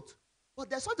what I wrote, but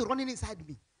there's something running inside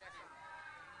me.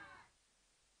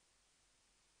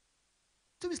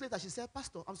 2 weeks later, she said,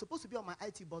 Pastor, I'm supposed to be on my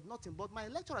IT board, nothing. But my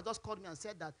lecturer just called me and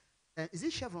said that, is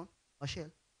it Chevron or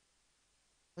Shell?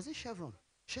 Was it Chevron?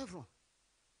 Chevron.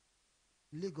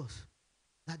 Lagos.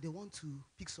 That they want to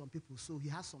pick some people, so he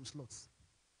has some slots.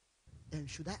 And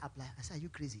should I apply? I said, are you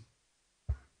crazy?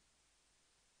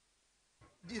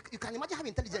 You can imagine how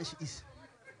intelligent she is.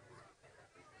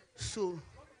 So,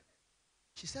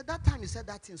 she said, that time you said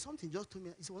that thing, something just told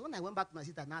me. It was when I went back to my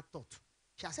seat and I thought.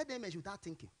 She had said the image without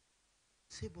thinking.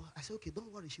 I said, okay, don't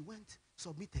worry. She went,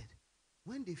 submitted.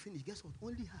 When they finished, guess what?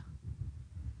 Only her.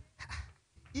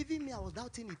 Even me, I was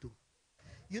doubting it too.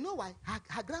 You know why?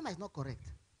 Her grammar is not correct.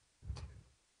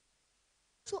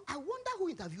 So I wonder who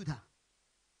interviewed her.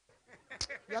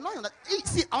 You are not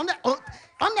see,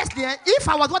 honestly, if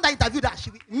I was one that interviewed her,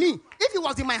 if it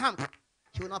was in my hand,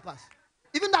 she will not pass.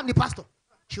 Even though I'm the pastor,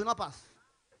 she will not pass.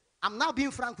 I'm now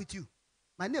being frank with you.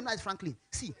 My name now is Franklin.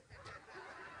 See,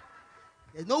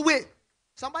 there's no way.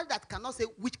 Somebody that cannot say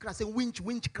witchcraft, say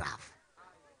winchcraft.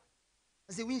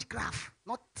 I say winchcraft,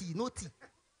 not T, no T.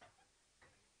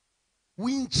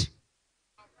 Winch.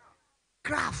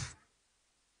 Craft.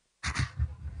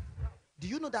 Do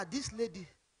you know that this lady,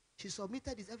 she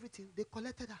submitted this everything, they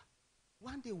collected her.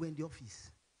 One day we're in the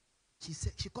office.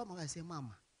 She called me and said,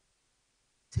 Mama,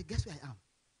 say, guess where I am?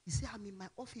 He said, I'm in my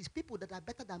office. People that are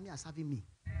better than me are serving me.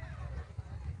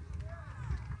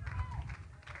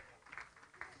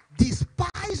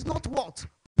 Despise not what?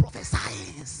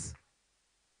 Prophesies.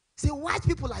 Say, white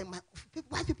people are in my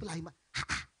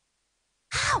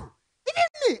how? Even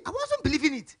me, I wasn't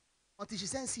believing it. Until she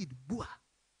sent seed. Bua.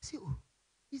 Say, oh,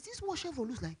 is this what Chevron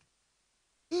looks like?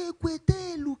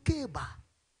 Ekwete lukeba.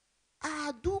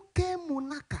 Aduke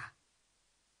munaka.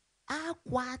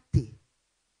 Akwate.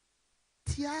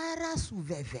 Tiara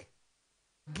suveve.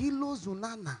 Gilo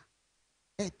zunana.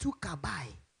 Etu kabai.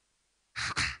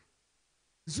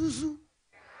 Zuzu.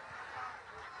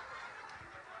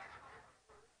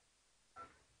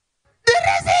 The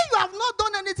reason you have not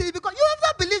done anything is because you have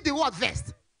not believed the word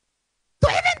first. So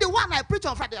even the one I preach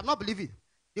on Friday, I have not believed it.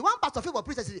 The one Pastor Favor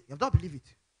preaches, you have not believed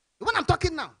it. The one I'm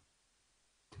talking now,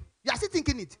 you are still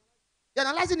thinking it. You're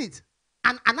analyzing it.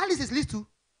 And analysis leads to.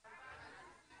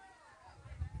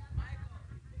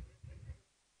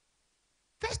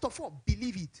 First of all,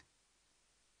 believe it.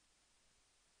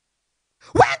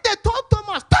 When they told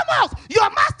Thomas, your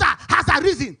master has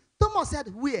arisen. Thomas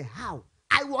said, where? How?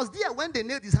 I was there when they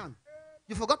nailed his hand.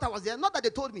 You forgot I was there? Not that they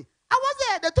told me. I was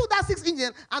there. They took that 6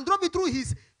 engine and drove it through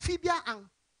his tibia and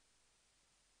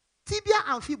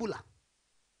fibula.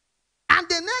 And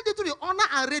they nailed it to the ulna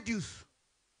and radius.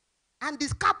 And the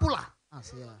scapula. I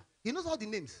say, yeah. He knows all the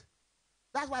names.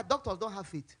 That's why doctors don't have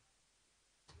faith.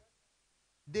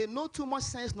 They know too much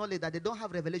science knowledge that they don't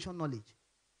have revelation knowledge.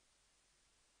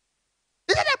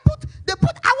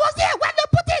 I was there when they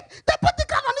put the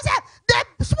crown on his head.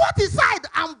 They smote his side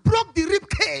and broke the rib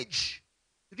cage.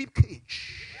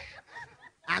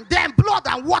 And then blood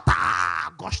and water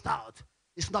gushed out.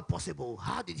 It's not possible.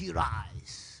 How did he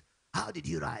rise? How did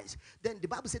he rise? Then the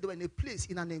Bible said they were in a place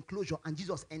in an enclosure and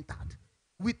Jesus entered.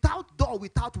 Without door,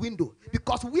 without window.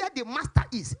 Because where the master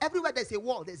is, everywhere there's a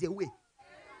wall, there's a way.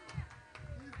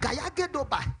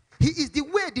 He is the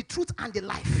way, the truth, and the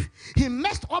life. He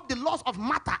messed up the laws of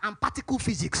matter and particle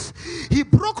physics. He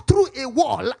broke through a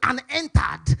wall and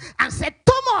entered and said,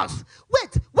 Thomas.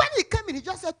 Wait, when he came in, he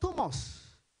just said, Thomas,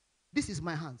 this is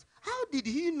my hands. How did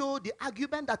he know the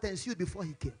argument that ensued before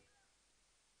he came?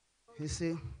 He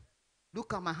said,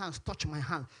 look at my hands, touch my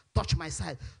hand, touch my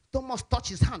side. Thomas touched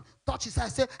his hand, touched his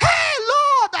side, said, hey,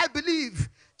 Lord, I believe.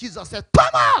 Jesus said,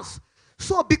 Thomas,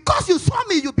 so because you saw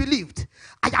me, you believed.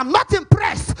 I am not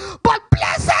impressed, but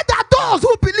blessed are those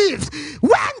who believe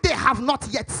when they have not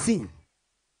yet seen.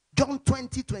 John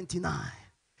 20:29.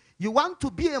 You want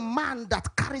to be a man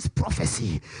that carries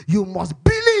prophecy, you must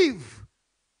believe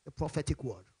the prophetic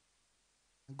word.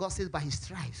 And God says, by his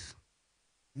stripes,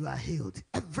 you are healed.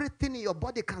 Everything in your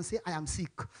body can say, I am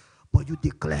sick. But you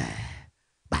declare,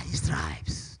 by his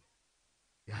stripes,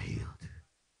 you are healed.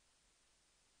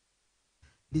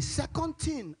 The second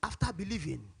thing after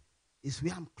believing is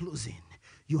where I'm closing.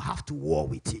 You have to war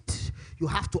with it. You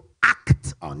have to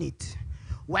act on it.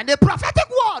 When the prophetic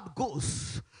word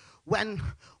goes, when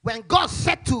God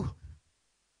said to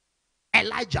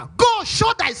Elijah, go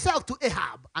show thyself to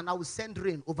Ahab, and I will send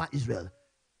rain over Israel.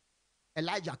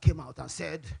 Elijah came out and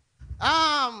said,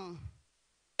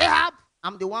 Ahab,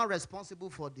 I'm the one responsible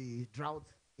for the drought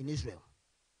in Israel.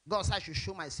 God said I should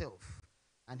show myself,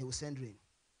 and he will send rain.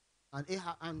 And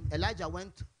Elijah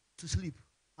went to sleep,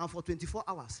 and for 24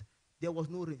 hours, there was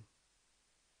no rain.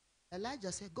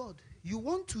 Elijah said, God, you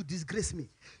want to disgrace me.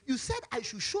 You said I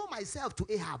should show myself to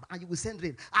Ahab, and you will send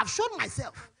rain. I've shown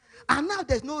myself, and now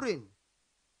there's no rain.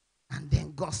 And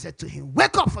then God said to him,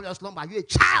 wake up from your slumber. You're a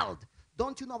child.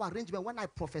 Don't you know our arrangement? When I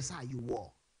prophesy, you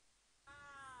war.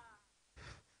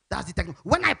 That's the technique.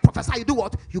 When I prophesy, you do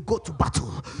what? You go to battle.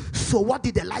 So what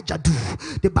did Elijah do?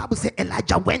 The Bible says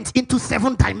Elijah went into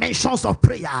 7 dimensions of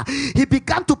prayer. He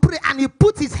began to pray and he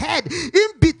put his head in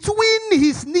between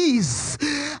his knees.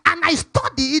 And I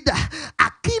studied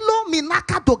Akilo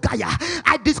Minaka Dogaya.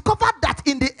 I discovered that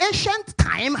in the ancient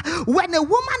time, when a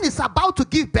woman is about to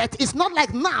give birth, it's not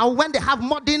like now when they have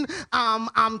modern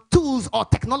tools or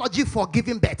technology for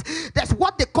giving birth. That's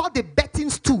what they call the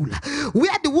birthing stool,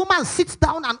 where the woman sits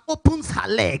down and opens her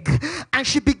leg and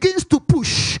she begins to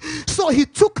push. So he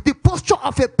took the posture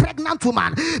of a pregnant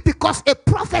woman, because a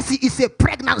prophecy is a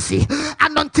pregnancy,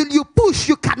 and until you push,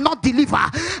 you cannot deliver.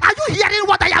 Are you hearing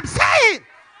what I am saying?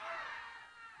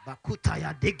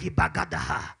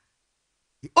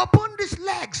 He opened his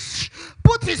legs,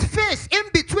 put his face in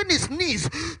between his knees,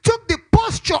 took the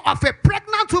posture of a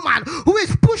pregnant woman who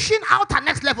is pushing out her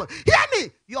next level. Hear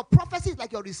me. Your prophecy is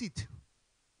like your receipt.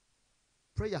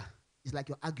 Prayer is like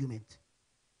your argument.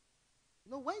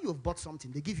 You know, when you've bought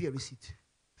something, they give you a receipt.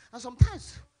 And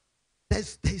sometimes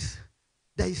there's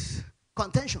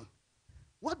contention.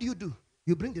 What do?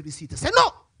 You bring the receipt and say,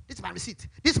 no, this is my receipt.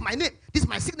 This is my name. This is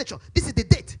my signature. This is the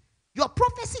date. Your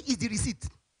prophecy is the receipt.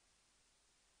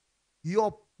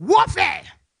 Your warfare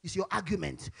is your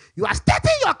argument. You are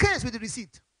stating your case with the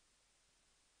receipt.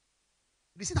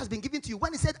 The receipt has been given to you.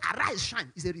 When it said, arise,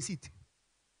 shine, is a receipt.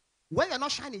 When you're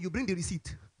not shining, you bring the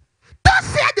receipt. Thus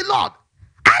said the Lord,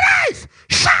 arise,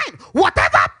 shine.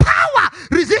 Whatever power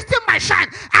resisting my shine,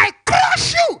 I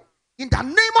crush you in the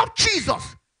name of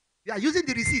Jesus. You are using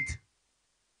the receipt.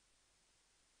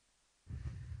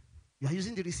 You are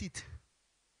using the receipt.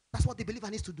 That's what the believer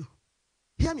needs to do.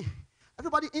 Hear me.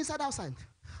 Everybody inside, outside.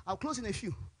 I'll close in a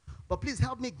few. But please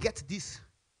help me get this.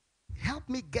 Help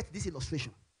me get this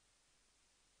illustration.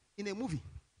 In a movie,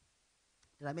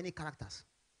 there are many characters.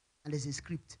 And there's a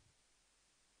script.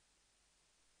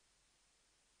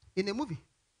 In a movie,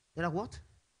 there are what?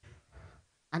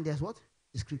 And there's what?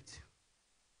 The script.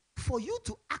 For you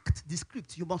to act the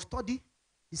script, you must study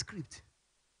the script.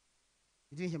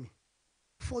 You didn't hear me?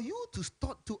 For you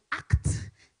to act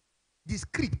the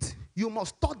script, you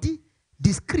must study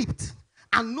the script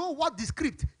and know what the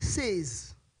script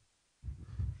says.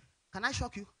 Can I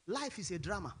shock you? Life is a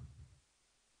drama.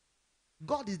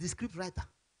 God is the script writer.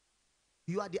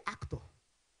 You are the actor.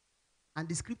 And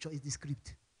the scripture is the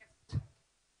script.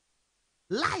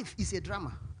 Life is a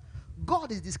drama.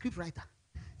 God is the script writer.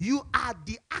 You are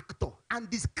the actor. And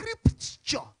the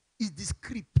scripture is the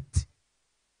script.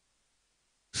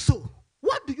 So,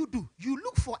 what do? You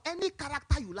look for any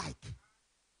character you like.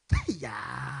 Yeah.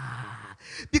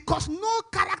 Because no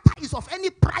character is of any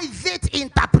private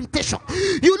interpretation.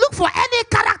 You look for any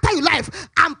character you like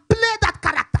and play that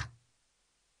character.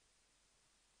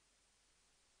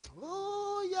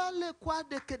 Oh, yeah,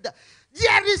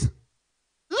 there is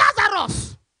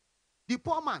Lazarus, the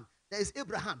poor man. There is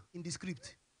Abraham in the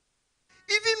script.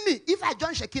 Even me, if I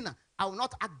join Shekinah, I will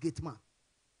not act gate man.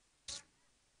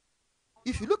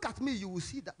 If you look at me, you will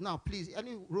see that. Now, please,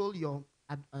 any role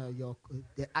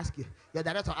they ask you, your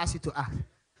director asks you to act.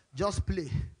 Just play.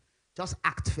 Just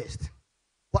act first.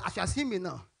 But as you are seeing me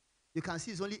now, you can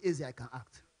see it's only easy I can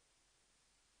act.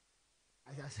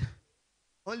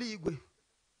 Only Igwe.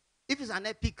 If it's an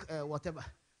epic whatever,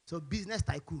 so business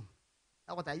tycoon.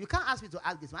 You can't ask me to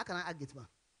act this man. I cannot act this man.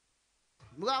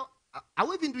 Well, I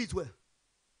won't even do it well.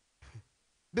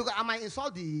 Because I might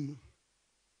insult the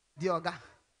Oga.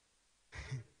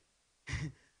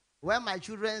 When my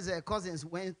children's cousins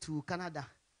went to Canada,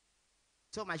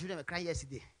 so my children were crying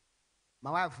yesterday.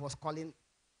 My wife was calling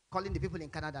the people in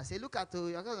Canada. Say, look at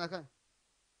your cousin.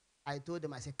 I told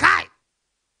them, I said, Kai!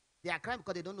 They are crying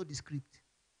because they don't know the script.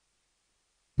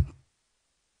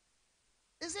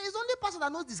 They say, it's only person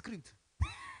that knows the script.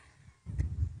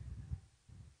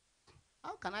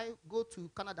 How can I go to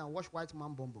Canada and wash white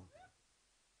man bum bum?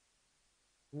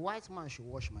 White man should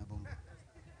wash my bum bum.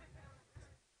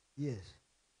 Yes.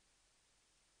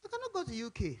 I cannot go to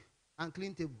UK and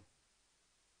clean table.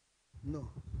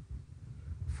 No.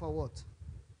 For what?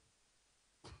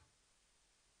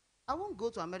 I won't go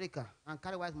to America and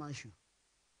carry white man's shoe.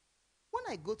 When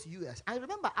I go to US, I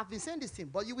remember I've been saying this thing,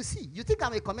 but you will see. You think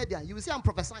I'm a comedian. You will see I'm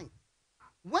prophesying.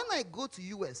 When I go to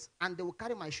US and they will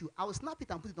carry my shoe, I will snap it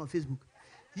and put it on Facebook.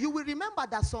 You will remember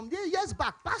that some years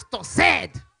back, pastor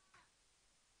said,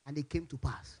 and it came to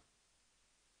pass.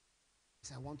 He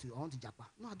said, I want to japa.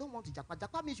 No, I don't want to japa.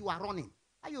 Japa means you are running.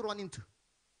 Where are you running to?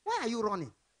 Why are you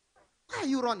running? Why are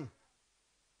you running?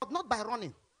 But not by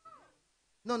running.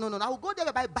 No. I will go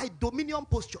there by dominion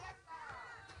posture.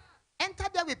 Enter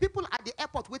there with people at the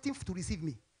airport waiting to receive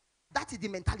me. That is the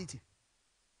mentality.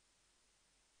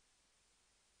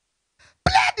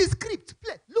 Play the script.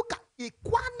 Play. Look at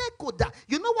Ikwane Koda.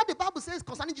 You know what the Bible says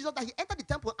concerning Jesus? That he entered the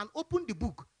temple and opened the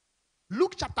book.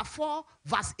 Luke chapter 4,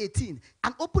 verse 18.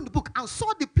 And opened the book and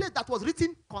saw the place that was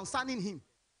written concerning him.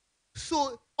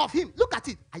 So, of him. Look at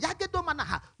it. Ayagedo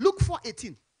Manaha. Luke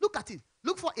 4:18. Look at it.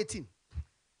 Luke 4:18.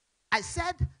 I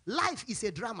said, life is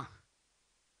a drama.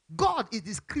 God is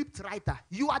the script writer.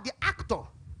 You are the actor.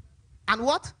 And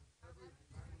what?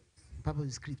 Bible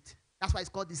is script. That's why it's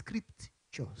called the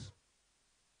scriptures.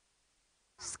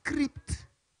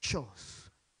 Scriptures.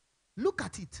 Look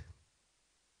at it.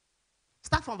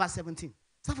 Start from verse 17.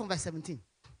 Start from verse 17.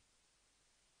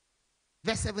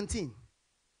 Verse 17.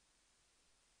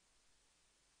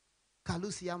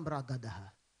 Kalusiam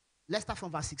bragadaha. Let's start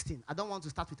from verse 16. I don't want to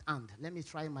start with and. Let me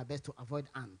try my best to avoid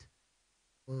and.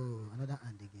 Oh, another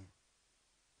and again.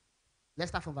 Let's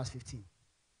start from verse 15.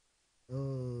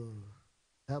 Oh,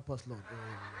 help us, Lord.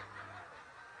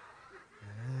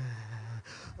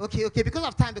 Oh. Okay. Because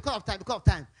of time.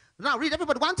 Now read,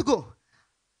 everybody want to go.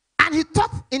 And he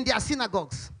taught in their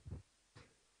synagogues,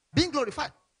 being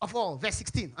glorified of all. Verse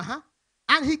 16.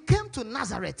 And he came to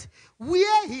Nazareth,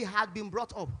 where he had been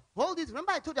brought up. Hold it.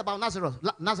 Remember I told you about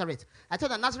Nazareth. I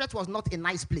told you that Nazareth was not a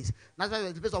nice place. Nazareth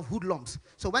was a place of hoodlums.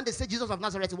 So when they say Jesus of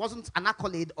Nazareth, it wasn't an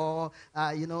accolade or,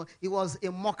 it was a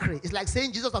mockery. It's like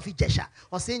saying Jesus of Ijesha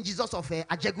or saying Jesus of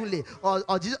Ajegule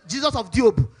or Jesus of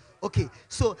Diobu. Okay.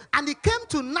 So, and he came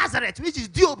to Nazareth, which is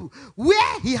Diobu,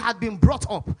 where he had been brought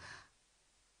up.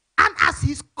 And as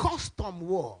his custom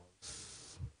was,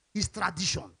 his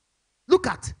tradition. Look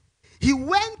at. He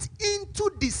went into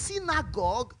the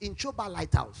synagogue in Choba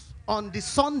Lighthouse on the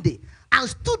Sunday and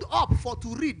stood up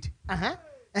to read.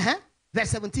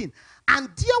 Verse 17. And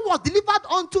there was delivered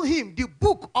unto him the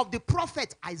book of the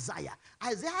prophet Isaiah.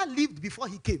 Isaiah lived before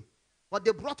he came. But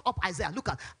they brought up Isaiah. Look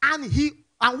at. And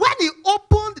when he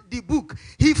opened the book,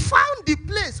 he found the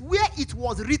place where it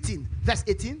was written. Verse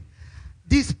 18.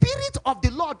 The Spirit of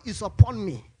the Lord is upon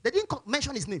me. They didn't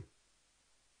mention his name.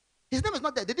 His name is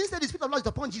not there. They didn't say the Spirit of the Lord is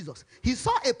upon Jesus. He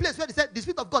saw a place where they said the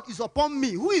Spirit of God is upon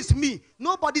me. Who is me?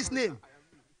 Nobody's name.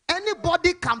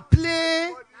 Anybody can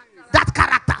play that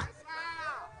character.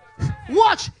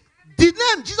 Watch. The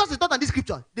name Jesus is not in this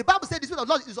scripture. The Bible said the Spirit of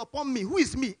the Lord is upon me. Who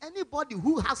is me? Anybody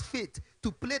who has faith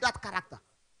to play that character.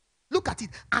 Look at it.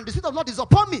 And the Spirit of the Lord is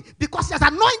upon me because he has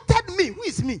anointed me. Who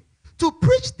is me? To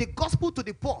preach the gospel to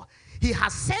the poor. He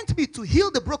has sent me to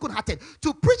heal the brokenhearted.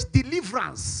 To preach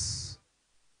deliverance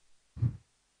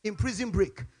in prison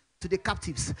break to the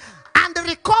captives, and the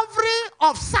recovery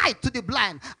of sight to the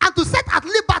blind, and to set at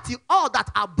liberty all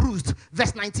that are bruised.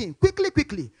 Verse 19.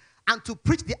 Quickly. And to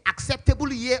preach the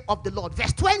acceptable year of the Lord.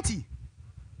 Verse 20.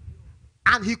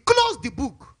 And he closed the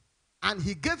book, and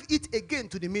he gave it again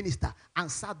to the minister, and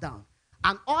sat down.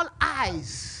 And all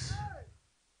eyes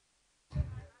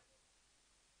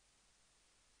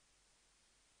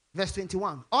Verse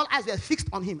 21. All eyes were fixed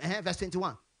on him. Verse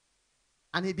 21.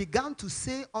 And he began to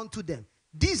say unto them,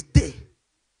 this day,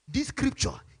 this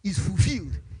scripture is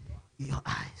fulfilled in your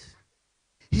eyes.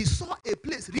 He saw a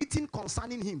place written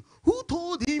concerning him. Who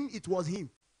told him it was him?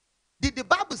 Did the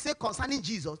Bible say concerning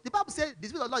Jesus? The Bible said the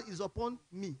Spirit of the Lord is upon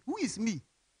me. Who is me?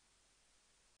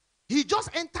 He just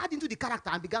entered into the character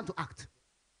and began to act.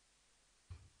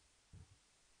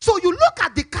 So you look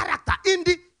at the character in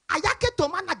the Ayake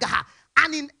Tomanagaha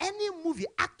and in any movie,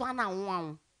 actor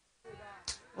and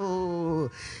oh,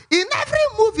 in every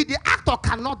movie the actor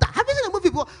cannot die. Have you seen a movie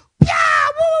before?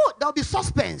 There will be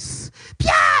suspense.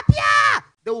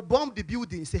 They will bomb the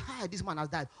building. Say, hi, this man has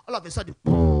died. All of a sudden,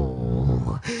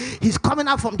 he's coming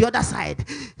out from the other side.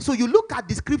 So you look at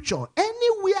the scripture.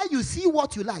 Anywhere you see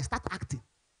what you like, start acting.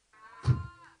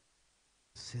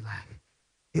 See, like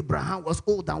Abraham was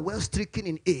old and well stricken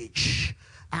in age,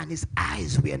 and his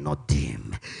eyes were not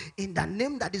dim. In the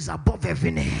name that is above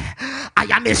every name, I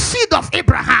am a seed of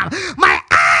Abraham. My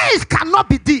eyes cannot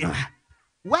be dim.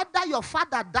 Whether your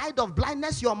father died of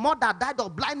blindness, your mother died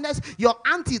of blindness, your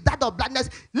auntie died of blindness,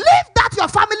 leave that your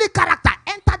family character.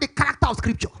 Enter the character of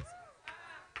scripture.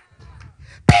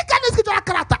 Pick any scriptural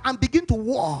character and begin to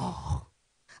war.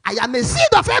 I am a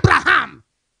seed of Abraham.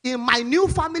 In my new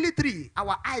family tree,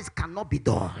 our eyes cannot be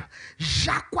dull.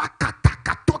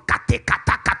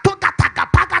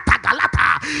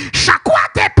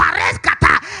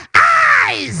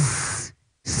 Eyes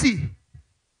see.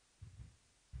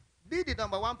 Be the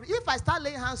number one. If I start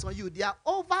laying hands on you, there are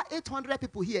over 800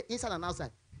 people here, inside and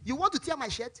outside. You want to tear my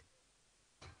shirt?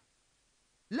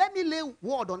 Let me lay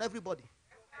word on everybody.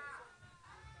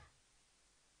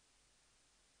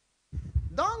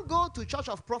 Don't go to church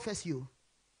of prophecy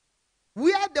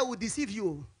where they will deceive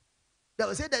you. They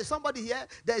will say there's somebody here,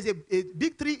 there is a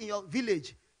big tree in your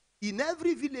village. In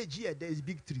every village here, there is a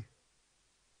big tree.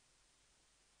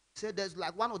 Say there's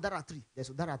like one Odara tree. There's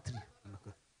Odara tree.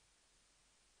 Okay.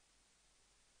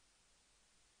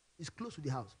 It's close to the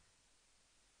house.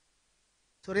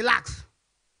 So relax.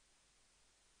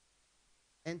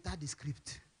 Enter the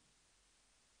script.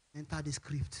 Enter the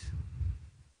script.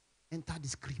 Enter the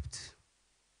script.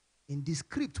 In the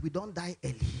script, we don't die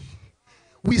early.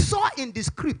 We saw in the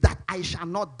script that I shall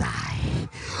not die,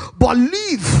 but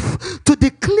live to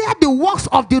declare the works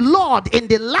of the Lord in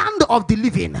the land of the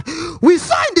living. We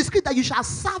saw in the script that you shall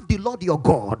serve the Lord your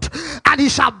God, and he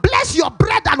shall bless your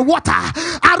bread and water,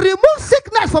 and remove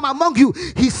sickness from among you.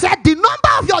 He said, the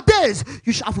number of your days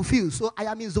you shall fulfill. So I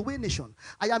am in Zoe Nation.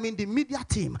 I am in the media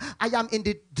team. I am in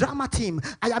the drama team.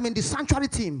 I am in the sanctuary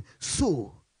team.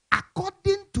 So,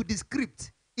 according to the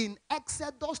script, in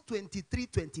Exodus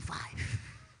 23:25,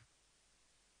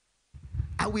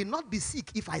 I will not be sick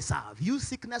if I serve. You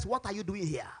sickness, what are you doing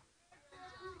here?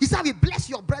 He said, we bless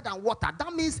your bread and water.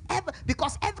 That means,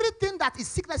 because everything that is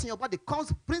sickness in your body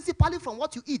comes principally from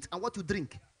what you eat and what you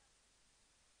drink.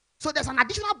 So there's an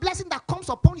additional blessing that comes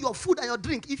upon your food and your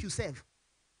drink if you serve.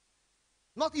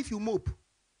 Not if you mope.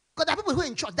 Because there are people who are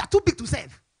in church, they're too big to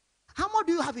serve. How much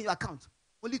do you have in your account?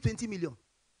 Only 20 million.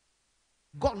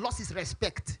 God lost his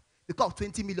respect because of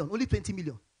 20 million. Only 20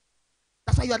 million.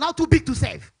 That's why you are now too big to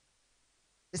serve.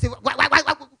 They say, why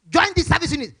join this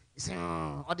service unit? They say,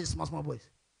 all these small boys.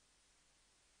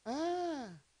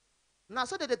 Now,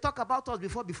 so that they talk about us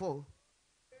before.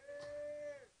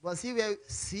 But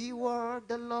see what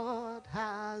the Lord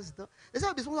has done. They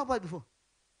said this small boy before.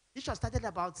 This church started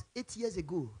about 8 years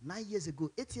ago, 9 years ago,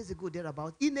 8 years ago,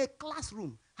 thereabout, in a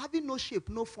classroom, having no shape,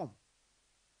 no form.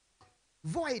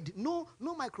 Void, no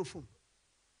microphone,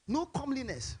 no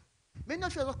comeliness. Many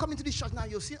of you are coming to this church now,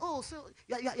 you'll see, oh, so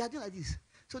you're doing like this.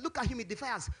 So look at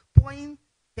humidifiers pouring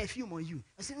perfume on you.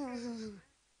 I say,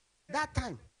 that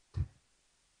time,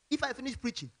 if I finish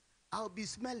preaching, I'll be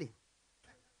smelling.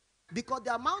 Because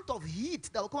the amount of heat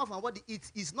that will come from what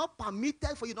it is not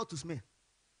permitted for you not to smell.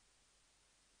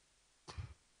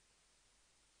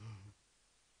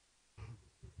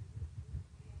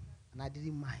 And I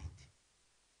didn't mind.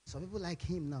 Some people like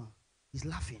him now, he's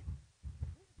laughing.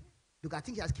 Look, I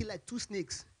think he has killed like 2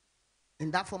 snakes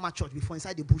in that former church before,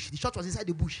 inside the bush. The church was inside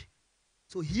the bush.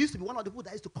 So he used to be one of the people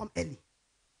that used to come early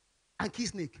and kill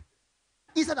snake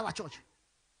inside our church.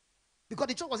 Because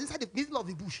the church was inside the middle of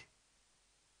the bush.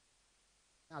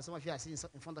 Now some of you are sitting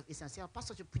in front of AC and say, oh,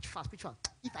 Pastor, you preach fast.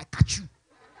 If I catch you.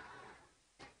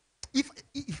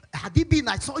 If had it been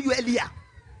I saw you earlier,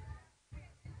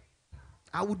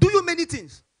 I will do you many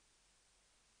things.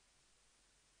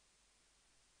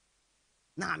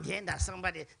 Now I'm hearing that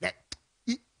somebody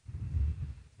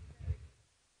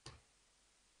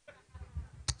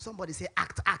somebody say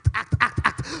act.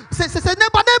 Say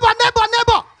neighbor.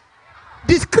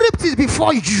 The script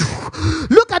before you.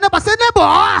 Look at neighbor. Say,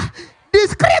 neighbor, the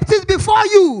script is before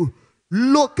you.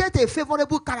 Locate a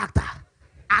favorable character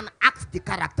and act the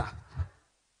character.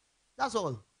 That's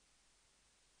all.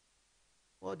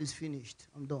 Word is finished.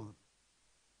 I'm done.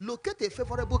 Locate a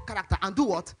favorable character and do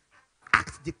what?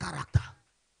 Act the character.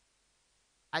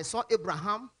 I saw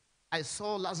Abraham. I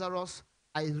saw Lazarus.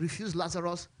 I refused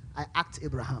Lazarus. I act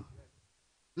Abraham.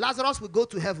 Lazarus will go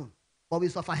to heaven, but we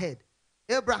suffer head.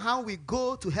 Abraham will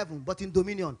go to heaven, but in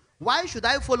dominion. Why should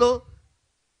I follow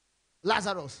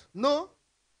Lazarus? No.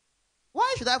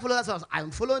 Why should I follow Lazarus?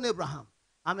 I'm following Abraham.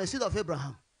 I'm a seed of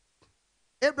Abraham.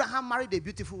 Abraham married a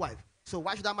beautiful wife. So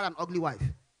why should I marry an ugly wife?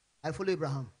 I follow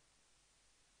Abraham.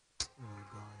 Oh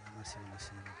God, I'm not saying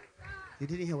this. You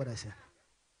didn't hear what I said.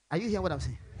 Are you hearing what I'm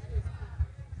saying?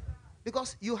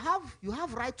 Because you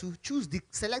have right to choose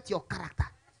select your character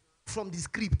from the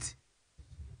script.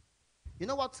 You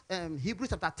know what Hebrews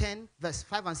chapter 10, verse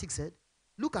 5 and 6 said?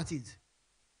 Look at it.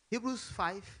 Hebrews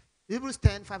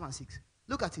 10, 5 and 6.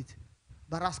 Look at it.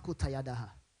 Barasko tayadaha.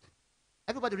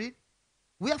 Everybody read.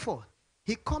 Wherefore,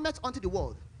 he cometh unto the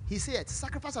world. He said,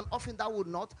 sacrifice and offering thou would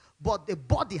not, but the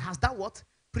body has thou what?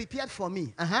 Prepared for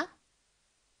me.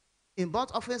 In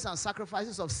burnt offerings and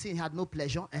sacrifices of sin had no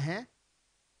pleasure.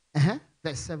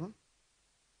 Verse 7.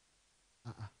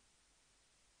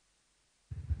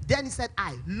 Then he said,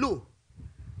 lo,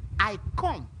 I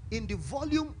come in the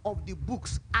volume of the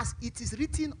books as it is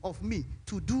written of me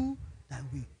to do thy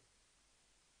will.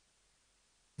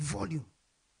 Volume,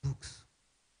 books.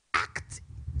 Act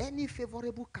any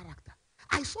favorable character.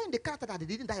 I saw in the character that they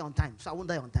didn't die on time, so I won't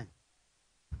die on time.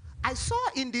 I saw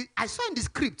in the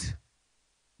script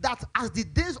that as the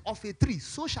days of a tree,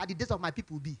 so shall the days of my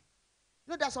people be. You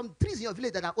know, there are some trees in your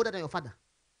village that are older than your father.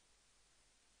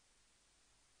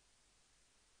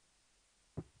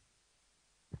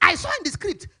 I saw in the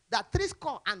script that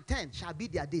 70 shall be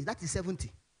their days. That is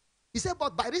 70. He said,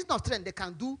 but by reason of strength, they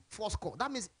can do 4 score.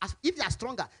 That means if they are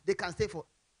stronger, they can stay for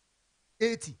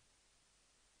 80.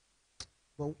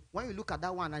 But when you look at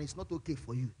that one and it's not okay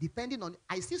for you, depending on,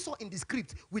 I still saw in the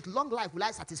script, with long life will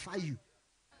I satisfy you.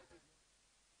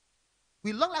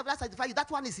 With long life will I satisfy you. That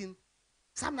one is in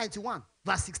Psalm 91,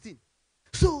 verse 16.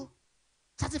 So,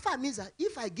 satisfy means that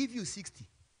if I give you 60,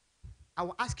 I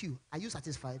will ask you, are you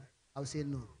satisfied? I will say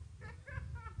no.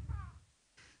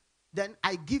 Then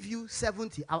I give you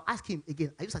 70. I'll ask him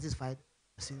again, are you satisfied?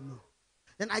 I say no.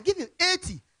 Then I give him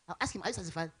 80. I'll ask him, are you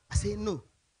satisfied? I say no.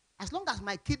 As long as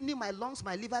my kidney, my lungs,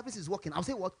 my liver, everything is working, I'll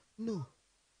say what? No.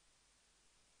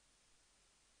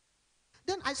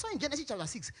 Then I saw in Genesis chapter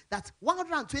 6 that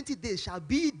 120 days shall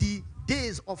be the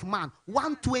days of man.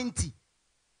 120.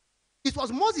 It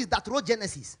was Moses that wrote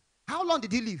Genesis. How long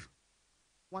did he live?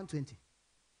 120.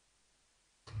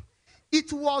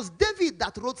 It was David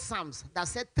that wrote Psalms that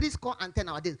said 70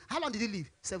 nowadays. How long did he live?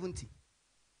 70.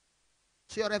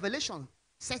 So your revelation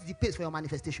sets the pace for your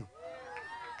manifestation.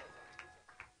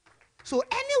 So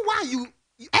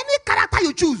any character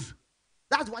you choose,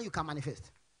 that's one you can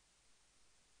manifest.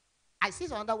 I see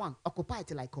another one, occupy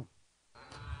till I come.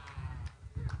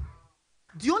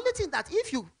 The only thing that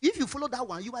if you follow that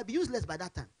one, you might be useless by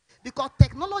that time. Because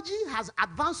technology has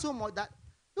advanced so much that,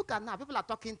 look at now, people are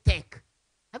talking tech.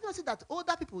 Have you noticed that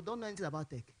older people don't know anything about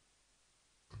tech?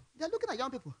 They're looking at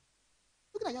young people.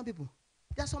 Looking at young people.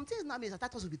 There are some things now Mr.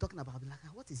 Titus will be talking about. I'll be like,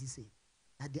 what is he saying?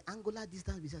 That the angular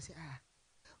distance, we just say,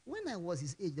 when I was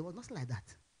his age, there was nothing like that.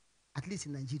 At least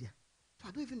in Nigeria. So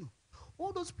I don't even know.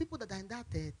 All those people that are in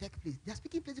that tech place, they are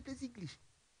speaking plain English.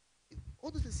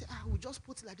 All those people say, we'll just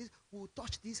put it like this, we'll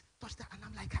touch this, touch that. And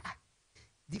I'm like,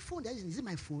 the phone they're using, is it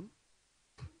my phone?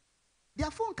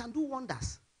 Their phone can do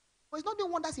wonders. But it's not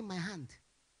doing wonders in my hand.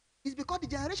 It's because the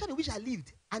generation in which I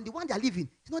lived and the one they are living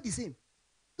is not the same.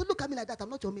 Don't look at me like that. I'm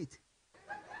not your mate.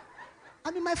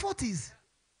 I'm in my 40s.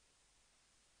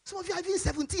 Some of you are even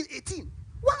 17, 18.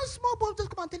 One small boy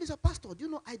just come and tell you, Pastor, do you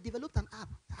know I developed an app?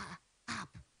 App?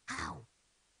 How?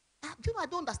 Do you know I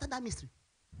don't understand that mystery?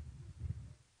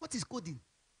 What is coding?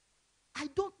 I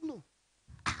don't know.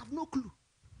 I have no clue.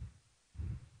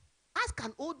 Ask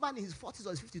an old man in his 40s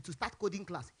or his 50s to start coding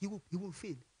class. He will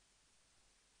fail.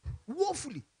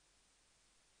 Woefully.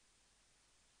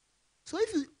 So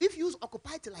if you use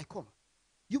occupy till I come,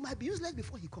 you might be useless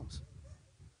before he comes.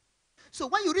 So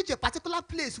when you reach a particular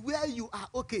place where you are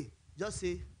okay, just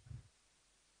say,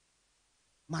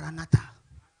 Maranatha.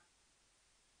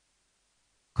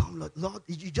 Come, Lord. Lord,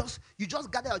 you just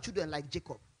gather your children like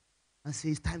Jacob and say,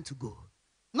 it's time to go.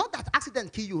 Not that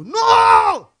accident kill you.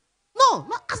 No! No,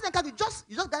 not accident kill you.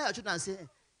 You just gather your children and say,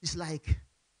 it's like,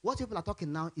 what people are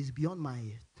talking now is beyond my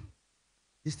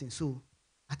this thing. So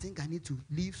I think I need to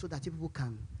leave so that people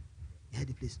can He had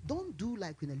the place. Don't do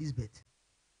like Queen Elizabeth.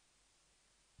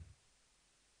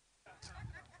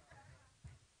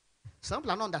 Some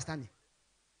people are not understanding.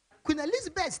 Queen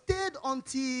Elizabeth stayed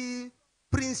until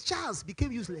Prince Charles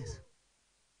became useless.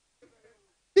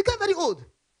 Became very old.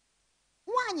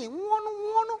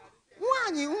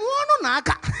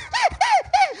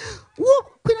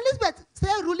 Queen Elizabeth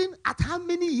started ruling at how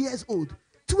many years old?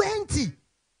 20.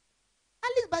 At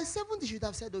least by 70 she should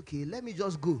have said, okay, let me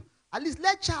just go. At least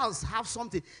let Charles have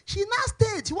something. She now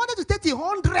stayed. She wanted to stay till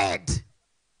 100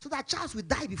 so that Charles would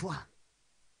die before her.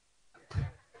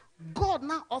 God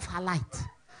now off her light.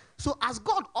 So as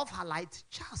God off her light,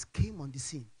 Charles came on the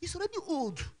scene. He's already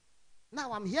old.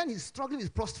 Now I'm hearing he's struggling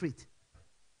with prostrate.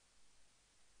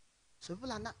 So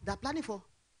people are not, they're planning for.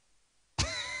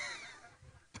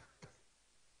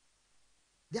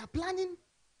 They are planning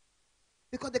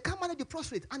because they can't manage the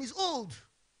prostrate and he's old.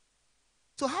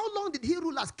 So how long did he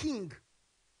rule as king?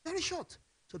 Very short.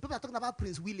 So people are talking about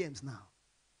Prince Williams now.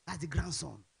 That's the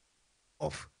grandson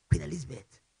of Queen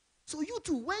Elizabeth. So you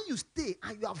too, when you stay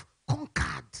and you have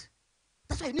conquered,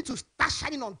 that's why you need to start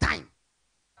shining on time.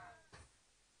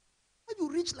 When you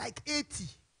reach like 80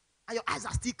 and your eyes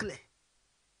are still clear,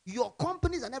 your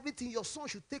companies and everything, your son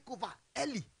should take over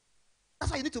early.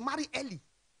 That's why you need to marry early.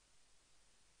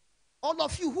 All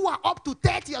of you who are up to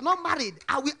 30 are not married,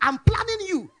 I'm planning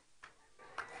you.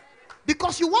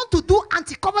 Because you want to do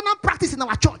anti-covenant practice in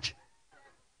our church.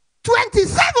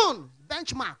 27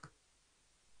 benchmark.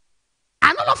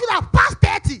 And all of you that have passed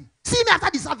 30, see me after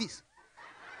the service.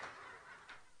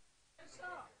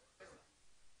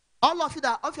 All of you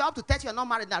that, if you're up to 30, you're not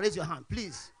married, now raise your hand,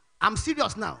 please. I'm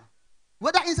serious now.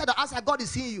 Whether inside or outside, God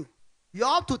is seeing you. You're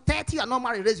up to 30, you're not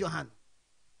married, raise your hand.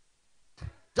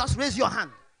 Just raise your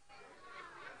hand.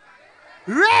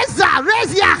 Raise your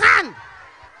hand.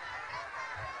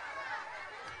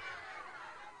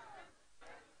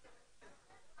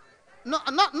 No,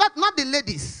 not the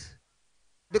ladies.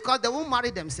 Because they won't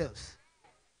marry themselves.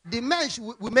 The men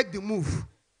will make the move.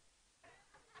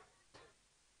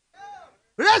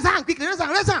 Raise hand quickly, raise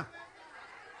hand.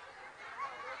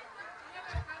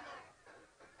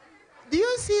 Do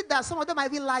you see that some of them are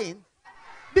even lying?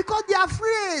 Because they are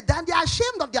afraid and they are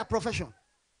ashamed of their profession.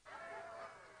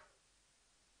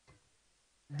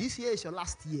 This year is your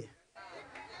last year.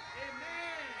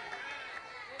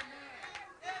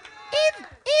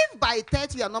 If by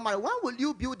 30 you are not married, when will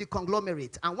you build the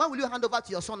conglomerate? And when will you hand over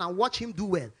to your son and watch him do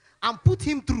well? And put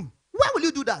him through? When will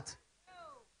you do that?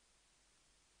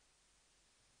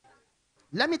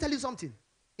 Let me tell you something.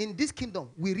 In this kingdom,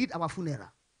 we read our funeral.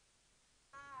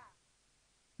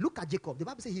 Look at Jacob. The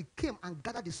Bible says he came and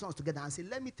gathered the sons together and said,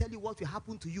 let me tell you what will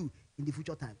happen to you in the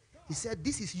future time. He said,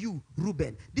 this is you,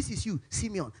 Reuben. This is you,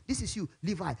 Simeon. This is you,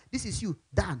 Levi. This is you,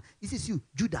 Dan. This is you,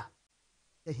 Judah.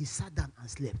 Then he sat down and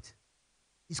slept.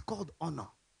 It's called honor,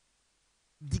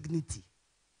 dignity.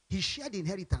 He shared the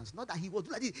inheritance. Not that he was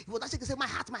like this. He was actually saying, my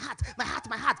heart.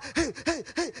 Hey,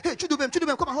 Chidubem,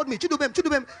 come and hold me. Chidubem,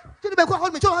 come and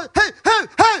hold me. Hey.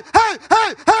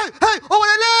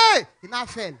 Oh, he now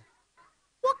fell.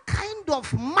 What kind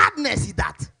of madness is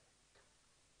that?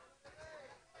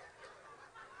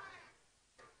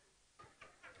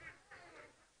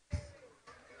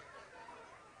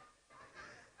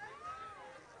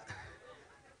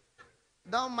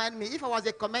 Don't mind me. If I was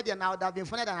a comedian, I would have been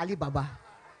funnier than Ali Baba.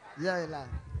 Yeah.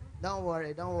 Don't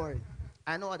worry.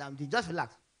 I know what I'm doing. Just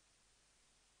relax.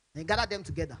 And gather them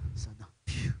together.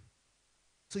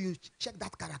 So you check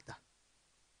that character.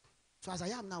 So as I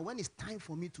am now, when it's time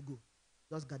for me to go,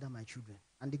 just gather my children.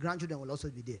 And the grandchildren will also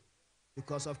be there.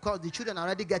 Because, of course, the children are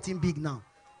already getting big now.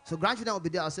 So grandchildren will be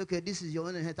there. I'll say, okay, this is your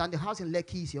own inheritance. The house in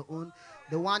Lekki is your own.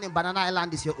 The one in Banana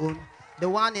Island is your own. The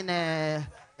one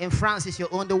in France is your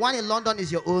own. The one in London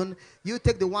is your own. You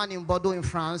take the one in Bordeaux in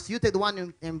France. You take the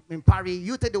one in Paris.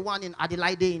 You take the one in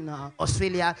Adelaide in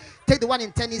Australia. Take the one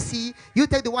in Tennessee. You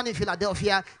take the one in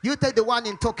Philadelphia. You take the one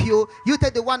in Tokyo. You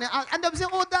take the one in... And they'll say,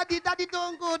 oh, daddy,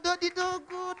 don't go. Daddy,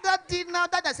 now.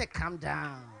 Daddy, I say, calm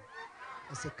down.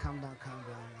 I say, calm down.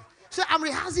 So I'm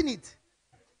rehearsing it.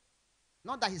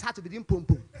 Not that his heart will be doing pum.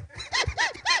 Pum.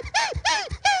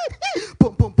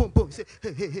 Say,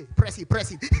 hey, press it.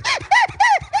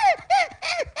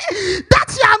 That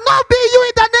shall not be you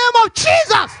in the name of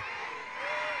Jesus.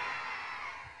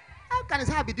 How can his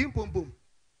heart be doing pum?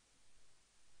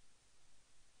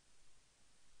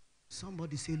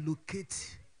 Somebody say,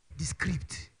 locate the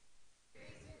script.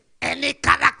 Any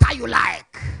character you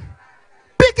like,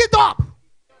 pick it up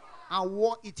and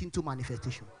walk it into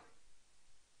manifestation.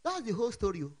 That's the whole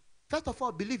story. First of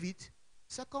all, believe it.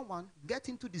 Second one, get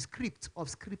into the script of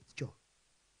scripture.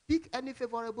 Pick any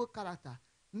favorable character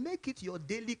Make it your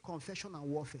daily confession and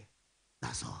warfare.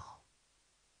 That's all.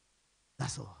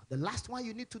 That's all. The last one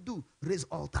you need to do, raise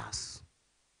altars.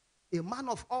 A man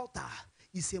of altar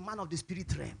is a man of the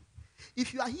spirit realm.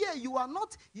 If you are here, you are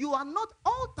not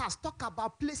altars talk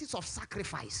about places of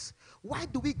sacrifice. Why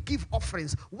do we give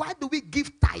offerings? Why do we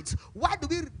give tithes? Why do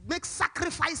we make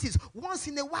sacrifices once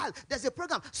in a while? There's a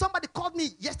program. Somebody called me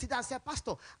yesterday and said,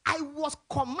 Pastor, I was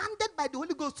commanded by the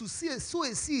Holy Ghost to sow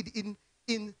a seed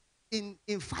in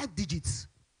 5 digits.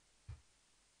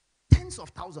 Tens of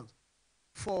thousands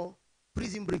for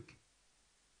prison break.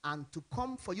 And to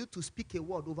come for you to speak a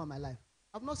word over my life.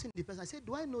 I've not seen the person. I said,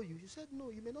 do I know you? She said,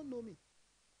 no, you may not know me.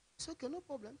 It's okay, no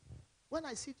problem. When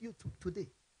I see you today.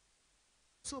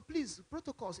 So please,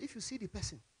 protocols, if you see the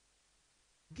person,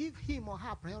 give him or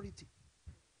her priority.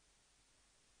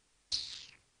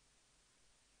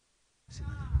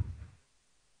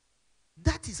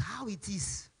 That is how it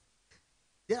is.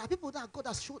 There are people that God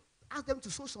has asked them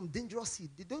to sow some dangerous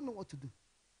seed. They don't know what to do.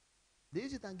 They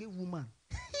use it and give woman.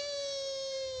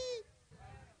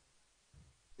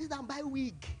 Is that buy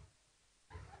wig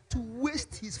to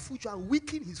waste his future and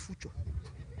weaken his future.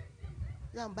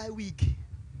 Then buy wig.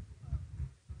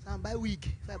 So buy wig.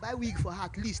 If I buy wig for her,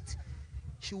 at least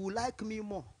she will like me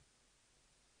more.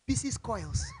 Pieces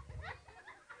coils.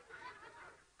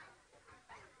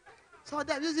 So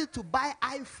they use it to buy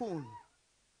iPhone.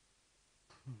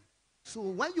 So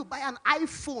when you buy an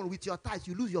iPhone with your tithe,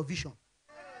 you lose your vision.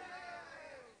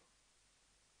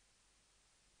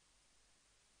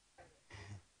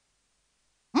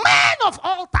 Of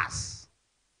altars.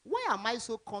 Why am I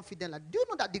so confident? Like, do you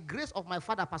know that the grace of my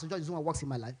father, Pastor George, is the one who works in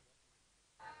my life?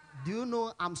 Do you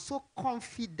know I'm so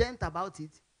confident about it?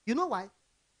 You know why?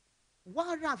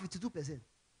 152%.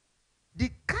 The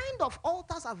kind of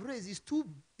altars I've raised is too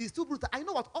brutal. I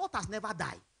know what altars never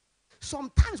die.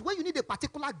 Sometimes when you need a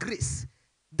particular grace,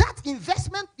 that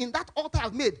investment in that altar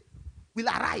I've made will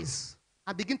arise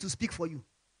and begin to speak for you.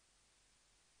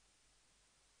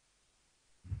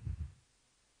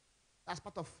 That's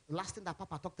part of the last thing that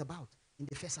Papa talked about in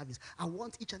the first service. I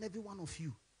want each and every one of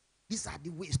you. These are the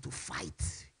ways to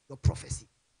fight your prophecy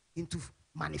into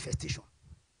manifestation.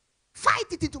 Fight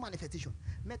it into manifestation.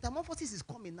 Metamorphosis is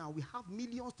coming now. We have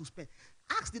millions to spend.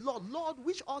 Ask the Lord, Lord,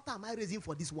 which altar am I raising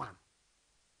for this one?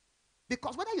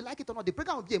 Because whether you like it or not, the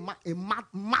program will be a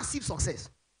massive success.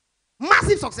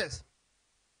 Massive success.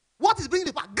 What is bringing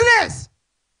the power? Grace.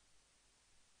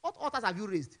 What altars have you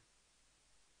raised?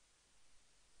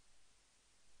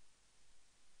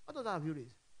 What altars have you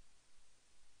raised?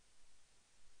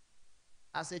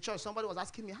 As a church, somebody was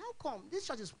asking me, how come this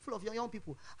church is full of young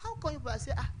people? How come people? I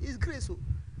say, it's grace. So,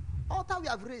 altar we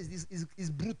have raised is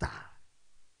brutal.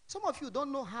 Some of you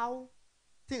don't know how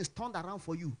things turned around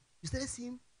for you. You started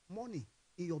seeing money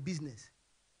in your business.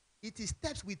 It is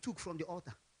steps we took from the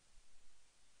altar.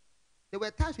 There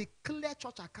were times we clear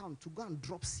church account to go and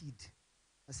drop seed.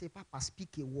 I say, Papa,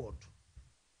 speak a word.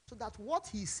 So that what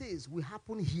he says will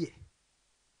happen here.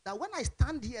 That when I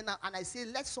stand here now and I say,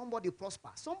 let somebody prosper,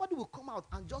 somebody will come out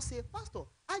and just say, Pastor,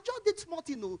 I just did small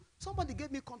thing. No, somebody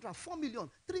gave me a contract, 4 million,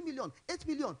 3 million, 8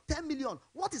 million, 10 million.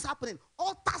 What is happening?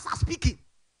 Altars are speaking.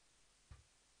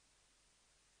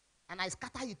 And I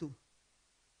scatter it too.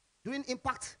 During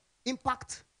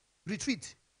impact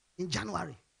retreat in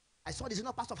January, I saw the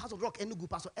senior pastor of House of Rock, Enugu,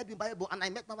 Pastor Edwin Bible, and I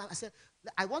met my wife. I said,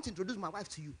 I want to introduce my wife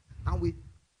to you. And we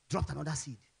dropped another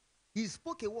seed. He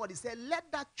spoke a word. He said,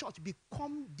 let that church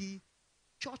become the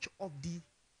church of the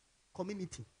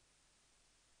community.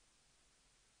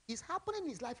 It's happening in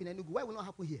his life in Enugu. Why will not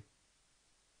happen here?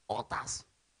 Altars.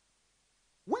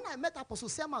 When I met Apostle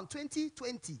Selman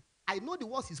 2020, I know the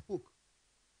words he spoke.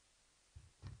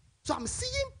 So I'm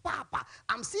seeing Papa.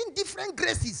 I'm seeing different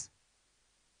graces.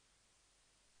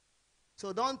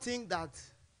 So don't think that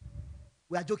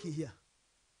we are joking here.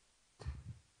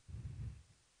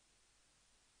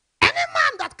 Any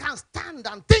man that can stand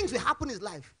and things will happen in his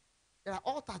life, there are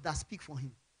altars that speak for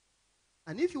him.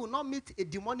 And if you will not meet a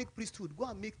demonic priesthood, go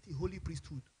and meet a holy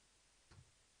priesthood.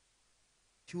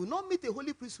 If you will not meet a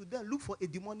holy priesthood, then look for a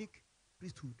demonic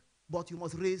priesthood. But you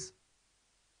must raise.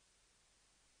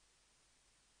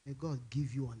 May God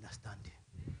give you understanding.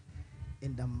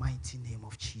 In the mighty name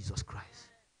of Jesus Christ.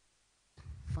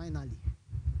 Finally.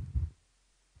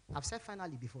 I've said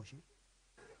finally before, she.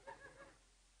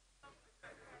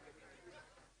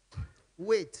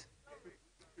 Wait.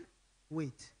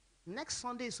 Next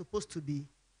Sunday is supposed to be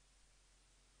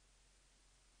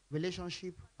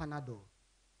relationship Panadol.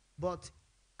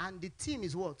 And the theme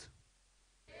is what?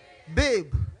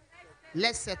 Babe,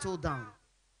 let's settle down.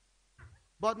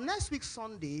 But next week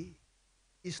Sunday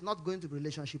is not going to be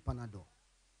relationship Panadol.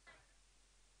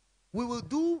 We will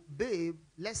do, babe,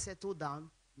 let's settle down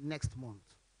next month.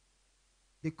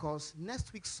 Because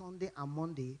next week, Sunday and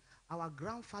Monday, our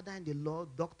grandfather in the Lord,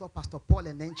 Dr. Pastor Paul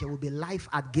Enenche, will be live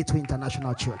at Gateway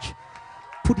International Church.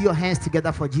 Put your hands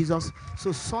together for Jesus.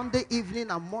 So Sunday evening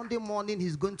and Monday morning,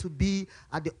 he's going to be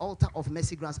at the altar of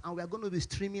Mercy Grounds, and we are going to be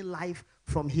streaming live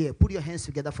from here. Put your hands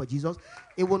together for Jesus.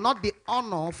 It will not be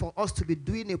honor for us to be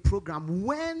doing a program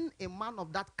when a man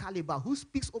of that caliber who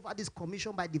speaks over this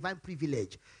commission by divine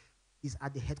privilege is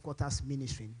at the headquarters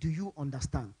ministering. Do you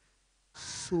understand?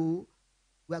 So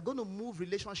we are going to move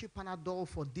Relationship Panadol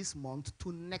for this month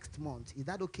to next month. Is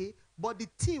that okay? But the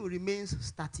team remains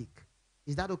static.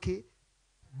 Is that okay?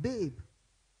 Babe,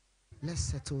 let's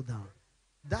settle down.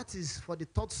 That is for the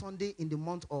third Sunday in the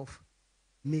month of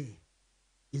May.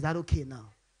 Is that okay now?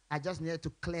 I just needed to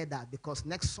clear that because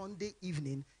next Sunday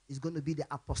evening is going to be the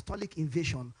apostolic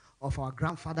invasion of our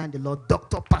grandfather in the Lord,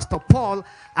 Dr. Pastor Paul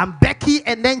and Becky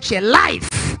Enenche,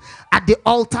 live at the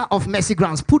altar of Mercy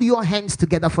Grounds. Put your hands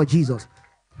together for Jesus.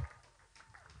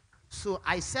 So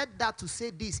I said that to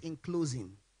say this in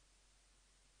closing.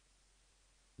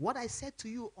 What I said to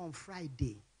you on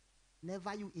Friday,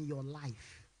 never you in your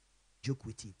life joke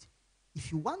with it.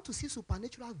 If you want to see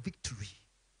supernatural victory,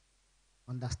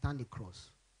 understand the cross.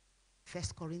 1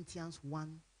 Corinthians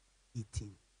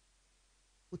 1:18.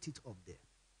 Put it up there.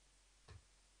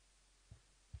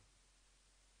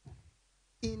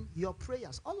 In your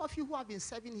prayers, all of you who have been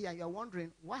serving here, you're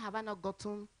wondering, why have I not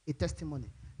gotten a testimony?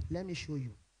 Let me show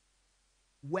you.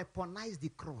 Weaponize the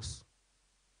cross.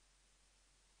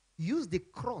 Use the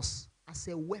cross as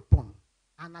a weapon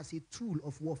and as a tool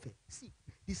of warfare. See,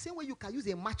 the same way you can use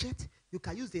a machete, you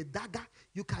can use a dagger,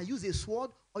 you can use a sword,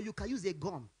 or you can use a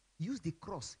gun. Use the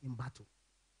cross in battle.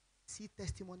 See,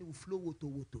 testimony will flow woto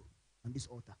woto on this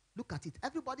altar. Look at it.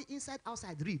 Everybody inside,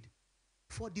 outside, read.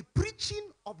 For the preaching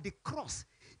of the cross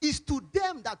is to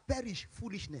them that perish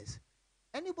foolishness.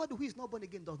 Anybody who is not born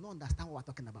again does not understand what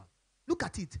we're talking about. Look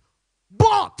at it.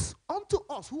 But unto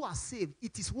us who are saved,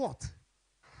 it is what?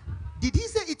 Did he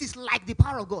say it is like the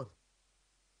power of God?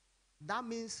 That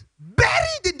means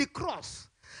buried in the cross,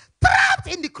 trapped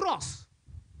in the cross,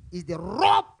 is the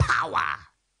raw power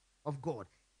of God.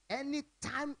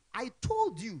 Anytime I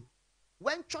told you,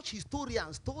 when church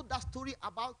historians told that story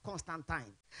about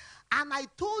Constantine, and I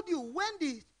told you when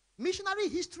the missionary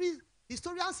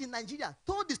historians in Nigeria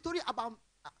told the story about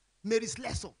Mary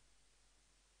Slessor,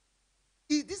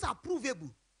 is this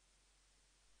provable?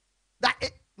 That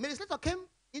Mary Slessor came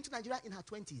into Nigeria in her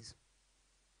 20s.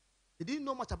 They didn't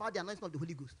know much about the anointing of the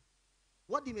Holy Ghost.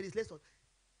 What did Mary Slessor?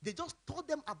 They just told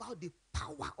them about the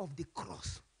power of the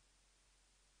cross.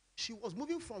 She was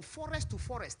moving from forest to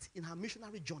forest in her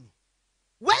missionary journey.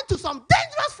 Went to some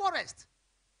dangerous forest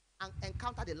and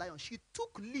encountered a lion. She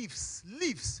took leaves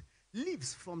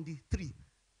from the tree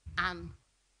and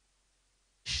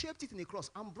shaped it in a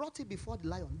cross and brought it before the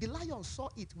lion. The lion saw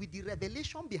it with the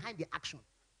revelation behind the action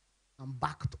and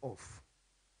backed off.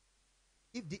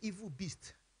 If the evil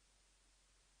beast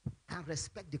can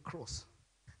respect the cross,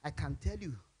 I can tell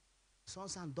you,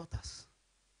 sons and daughters,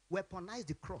 weaponize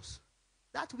the cross.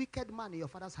 That wicked man in your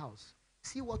father's house,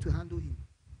 see what will handle him.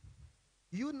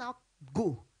 You now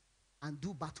go and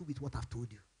do battle with what I've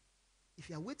told you. If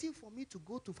you are waiting for me to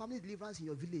go to family deliverance in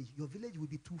your village will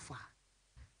be too far.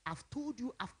 I've told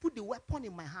you, I've put the weapon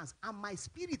in my hands, and my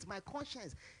spirit, my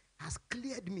conscience has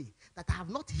cleared me that I have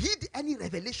not hid any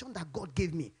revelation that God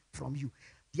gave me from you.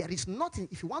 There is nothing.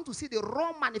 If you want to see the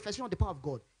raw manifestation of the power of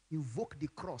God, invoke the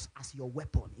cross as your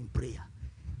weapon in prayer.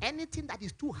 Anything that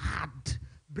is too hard,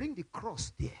 bring the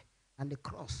cross there, and the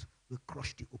cross will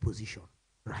crush the opposition.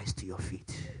 Rise to your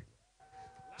feet.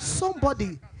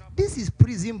 Somebody, this is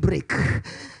prison break.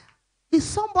 Is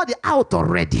somebody out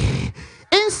already?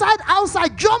 Inside,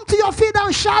 outside, jump to your feet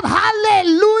and shout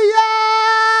hallelujah.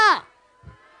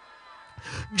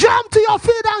 Jump to your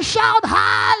feet and shout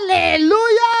hallelujah.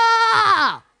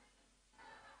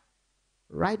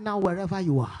 Right now, wherever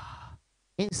you are,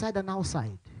 inside and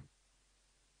outside,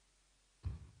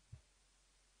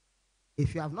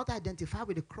 if you have not identified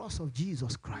with the cross of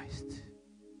Jesus Christ,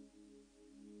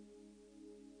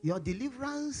 your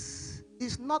deliverance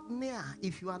is not near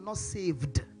if you are not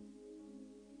saved.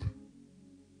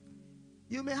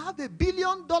 You may have $1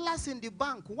 billion in the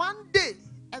bank. One day,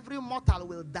 every mortal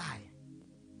will die.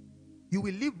 You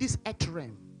will leave this earth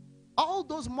realm. All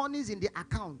those monies in the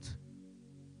account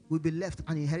will be left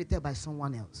and inherited by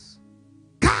someone else.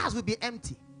 Cars will be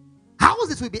empty.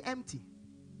 Houses will be empty.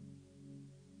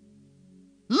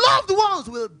 Loved ones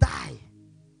will die.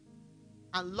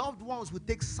 And loved ones will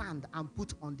take sand and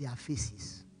put on their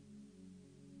faces.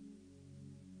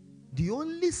 The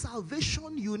only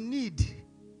salvation you need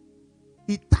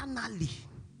eternally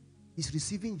is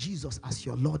receiving Jesus as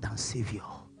your Lord and Savior.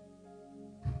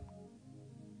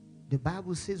 The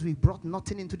Bible says we brought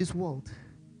nothing into this world.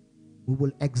 We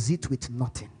will exit with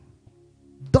nothing.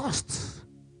 Dust.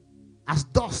 As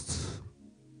dust,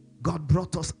 God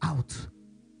brought us out.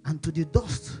 And to the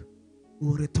dust, we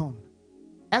will return.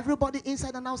 Everybody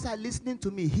inside and outside listening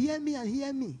to me, hear me and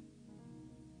hear me.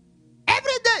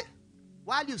 Every day,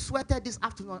 while you sweated this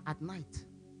afternoon at night,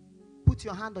 put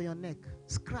your hand on your neck,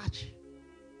 scratch.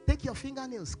 Take your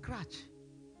fingernails, scratch.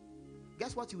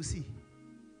 Guess what you will see?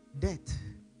 Death.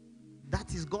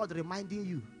 That is God reminding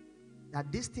you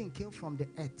that this thing came from the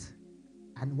earth.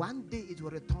 And one day it will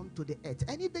return to the earth.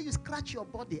 Any day you scratch your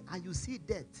body and you see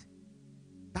death,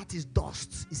 that is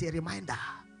dust. It's a reminder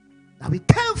that we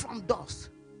came from dust,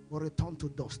 will return to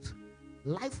dust.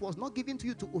 Life was not given to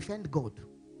you to offend God.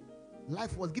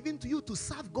 Life was given to you to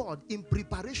serve God in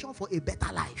preparation for a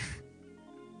better life.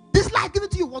 This life given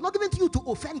to you was not given to you to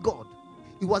offend God.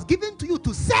 It was given to you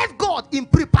to serve God in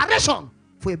preparation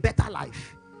for a better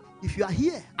life. If you are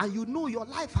here and you know your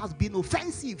life has been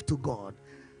offensive to God,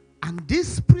 and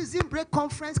this prison break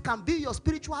conference can be your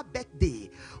spiritual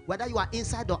birthday, whether you are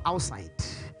inside or outside,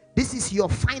 this is your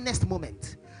finest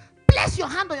moment. Place your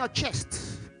hand on your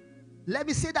chest. Let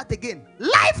me say that again.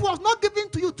 Life was not given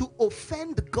to you to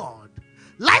offend God.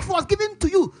 Life was given to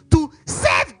you to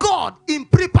serve God in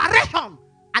preparation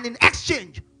and in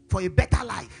exchange for a better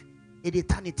life in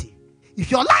eternity. If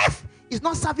your life is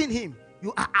not serving Him,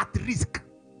 you are at risk.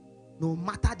 No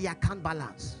matter the account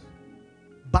balance.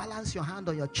 Balance your hand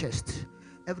on your chest.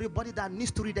 Everybody that needs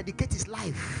to rededicate his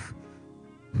life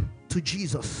to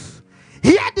Jesus,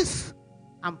 hear this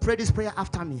and pray this prayer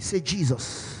after me. Say,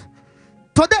 Jesus,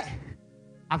 today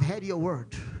I've heard your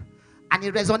word and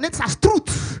it resonates as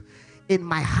truth in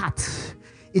my heart.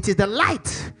 It is the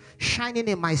light shining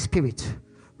in my spirit.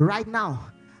 Right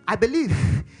now, I believe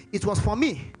it was for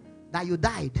me that you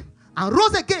died and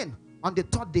rose again on the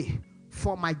third day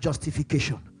for my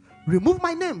justification. Remove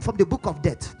my name from the book of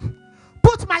death.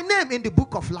 Put my name in the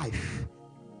book of life.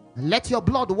 And let your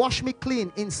blood wash me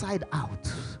clean inside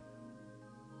out.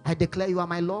 I declare you are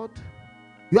my Lord.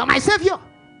 You are my Savior.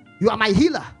 You are my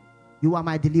healer. You are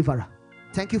my deliverer.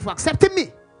 Thank you for accepting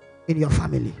me in your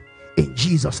family. In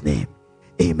Jesus' name,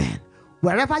 amen.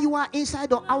 Wherever you are,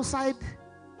 inside or outside,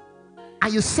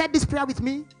 and you said this prayer with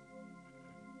me,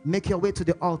 make your way to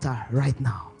the altar right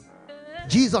now.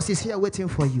 Jesus is here waiting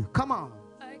for you. Come on.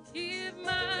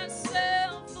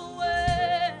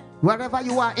 Wherever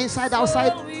you are, inside,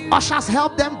 outside, ushers,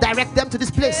 help them, direct them to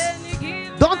this place.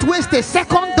 Don't waste a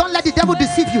second. Don't let the devil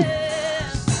deceive you.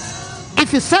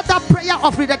 If you said that prayer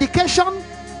of rededication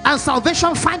and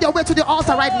salvation, find your way to the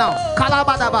altar right now.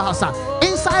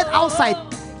 Inside, outside.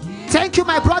 Thank you,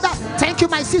 my brother. Thank you,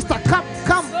 my sister. Come,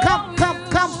 come, come, come,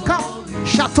 come, come.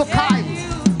 Shatokai.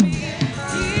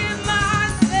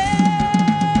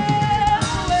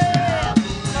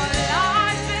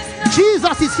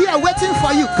 Jesus is here waiting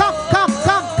for you. Come, come,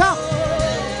 come, come.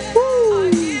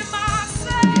 Ooh.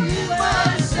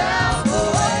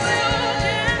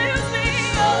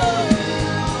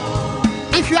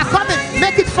 If you are coming,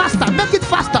 make it faster. Make it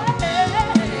faster.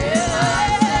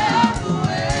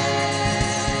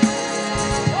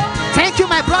 Thank you,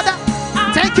 my brother.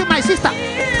 Thank you, my sister.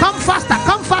 Come faster.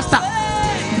 Come faster.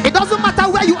 It doesn't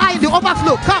matter where you are in the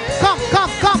overflow. Come, come, come,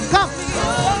 come, come.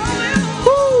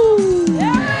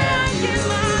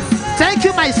 Thank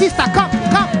you, my sister. Come,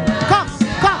 come, come,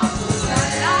 come.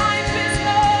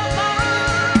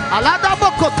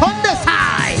 Aladaboko Tonde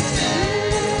side.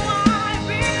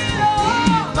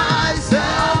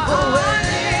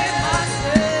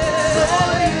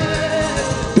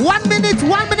 1 minute,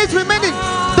 1 minute remaining.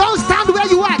 Don't stand where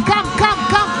you are. Come, come,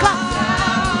 come, come.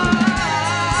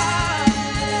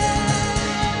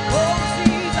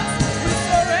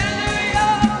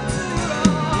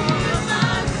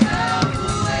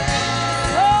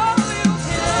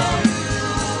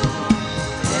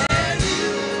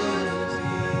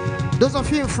 Those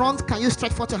of you in front, can you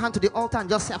stretch forth your hand to the altar and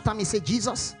just say after me, say,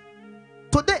 Jesus,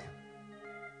 today,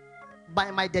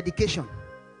 by my dedication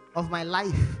of my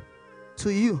life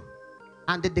to you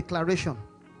and the declaration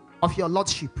of your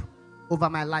lordship over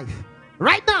my life,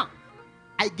 right now,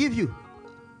 I give you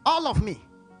all of me,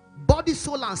 body,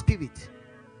 soul, and spirit.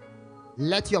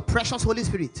 Let your precious Holy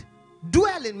Spirit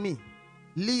dwell in me,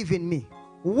 live in me,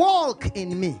 walk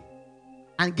in me,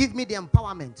 and give me the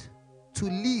empowerment to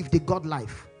live the God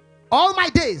life all my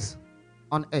days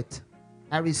on earth.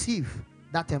 I receive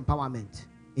that empowerment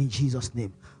in Jesus'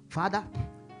 name. Father,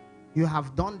 you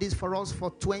have done this for us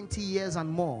for 20 years and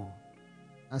more.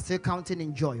 and still counting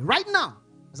in joy. Right now,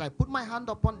 as I put my hand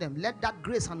upon them, let that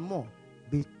grace and more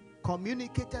be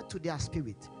communicated to their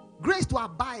spirit. Grace to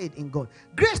abide in God.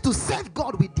 Grace to serve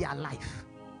God with their life.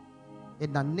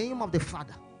 In the name of the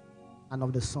Father, and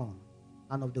of the Son,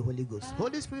 and of the Holy Ghost.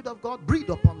 Holy Spirit of God, breathe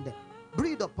upon them.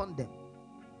 Breathe upon them.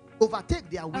 Overtake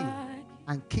their will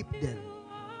and keep them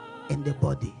in the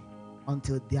body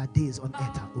until their days on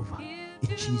earth are over.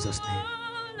 In Jesus' name,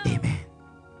 amen.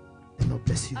 The Lord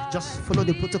bless you. Just follow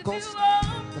the protocols.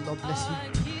 The Lord bless you.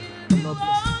 The Lord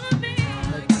bless you.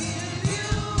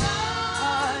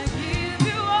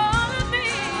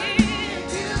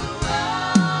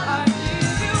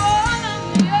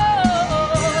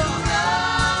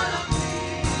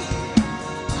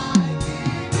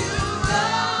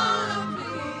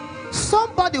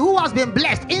 Somebody who has been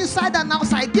blessed inside and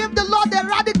outside, give the Lord a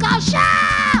radical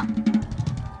shout.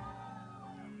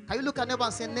 Can you look at your neighbor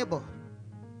and say, neighbor?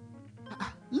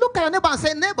 Look at your neighbor and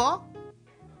say, neighbor.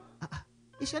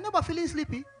 Is your neighbor feeling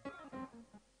sleepy?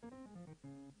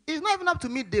 It's not even up to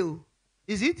midday,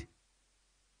 is it?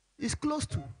 It's close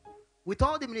to. With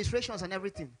all the ministrations and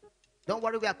everything. Don't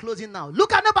worry, we are closing now.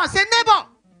 Look at your neighbor and say, neighbor.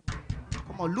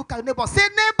 Come on, look at your neighbor. Say,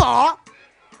 neighbor.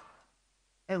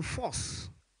 Enforce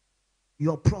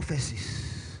your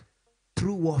prophecies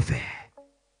through warfare.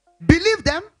 Believe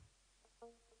them.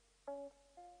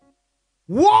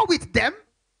 War with them.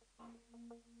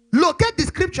 Locate the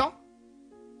scripture.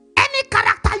 Any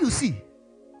character you see,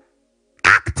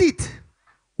 act it.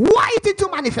 War it into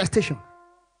manifestation.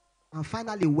 And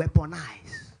finally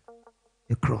weaponize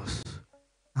the cross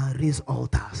and raise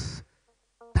altars.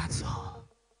 That's all.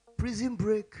 Prison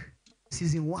Break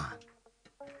season 1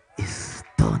 is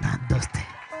done and dusted.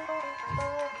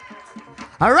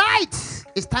 All right,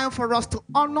 it's time for us to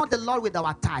honor the Lord with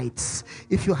our tithes.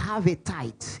 If you have a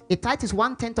tithe is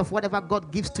 1/10 of whatever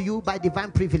God gives to you by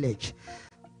divine privilege.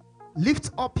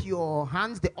 Lift up your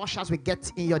hands. The ushers will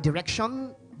get in your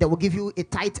direction. They will give you a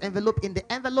tithe envelope. In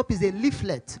the envelope is a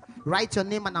leaflet. Write your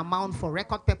name and amount for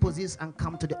record purposes and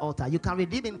come to the altar. You can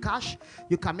redeem in cash.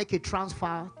 You can make a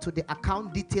transfer to the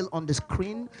account detail on the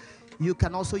screen. You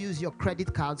can also use your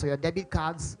credit cards or your debit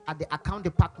cards at the account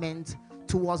department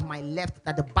towards my left,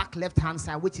 at the back left hand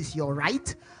side, which is your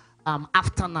right,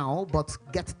 after now. But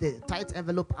get the tithe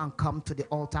envelope and come to the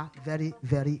altar very,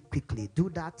 very quickly. Do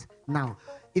that now.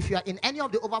 If you are in any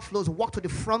of the overflows, walk to the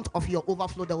front of your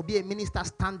overflow. There will be a minister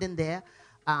standing there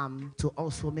to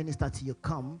also minister to you.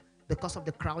 Come. Because of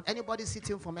the crowd, anybody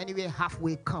sitting from anywhere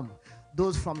halfway, come.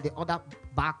 Those from the other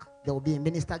back, there will be a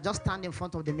minister. Just stand in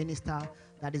front of the minister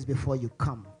that is before you.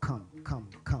 Come.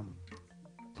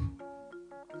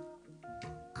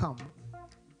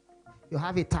 You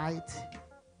have a tithe.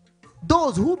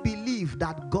 Those who believe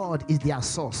that God is their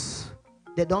source,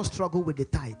 they don't struggle with the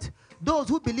tithe. Those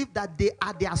who believe that they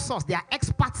are their source, they are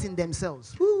experts in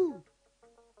themselves. Woo.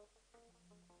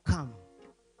 Come.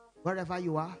 Wherever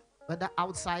you are, whether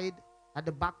outside, at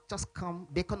the back, just come.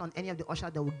 Beacon on any of the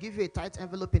ushers. They will give you a tithe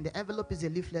envelope. In the envelope is a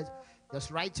leaflet.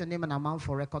 Just write your name and amount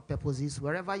for record purposes.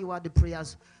 Wherever you are, the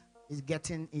prayers is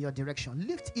getting in your direction.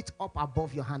 Lift it up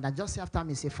above your hand and just say after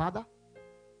me, say, Father,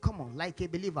 come on, like a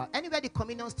believer. Anywhere the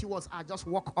communion stewards are, just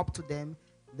walk up to them.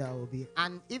 There will be.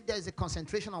 And if there is a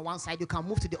concentration on one side, you can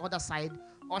move to the other side.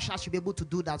 Ushers should be able to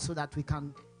do that so that we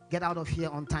can get out of here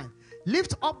on time.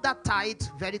 Lift up that tithe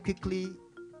very quickly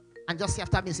and just say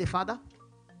after me, say, Father,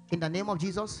 in the name of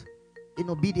Jesus, in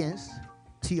obedience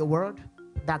to your word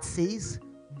that says,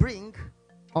 bring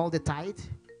all the tithe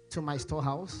to my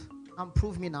storehouse and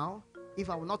prove me now if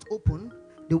I will not open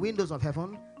the windows of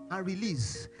heaven and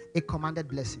release a commanded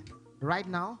blessing. Right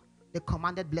now, the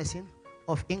commanded blessing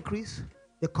of increase,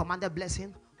 the commanded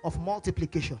blessing of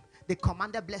multiplication, the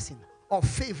commanded blessing of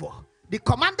favor, the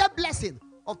commanded blessing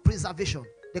of preservation,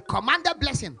 the commanded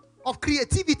blessing of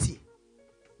creativity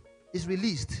is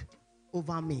released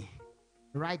over me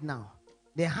right now.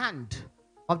 The hand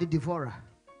of the devourer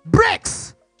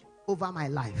breaks over my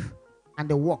life and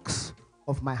the works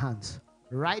of my hands.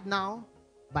 Right now,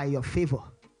 by your favor,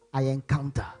 I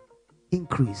encounter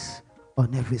increase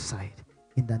on every side.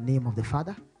 In the name of the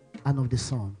Father, and of the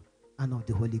Son, and of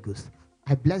the Holy Ghost.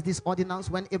 I bless this ordinance.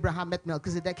 When Abraham met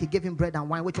Melchizedek, he gave him bread and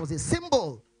wine, which was a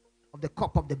symbol of the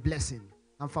cup of the blessing.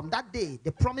 And from that day,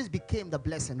 the promise became the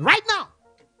blessing. Right now,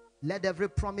 let every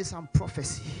promise and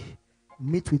prophecy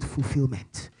meet with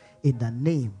fulfillment. In the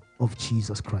name of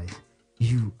Jesus Christ,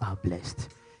 you are blessed.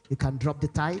 You can drop the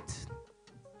tithe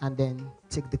and then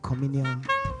take the communion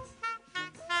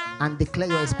and declare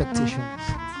your expectations.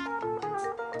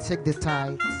 Take the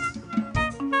tithe.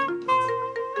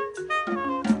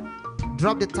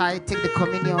 Drop the tithe, take the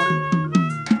communion.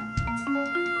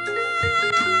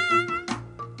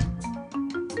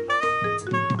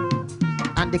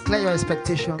 and declare your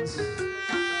expectations.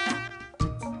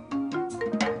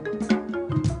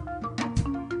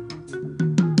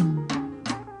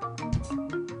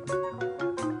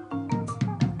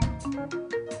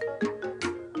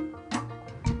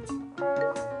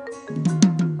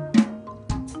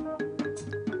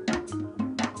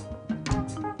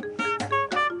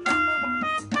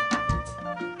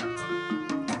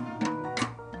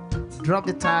 Drop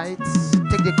the tithes,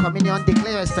 take the communion,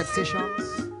 declare your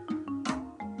expectations.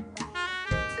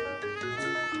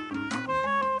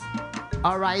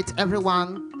 All right,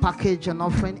 everyone, package an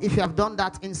offering. If you have done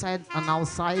that inside and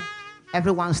outside,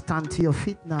 everyone stand to your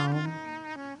feet now.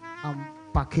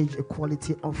 Package a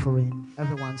quality offering.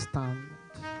 Everyone stand.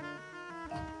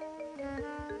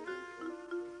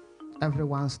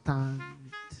 Everyone stand.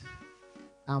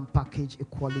 Package a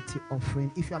quality offering.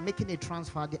 If you are making a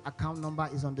transfer, the account number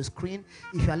is on the screen.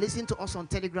 If you are listening to us on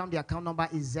Telegram, the account number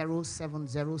is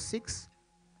 0706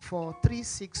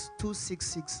 436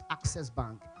 266 Access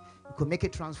Bank. You could make a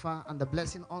transfer and the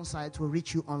blessing on site will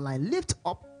reach you online. Lift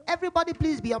up. Everybody,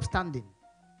 please be upstanding.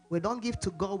 We don't give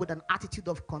to God with an attitude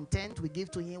of content. We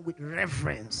give to Him with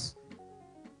reverence.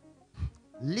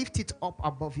 Lift it up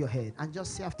above your head and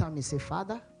just say after me, say,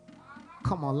 Father.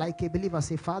 Come on, like a believer,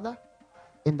 say, Father.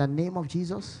 In the name of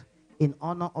Jesus, in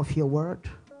honor of your word,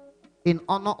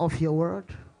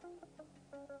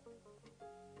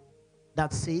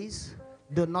 that says,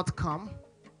 do not come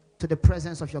to the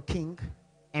presence of your King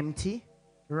empty.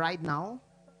 Right now,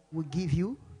 we give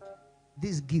you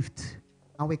this gift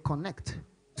and we connect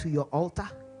to your altar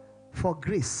for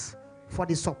grace, for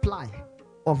the supply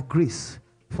of grace,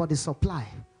 for the supply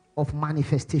of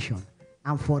manifestation,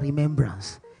 and for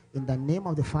remembrance. In the name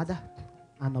of the Father,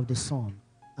 and of the Son,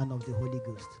 and of the Holy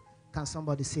Ghost. Can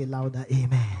somebody say louder,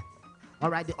 amen? All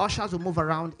right, the ushers will move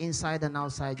around inside and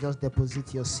outside. Just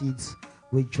deposit your seeds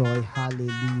with joy.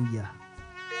 Hallelujah.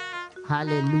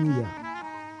 Hallelujah.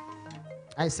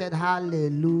 I said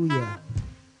hallelujah.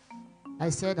 I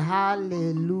said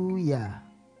hallelujah.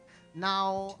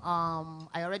 Now,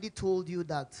 I already told you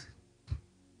that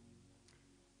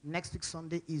next week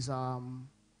Sunday is our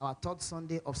third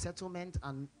Sunday of settlement,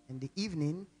 and in the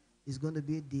evening is going to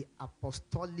be the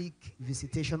apostolic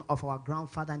visitation of our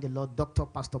grandfather in the Lord, Dr.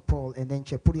 Pastor Paul. And then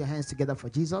put your hands together for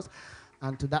Jesus.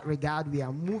 And to that regard, we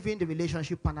are moving the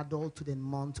relationship Panadol to the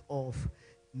month of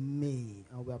May.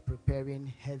 And we are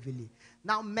preparing heavily.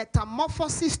 Now,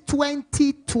 Metamorphosis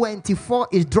 2024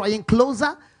 is drawing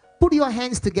closer. Put your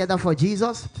hands together for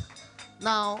Jesus.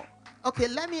 Now, okay,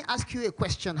 let me ask you a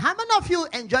question. How many of you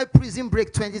enjoy Prison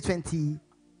Break 2020?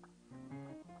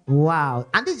 Wow.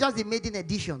 And this is just the maiden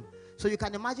edition. So you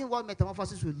can imagine what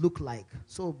Metamorphosis will look like.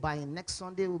 So by next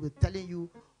Sunday, we'll be telling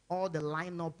you all the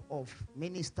lineup of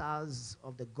ministers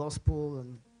of the gospel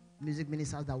and music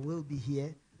ministers that will be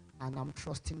here. And I'm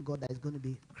trusting God that it's going to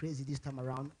be crazy this time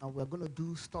around. And we're going to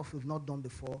do stuff we've not done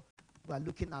before. We're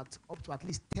looking at up to at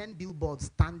least 10 billboards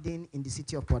standing in the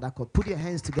city of Port Harcourt. Put your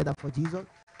hands together for Jesus.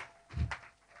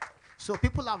 So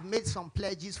people have made some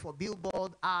pledges for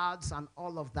billboard ads and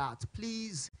all of that.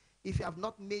 Please, if you have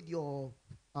not made your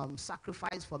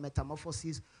sacrifice for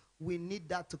Metamorphosis, we need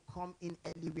that to come in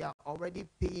early. We are already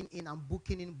paying in and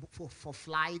booking in for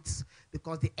flights,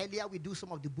 because the earlier we do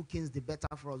some of the bookings, the better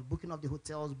for us. Booking of the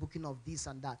hotels, booking of this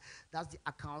and that. That's the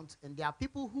account. And there are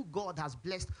people who God has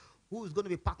blessed who is going to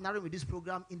be partnering with this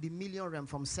program in the million realm,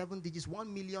 from 7 digits,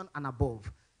 1 million and above.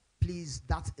 Please,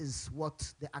 that is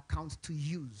what the account to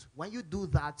use. When you do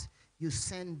that, you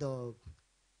send the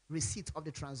receipt of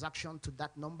the transaction to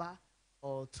that number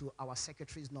or to our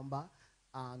secretary's number,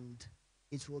 and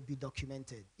it will be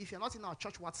documented. If you're not in our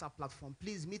church WhatsApp platform,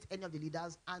 please meet any of the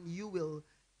leaders and you will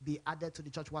be added to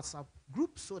the church WhatsApp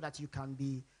group so that you can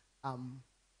be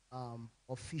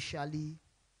officially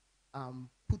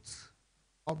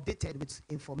updated with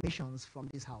informations from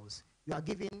this house. You are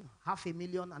giving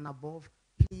 500,000 and above.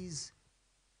 Please,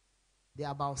 there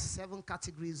are about 7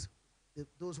 categories.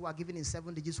 Those who are giving in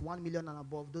 7 digits, 1 million and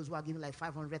above. Those who are giving like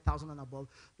 500,000 and above.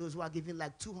 Those who are giving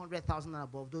like 200,000 and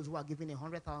above. Those who are giving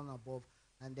 100,000 and above.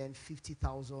 And then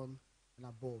 50,000 and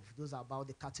above. Those are about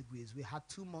the categories. We had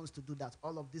 2 months to do that.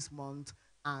 All of this month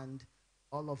and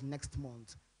all of next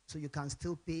month. So you can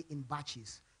still pay in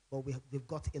batches. But we've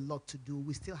got a lot to do.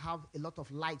 We still have a lot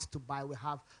of lights to buy. We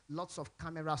have lots of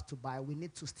cameras to buy. We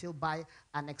need to still buy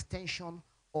an extension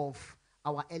of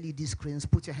our LED screens.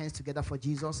 Put your hands together for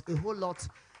Jesus. A whole lot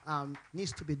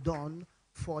needs to be done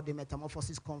for the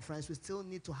Metamorphosis conference. We still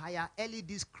need to hire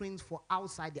LED screens for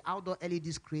outside, the outdoor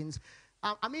LED screens.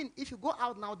 I mean, if you go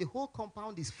out now, the whole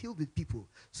compound is filled with people.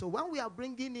 So when we are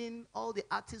bringing in all the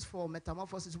artists for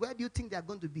Metamorphosis, where do you think they are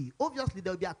going to be? Obviously,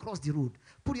 they'll be across the road.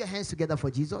 Put your hands together for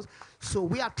Jesus. So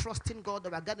we are trusting God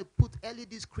that we're going to put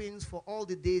LED screens for all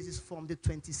the days. Is from the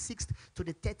 26th to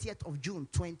the 30th of June,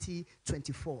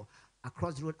 2024.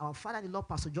 Across the road, our father-in-law,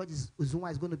 Pastor George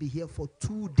Uzuma, is going to be here for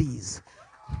 2 days.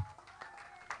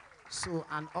 So,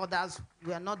 and others,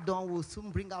 we are not done. We'll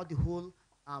soon bring out the whole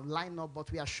lineup,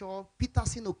 but we are sure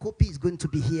Peterson Okopi is going to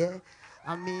be here.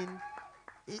 I mean,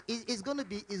 it's going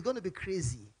to be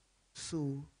crazy.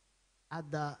 So,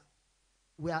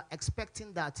 we are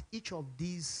expecting that each of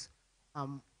these,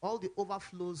 all the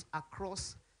overflows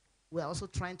across, we are also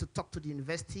trying to talk to the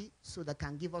university so they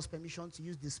can give us permission to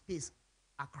use the space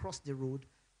across the road.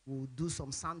 We'll do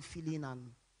some sand filling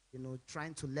and,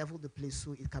 trying to level the place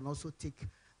so it can also take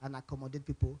and accommodate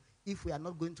people. If we are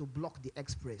not going to block the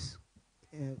express,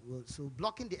 so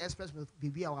blocking the express will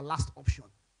be our last option.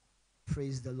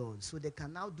 Praise the Lord. So they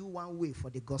can now do one way for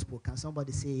the gospel. Can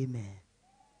somebody say amen?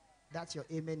 That's your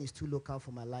amen is too local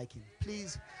for my liking.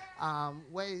 Please,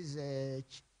 where is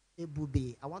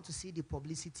Ebube? I want to see the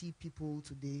publicity people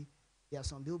today. There are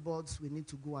some billboards. We need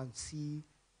to go and see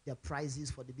their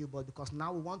prices for the billboard, because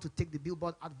now we want to take the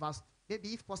billboard adverts. Maybe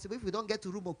if possible, if we don't get to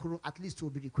Rumokuru, at least we'll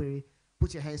be required.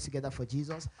 Put your hands together for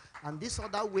Jesus. And this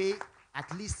other way,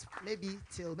 at least maybe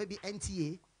till maybe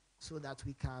NTA, so that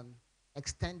we can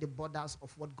extend the borders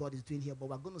of what God is doing here. But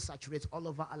we're going to saturate all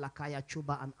over Alakaya,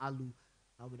 Choba, and Alu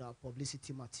with our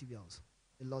publicity materials.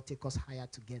 The Lord take us higher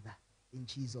together in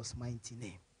Jesus' mighty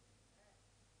name.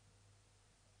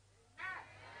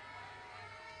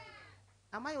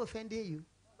 Am I offending you?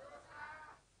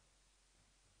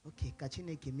 Okay,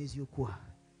 Kachineke Meziokwa.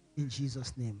 In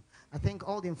Jesus' name. I think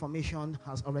all the information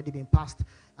has already been passed.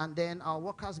 And then our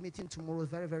workers meeting tomorrow is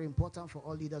very, very important for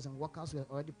all leaders and workers. We're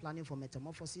already planning for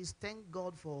Metamorphosis. Thank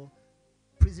God for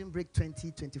Prison Break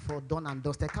 2024 done and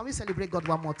dusted. Can we celebrate God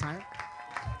one more time?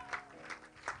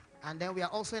 And then we are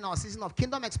also in our season of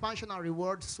Kingdom Expansion and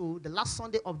Rewards. So the last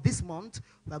Sunday of this month,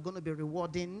 we are going to be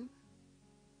rewarding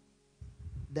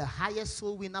the highest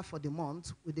soul winner for the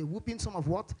month with a whooping sum of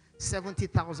what?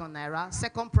 70,000 naira.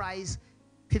 Second prize,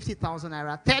 50,000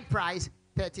 naira. Third prize,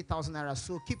 30,000 naira.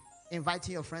 So keep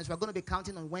inviting your friends. We're going to be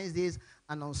counting on Wednesdays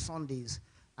and on Sundays.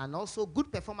 And also good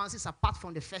performances apart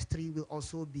from the first three will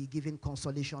also be giving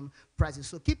consolation prizes.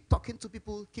 So keep talking to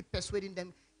people, keep persuading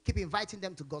them, keep inviting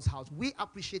them to God's house. We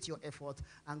appreciate your effort,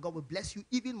 and God will bless you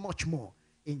even much more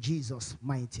in Jesus'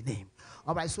 mighty name.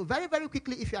 All right, so very, very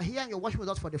quickly, if you're here and you're watching with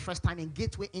us for the first time in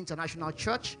Gateway International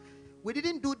Church, we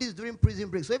didn't do this during Prison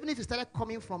Break. So even if you started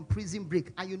coming from Prison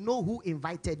Break and you know who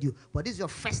invited you, but this is your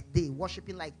first day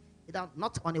worshiping, like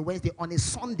not on a Wednesday, on a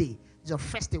Sunday. It's your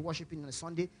first day worshiping on a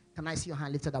Sunday. Can I see your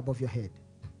hand lifted above your head?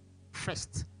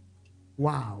 First.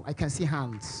 Wow, I can see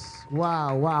hands.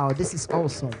 Wow, wow, this is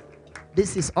awesome.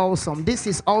 This is awesome. This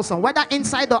is awesome. Whether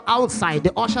inside or outside,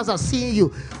 the ushers are seeing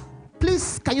you.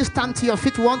 Please, can you stand to your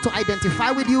feet? We want to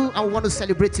identify with you and we want to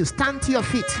celebrate you. Stand to your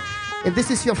feet. If this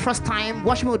is your first time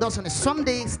watching with us on a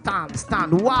Sunday, stand,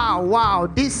 stand. Wow, wow,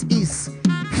 this is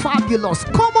fabulous.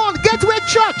 Come on, Gateway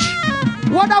Church.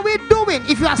 What are we doing?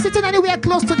 If you are sitting anywhere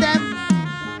close to them,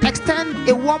 extend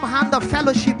a warm hand of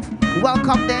fellowship.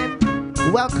 Welcome them.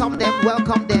 Welcome them.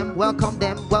 Welcome them. Welcome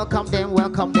them. Welcome them.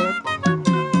 Welcome them.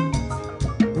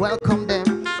 Welcome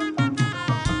them.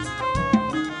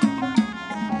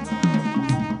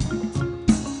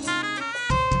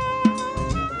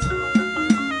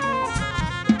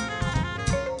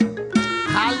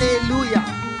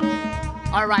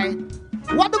 Hallelujah. All right.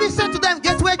 What do we say to them,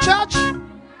 Gateway Church?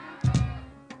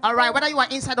 All right. Whether you are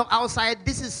inside or outside,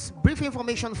 this is brief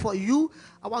information for you.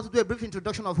 I want to do a brief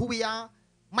introduction of who we are.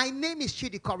 My name is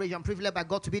Chidi Courage. I'm privileged by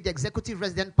God to be the executive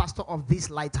resident pastor of this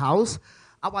lighthouse.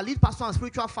 Our lead pastor and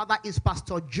spiritual father is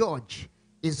Pastor George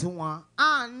Izunwa.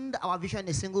 And our vision in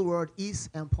a single word is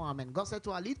empowerment. God said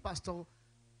to our lead pastor,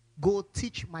 go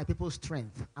teach my people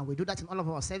strength. And we do that in all of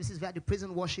our services via the praise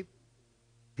and worship,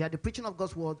 via the preaching of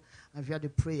God's word, and via the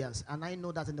prayers. And I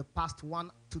know that in the past 1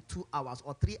 to 2 hours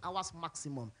or 3 hours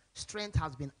maximum, strength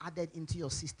has been added into your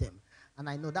system. And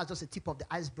I know that's just a tip of the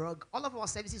iceberg. All of our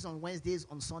services on Wednesdays,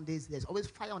 on Sundays, there's always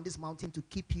fire on this mountain to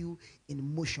keep you in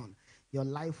motion. Your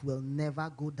life will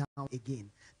never go down again.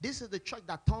 This is the church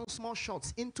that turns small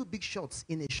shots into big shots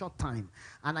in a short time.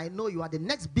 And I know you are the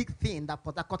next big thing that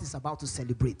Port Harcourt is about to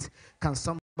celebrate. Can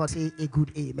somebody say a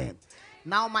good amen?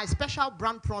 Now, my special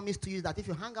brand promise to you is that if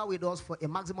you hang out with us for a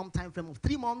maximum time frame of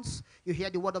 3 months, you hear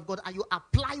the word of God and you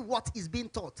apply what is being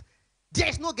taught, there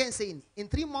is no gainsaying. In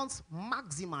 3 months,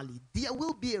 maximally, there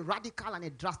will be a radical and a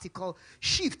drastic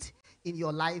shift in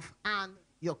your life and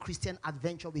your Christian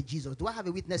adventure with Jesus. Do I have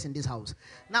a witness in this house?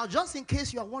 Now, just in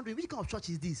case you are wondering, which kind of church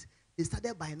is this? They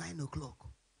started by 9 o'clock.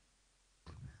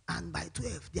 And by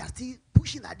 12, they are still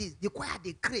pushing like this. The choir,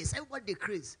 they craze. Everybody, they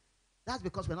craze. That's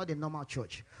because we're not a normal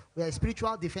church. We're a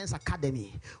spiritual defense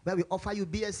academy where we offer you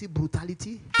BSc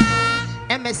brutality,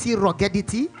 MSc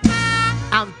ruggedity,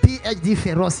 and PhD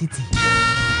ferocity.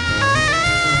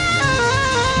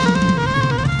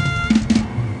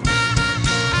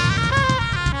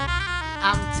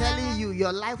 I'm telling you,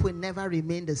 your life will never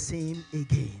remain the same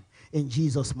again. In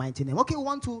Jesus' mighty name. Okay, we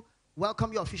want to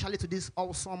welcome you officially to this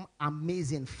awesome,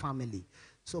 amazing family.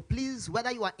 So please,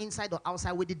 whether you are inside or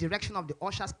outside, with the direction of the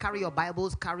ushers, carry your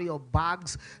Bibles, carry your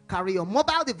bags, carry your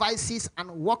mobile devices, and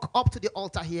walk up to the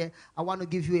altar here. I want to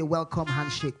give you a welcome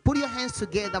handshake. Put your hands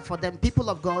together for them, people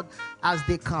of God, as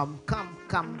they come. Come,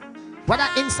 come. Whether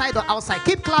inside or outside,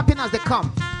 keep clapping as they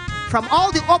come. From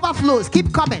all the overflows,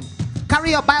 keep coming.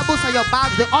 Carry your Bibles and your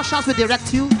bags. The ushers will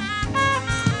direct you.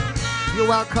 You're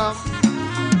welcome.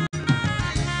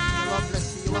 God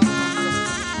bless you.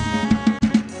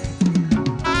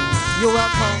 You're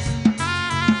welcome.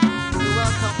 You're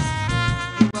welcome.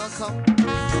 You're welcome.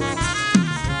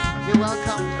 You're welcome. You're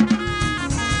welcome.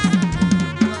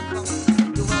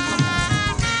 You're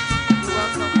welcome. You're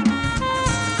welcome.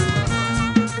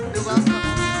 You're welcome. You're welcome.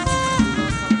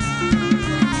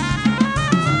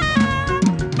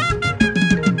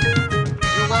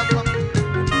 You're welcome.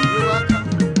 You're welcome.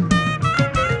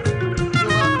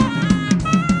 You're welcome.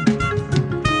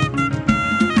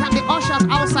 Can the ushers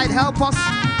outside help us?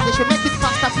 They should make it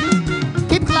faster, please.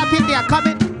 Keep clapping, they are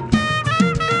coming.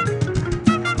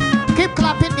 Keep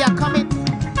clapping, they are coming.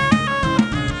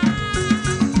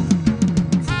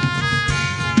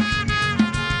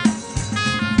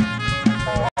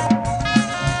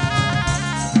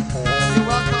 You're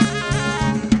welcome.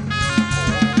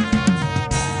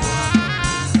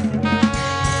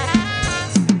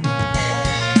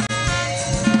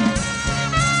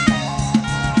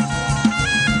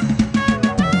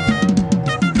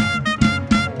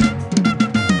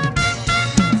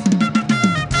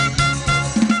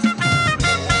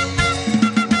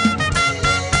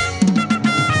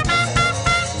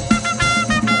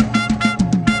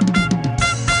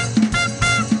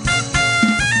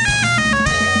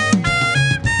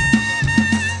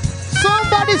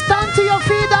 Somebody stand to your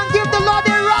feet and give the Lord a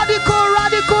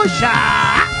radical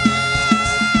shout.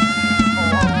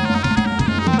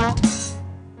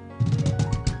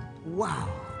 Wow.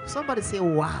 Somebody say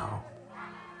wow.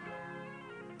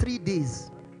 3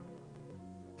 days.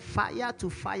 Fire to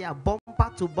fire,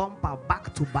 bumper to bumper,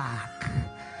 back to back.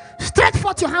 Stretch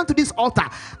forth your hand to this altar.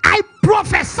 I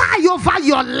prophesy over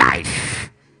your life.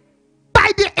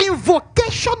 By the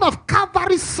invocation of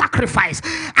Calvary's sacrifice,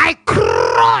 I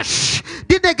crush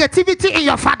the negativity in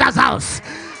your father's house.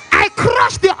 I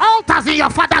crush the altars in your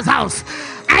father's house.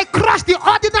 I crush the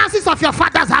ordinances of your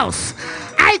father's house.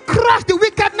 I crush the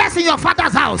wickedness in your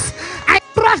father's house. I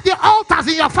crush the altars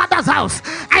in your father's house.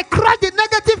 I crush the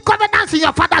negative covenants in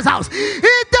your father's house. In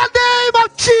the name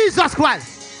of Jesus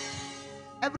Christ.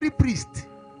 Every priest,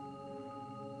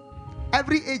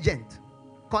 every agent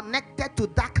connected to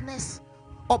darkness,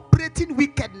 operating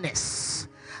wickedness,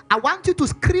 I want you to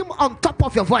scream on top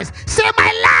of your voice. Say,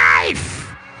 my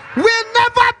life will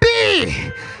never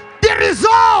be the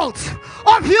result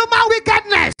of human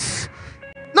wickedness.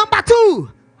 Number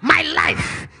 2, my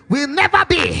life will never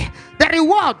be the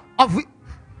reward of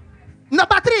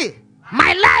number 3,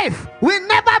 my life will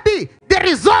never be the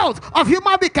result of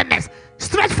human wickedness.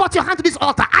 Stretch forth your hand to this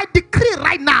altar. I decree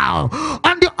right now,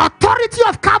 on the authority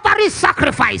of Calvary's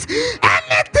sacrifice,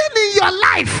 anything in your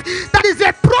life that is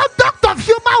a product of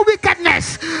human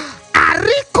wickedness,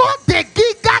 Ariko de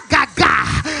Giga Gaga,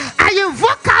 I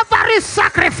invoke Calvary's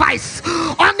sacrifice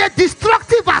on a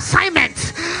destructive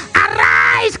assignment.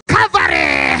 Arise,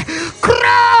 Calvary,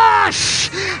 crush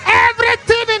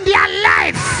everything in their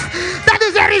life that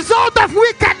is a result of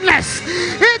wickedness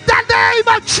in the name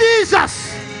of Jesus.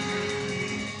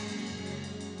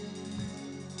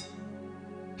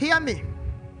 Hear me,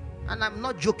 and I'm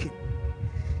not joking.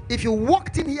 If you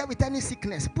walked in here with any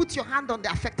sickness, put your hand on the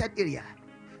affected area.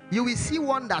 You will see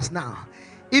wonders now.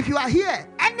 If you are here,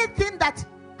 anything that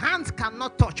hands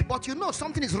cannot touch, but you know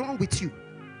something is wrong with you,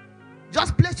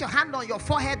 just place your hand on your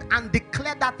forehead and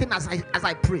declare that thing as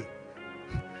I pray.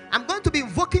 I'm going to be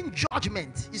invoking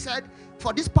judgment. He said,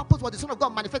 for this purpose was the Son of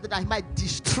God manifested, that he might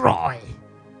destroy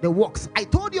the works. I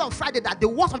told you on Friday that the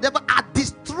works of the devil are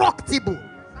destructible.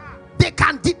 They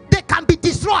can be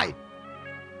destroyed.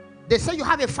 They say you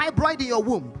have a fibroid in your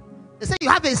womb. They say you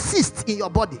have a cyst in your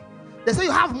body. They say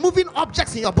you have moving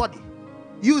objects in your body.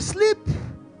 You sleep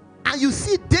and you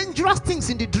see dangerous things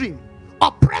in the dream,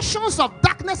 oppressions of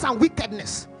darkness and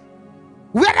wickedness.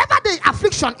 Wherever the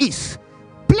affliction is,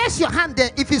 place your hand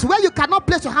there. If it's where you cannot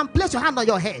place your hand on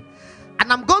your head.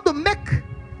 And I'm going to make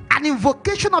an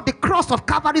invocation of the cross of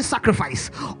Calvary sacrifice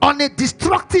on a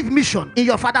destructive mission in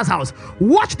your father's house.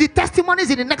 Watch the testimonies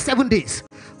in the next 7 days.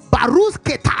 Baruz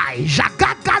ketai,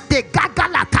 jagaga de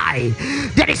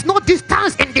gagalatai. There is no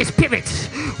distance in the spirit.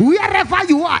 Wherever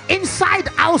you are, inside,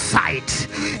 outside,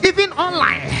 even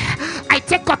online, I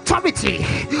take authority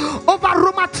over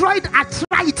rheumatoid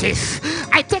arthritis.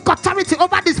 I take authority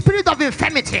over the spirit of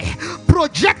infirmity,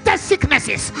 projected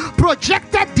sicknesses,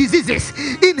 projected diseases,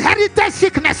 inherited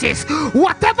sicknesses,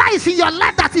 whatever is in your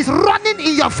life that is running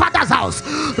in your father's house.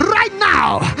 Right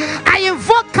now, I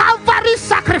invoke Calvary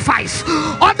sacrifice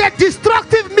on the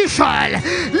destructive mission.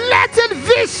 Let it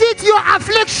visit your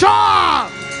affliction.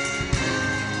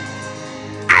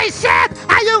 I said,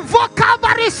 I invoke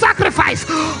Calvary sacrifice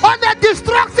on the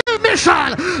destructive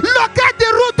mission. Locate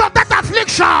the root of that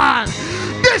affliction.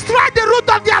 Destroy the root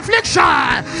of the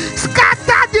affliction.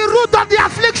 Scatter the root of the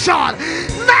affliction.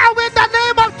 Now in the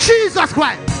name of Jesus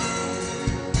Christ.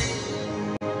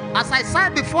 As I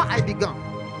said before I began,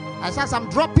 as I'm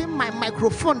dropping my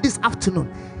microphone this afternoon,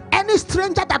 any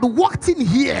stranger that walked in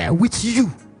here with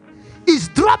you is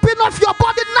dropping off your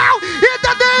body now in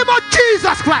the name of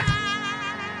Jesus Christ.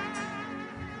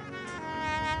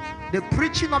 The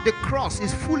preaching of the cross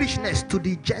is foolishness to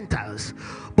the Gentiles,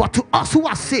 but to us who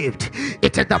are saved,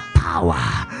 it is the power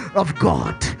of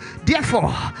God.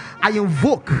 Therefore, I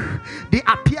invoke the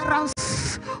appearance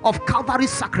of Calvary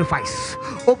sacrifice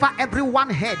over everyone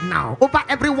head now, over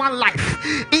everyone life,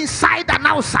 inside and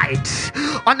outside,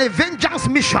 on a vengeance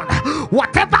mission.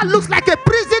 Whatever looks like a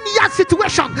prison yard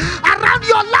situation around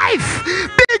your life,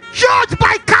 be judged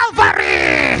by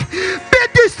Calvary, be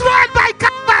destroyed by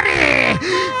Calvary,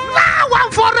 now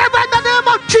and forever in the name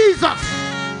of Jesus.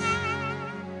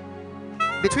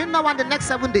 Between now and the next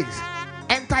 7 days,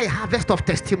 enter a harvest of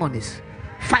testimonies,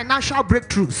 financial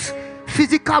breakthroughs,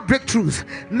 physical breakthroughs,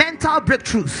 mental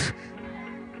breakthroughs,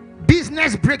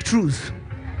 business breakthroughs.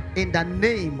 In the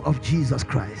name of Jesus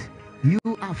Christ, you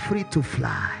are free to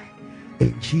fly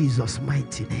in Jesus'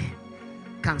 mighty name.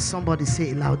 Can somebody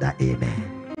say louder amen?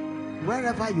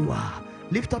 Wherever you are,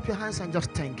 lift up your hands and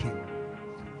just thank him.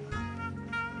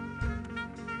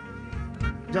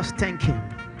 Just thank him.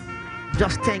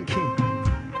 Just thank him.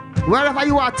 Wherever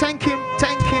you are, thank him,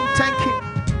 thank him, thank him.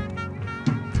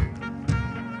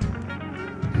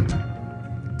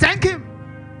 Thank him.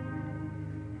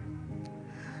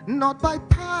 Not by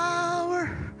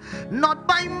power, not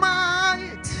by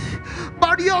might,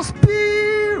 but your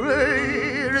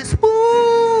spirit is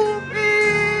moving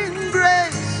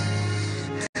grace.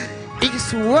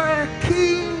 It's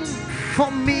working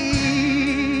for me.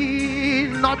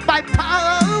 Not by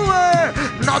power,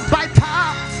 not by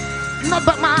power, not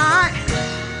by might,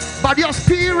 but your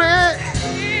spirit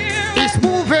is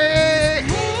moving.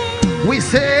 We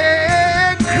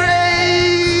say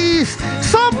grace.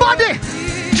 Somebody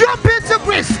jump into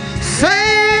grace.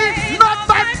 Say not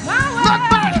by power,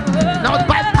 not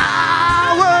by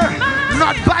power,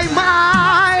 not by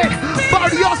might,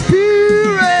 but your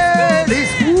spirit is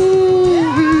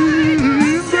moving.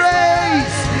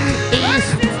 Grace is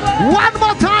one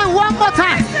more time, one more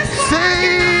time.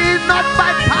 Say not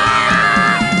by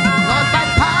power, not by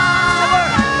power,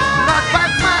 not by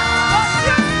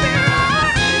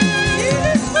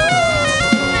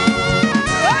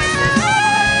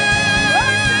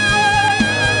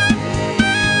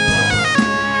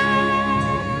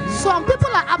Some people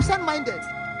are absent-minded.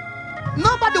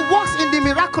 Nobody walks in the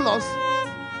miraculous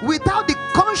without the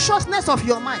consciousness of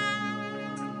your mind.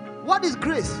 What is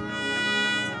grace?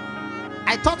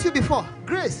 I taught you before.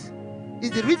 Grace is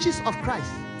the riches of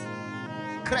Christ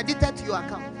credited to your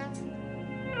account.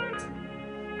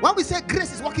 When we say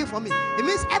grace is working for me, it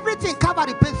means everything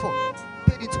Calvary paid for,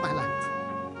 paid into my life.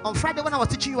 On Friday when I was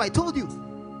teaching you, I told you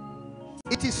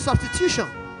it is substitution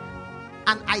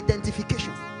and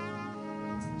identification.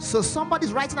 So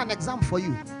somebody's writing an exam for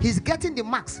you. He's getting the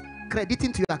marks,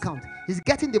 crediting to your account. He's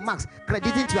getting the marks,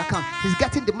 crediting to your account. He's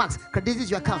getting the marks, crediting to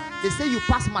your account. They say you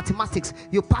pass mathematics,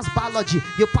 you pass biology,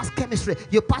 you pass chemistry,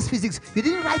 you pass physics. You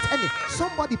didn't write any.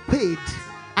 Somebody paid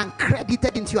and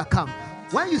credited into your account.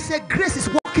 When you say grace is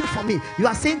working for me, you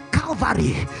are saying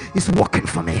Calvary is working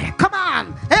for me. Come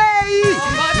on. Hey!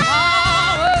 Not by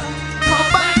power,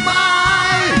 not by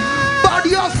might, but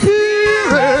your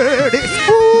spirit is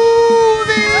moving.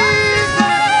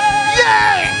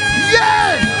 Yeah! Yeah!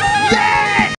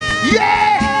 Yeah!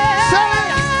 Yeah! Say,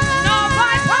 not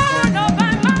by power, not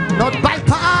by might, not by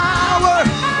power,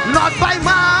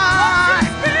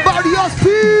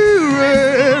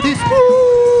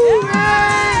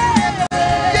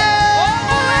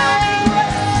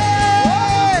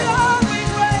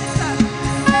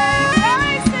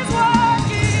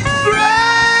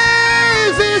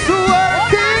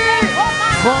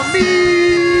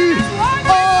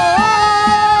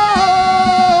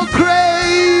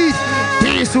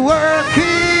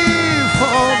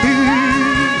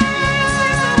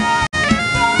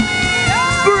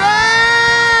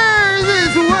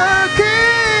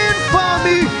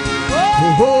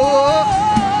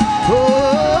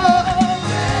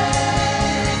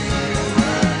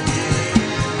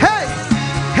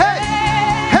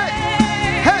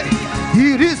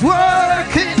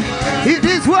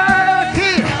 is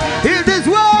working. It is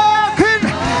working.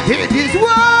 It is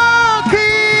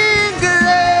working.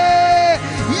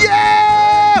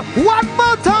 Yeah. One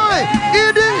more time.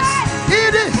 It is.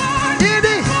 It is. It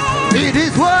is. It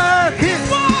is working.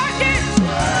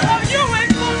 For you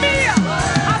and for me,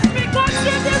 as we go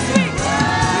through this week,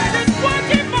 it is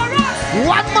working for us.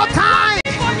 One more time.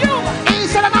 For you.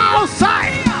 Inside and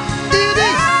outside. It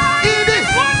is. It is.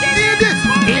 It is.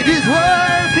 It is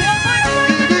working.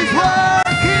 It is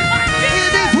working.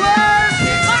 It is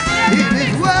working. It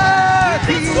is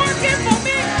working. It's working for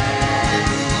me.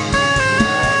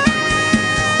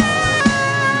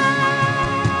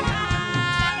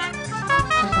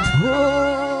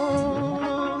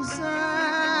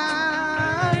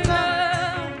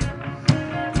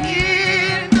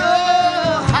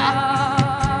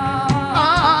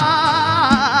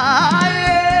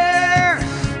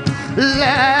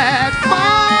 Let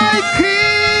my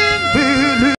King be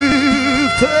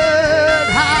lifted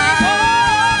high.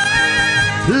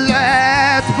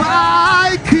 Let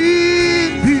my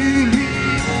King be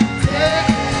lifted.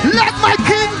 Let my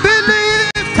King be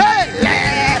lifted.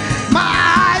 Let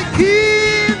my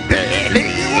King be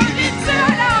lifted.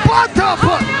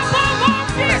 Wonderful.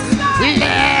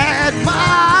 Let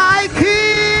my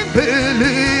King be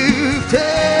lifted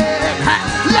high.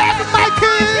 Let my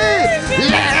King.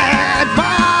 Let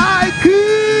my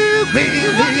King be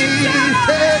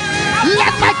lifted.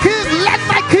 Let my King, let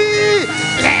my King,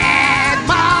 let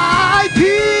my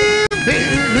King be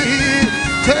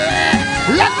lifted.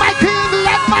 Let my King,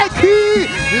 let my King,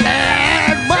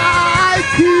 let my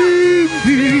King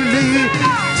be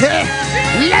lifted.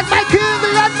 Let my King,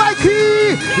 let my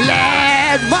King,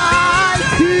 let my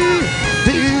King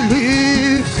be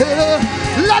lifted.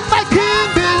 Let my King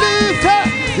be lifted.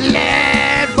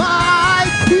 Let my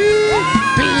King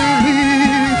be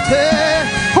lifted.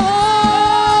 Oh,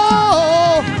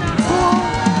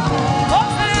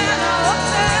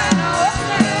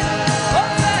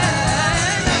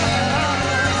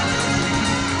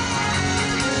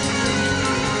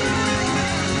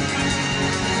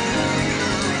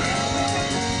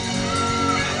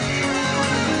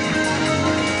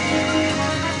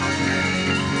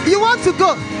 you want to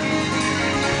go?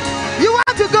 You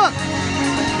want to go?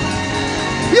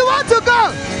 You want to go?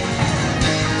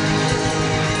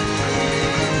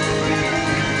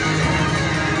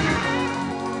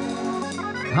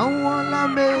 Awala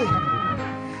me,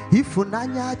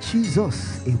 ifunanya Jesus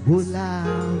ebola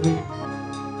me.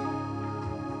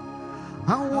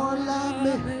 Awala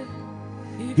me,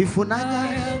 ifunanya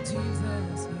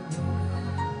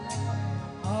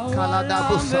kalada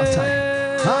busata.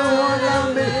 Awala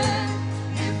me,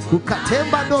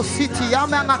 ukatemba do city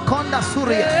yame anakonda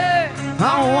Suria.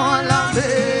 Awala me,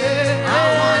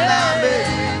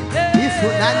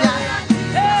 ifunanya.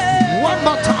 One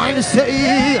more time,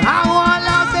 say, I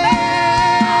wanna be.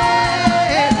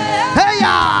 Hey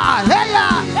ya,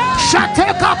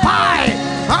 Shateka Pai.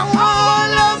 I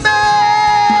wanna be.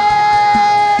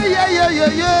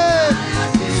 Yeah.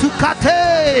 Sukate.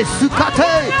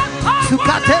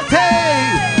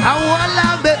 I wanna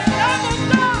be.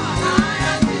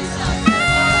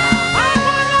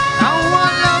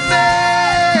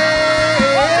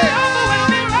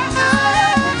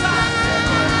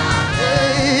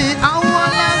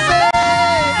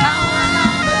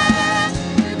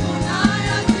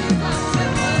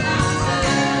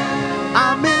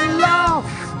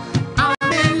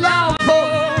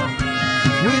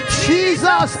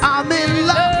 I'm in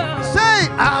love. Say,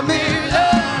 I'm in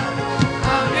love.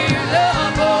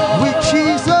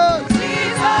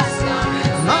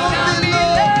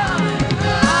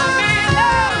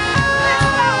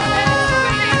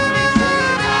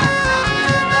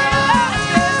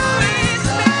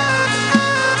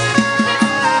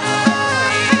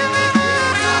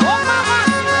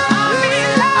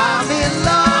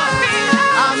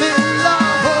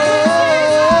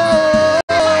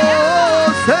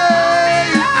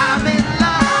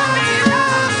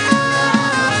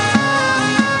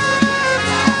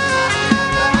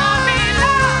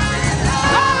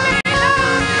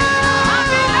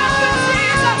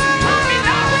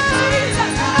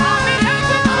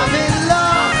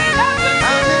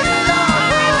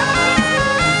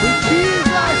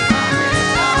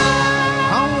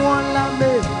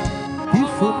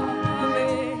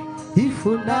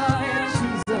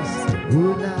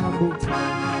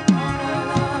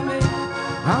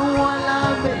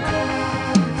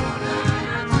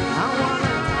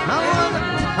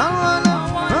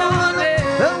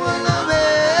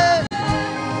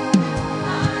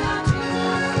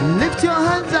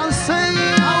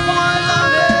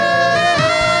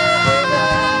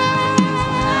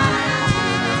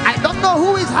 know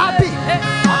who is happy? I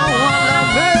wanna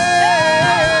make.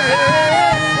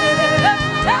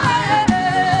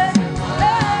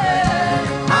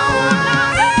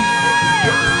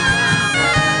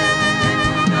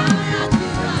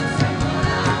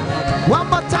 One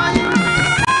more time.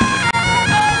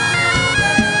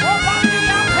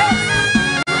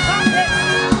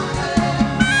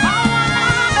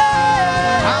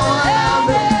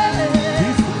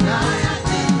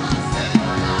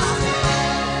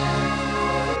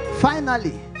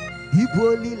 Finally,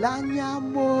 Iboli lanya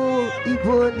mo,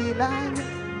 Iboli lanya.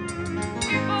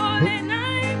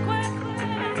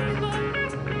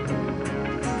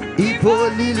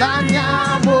 Iboli lanya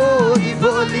mo,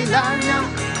 Iboli lanya.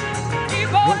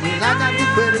 Iboli lanya di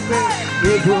berbe,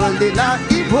 Iboli la,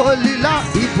 Iboli la,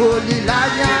 Iboli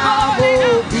lanya mo,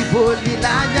 Iboli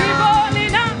lanya.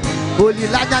 Iboli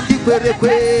lanya di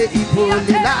berbe,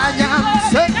 Iboli lanya.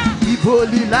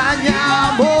 Iboli lanya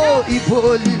mo,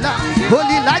 Iboli la,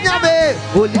 Iboli lanya me,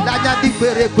 Iboli lanya di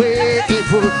berbe,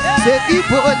 Iboli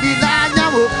lanya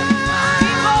mo,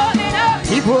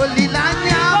 Iboli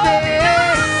lanya me,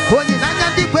 Iboli lanya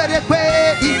di berbe,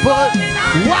 Iboli.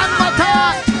 One more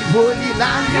time. Iboli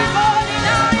lanya,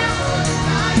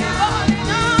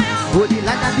 Iboli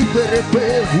lanya di berbe.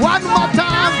 One more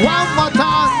time,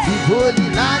 Iboli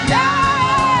lanya.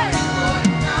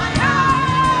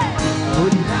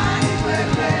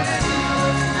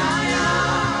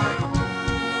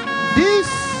 This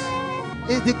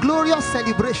is the glorious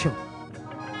celebration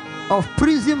of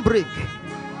Prison Break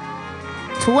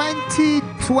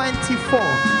 2024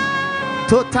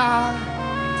 Total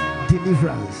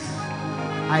Deliverance.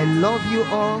 I love you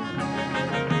all.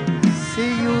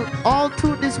 See you all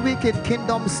through this week in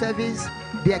Kingdom Service.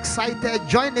 Be excited.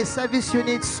 Join a service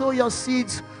unit. Sow your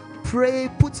seeds. Pray.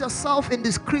 Put yourself in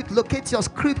the script. Locate your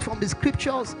script from the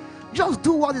scriptures. Just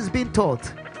do what is being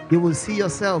taught. You will see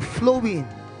yourself flowing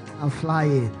and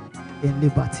flying in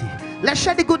liberty. Let's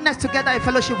share the goodness together in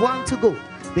fellowship. One to go.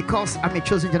 Because I'm a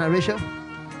chosen generation,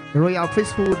 a royal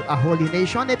priesthood, a holy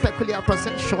nation, a peculiar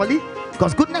person. Surely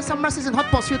God's goodness and mercy is in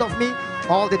hot pursuit of me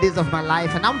all the days of my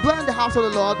life, and I'm dwelling in the house of the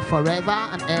Lord forever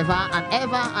and ever and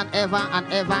ever and ever and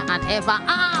ever and ever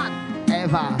and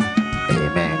ever.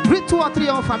 Amen. Greet 2 or 3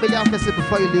 of familiar faces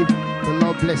before you leave. The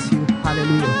Lord bless you.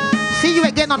 Hallelujah. See you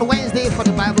again on Wednesday for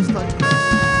the Bible study.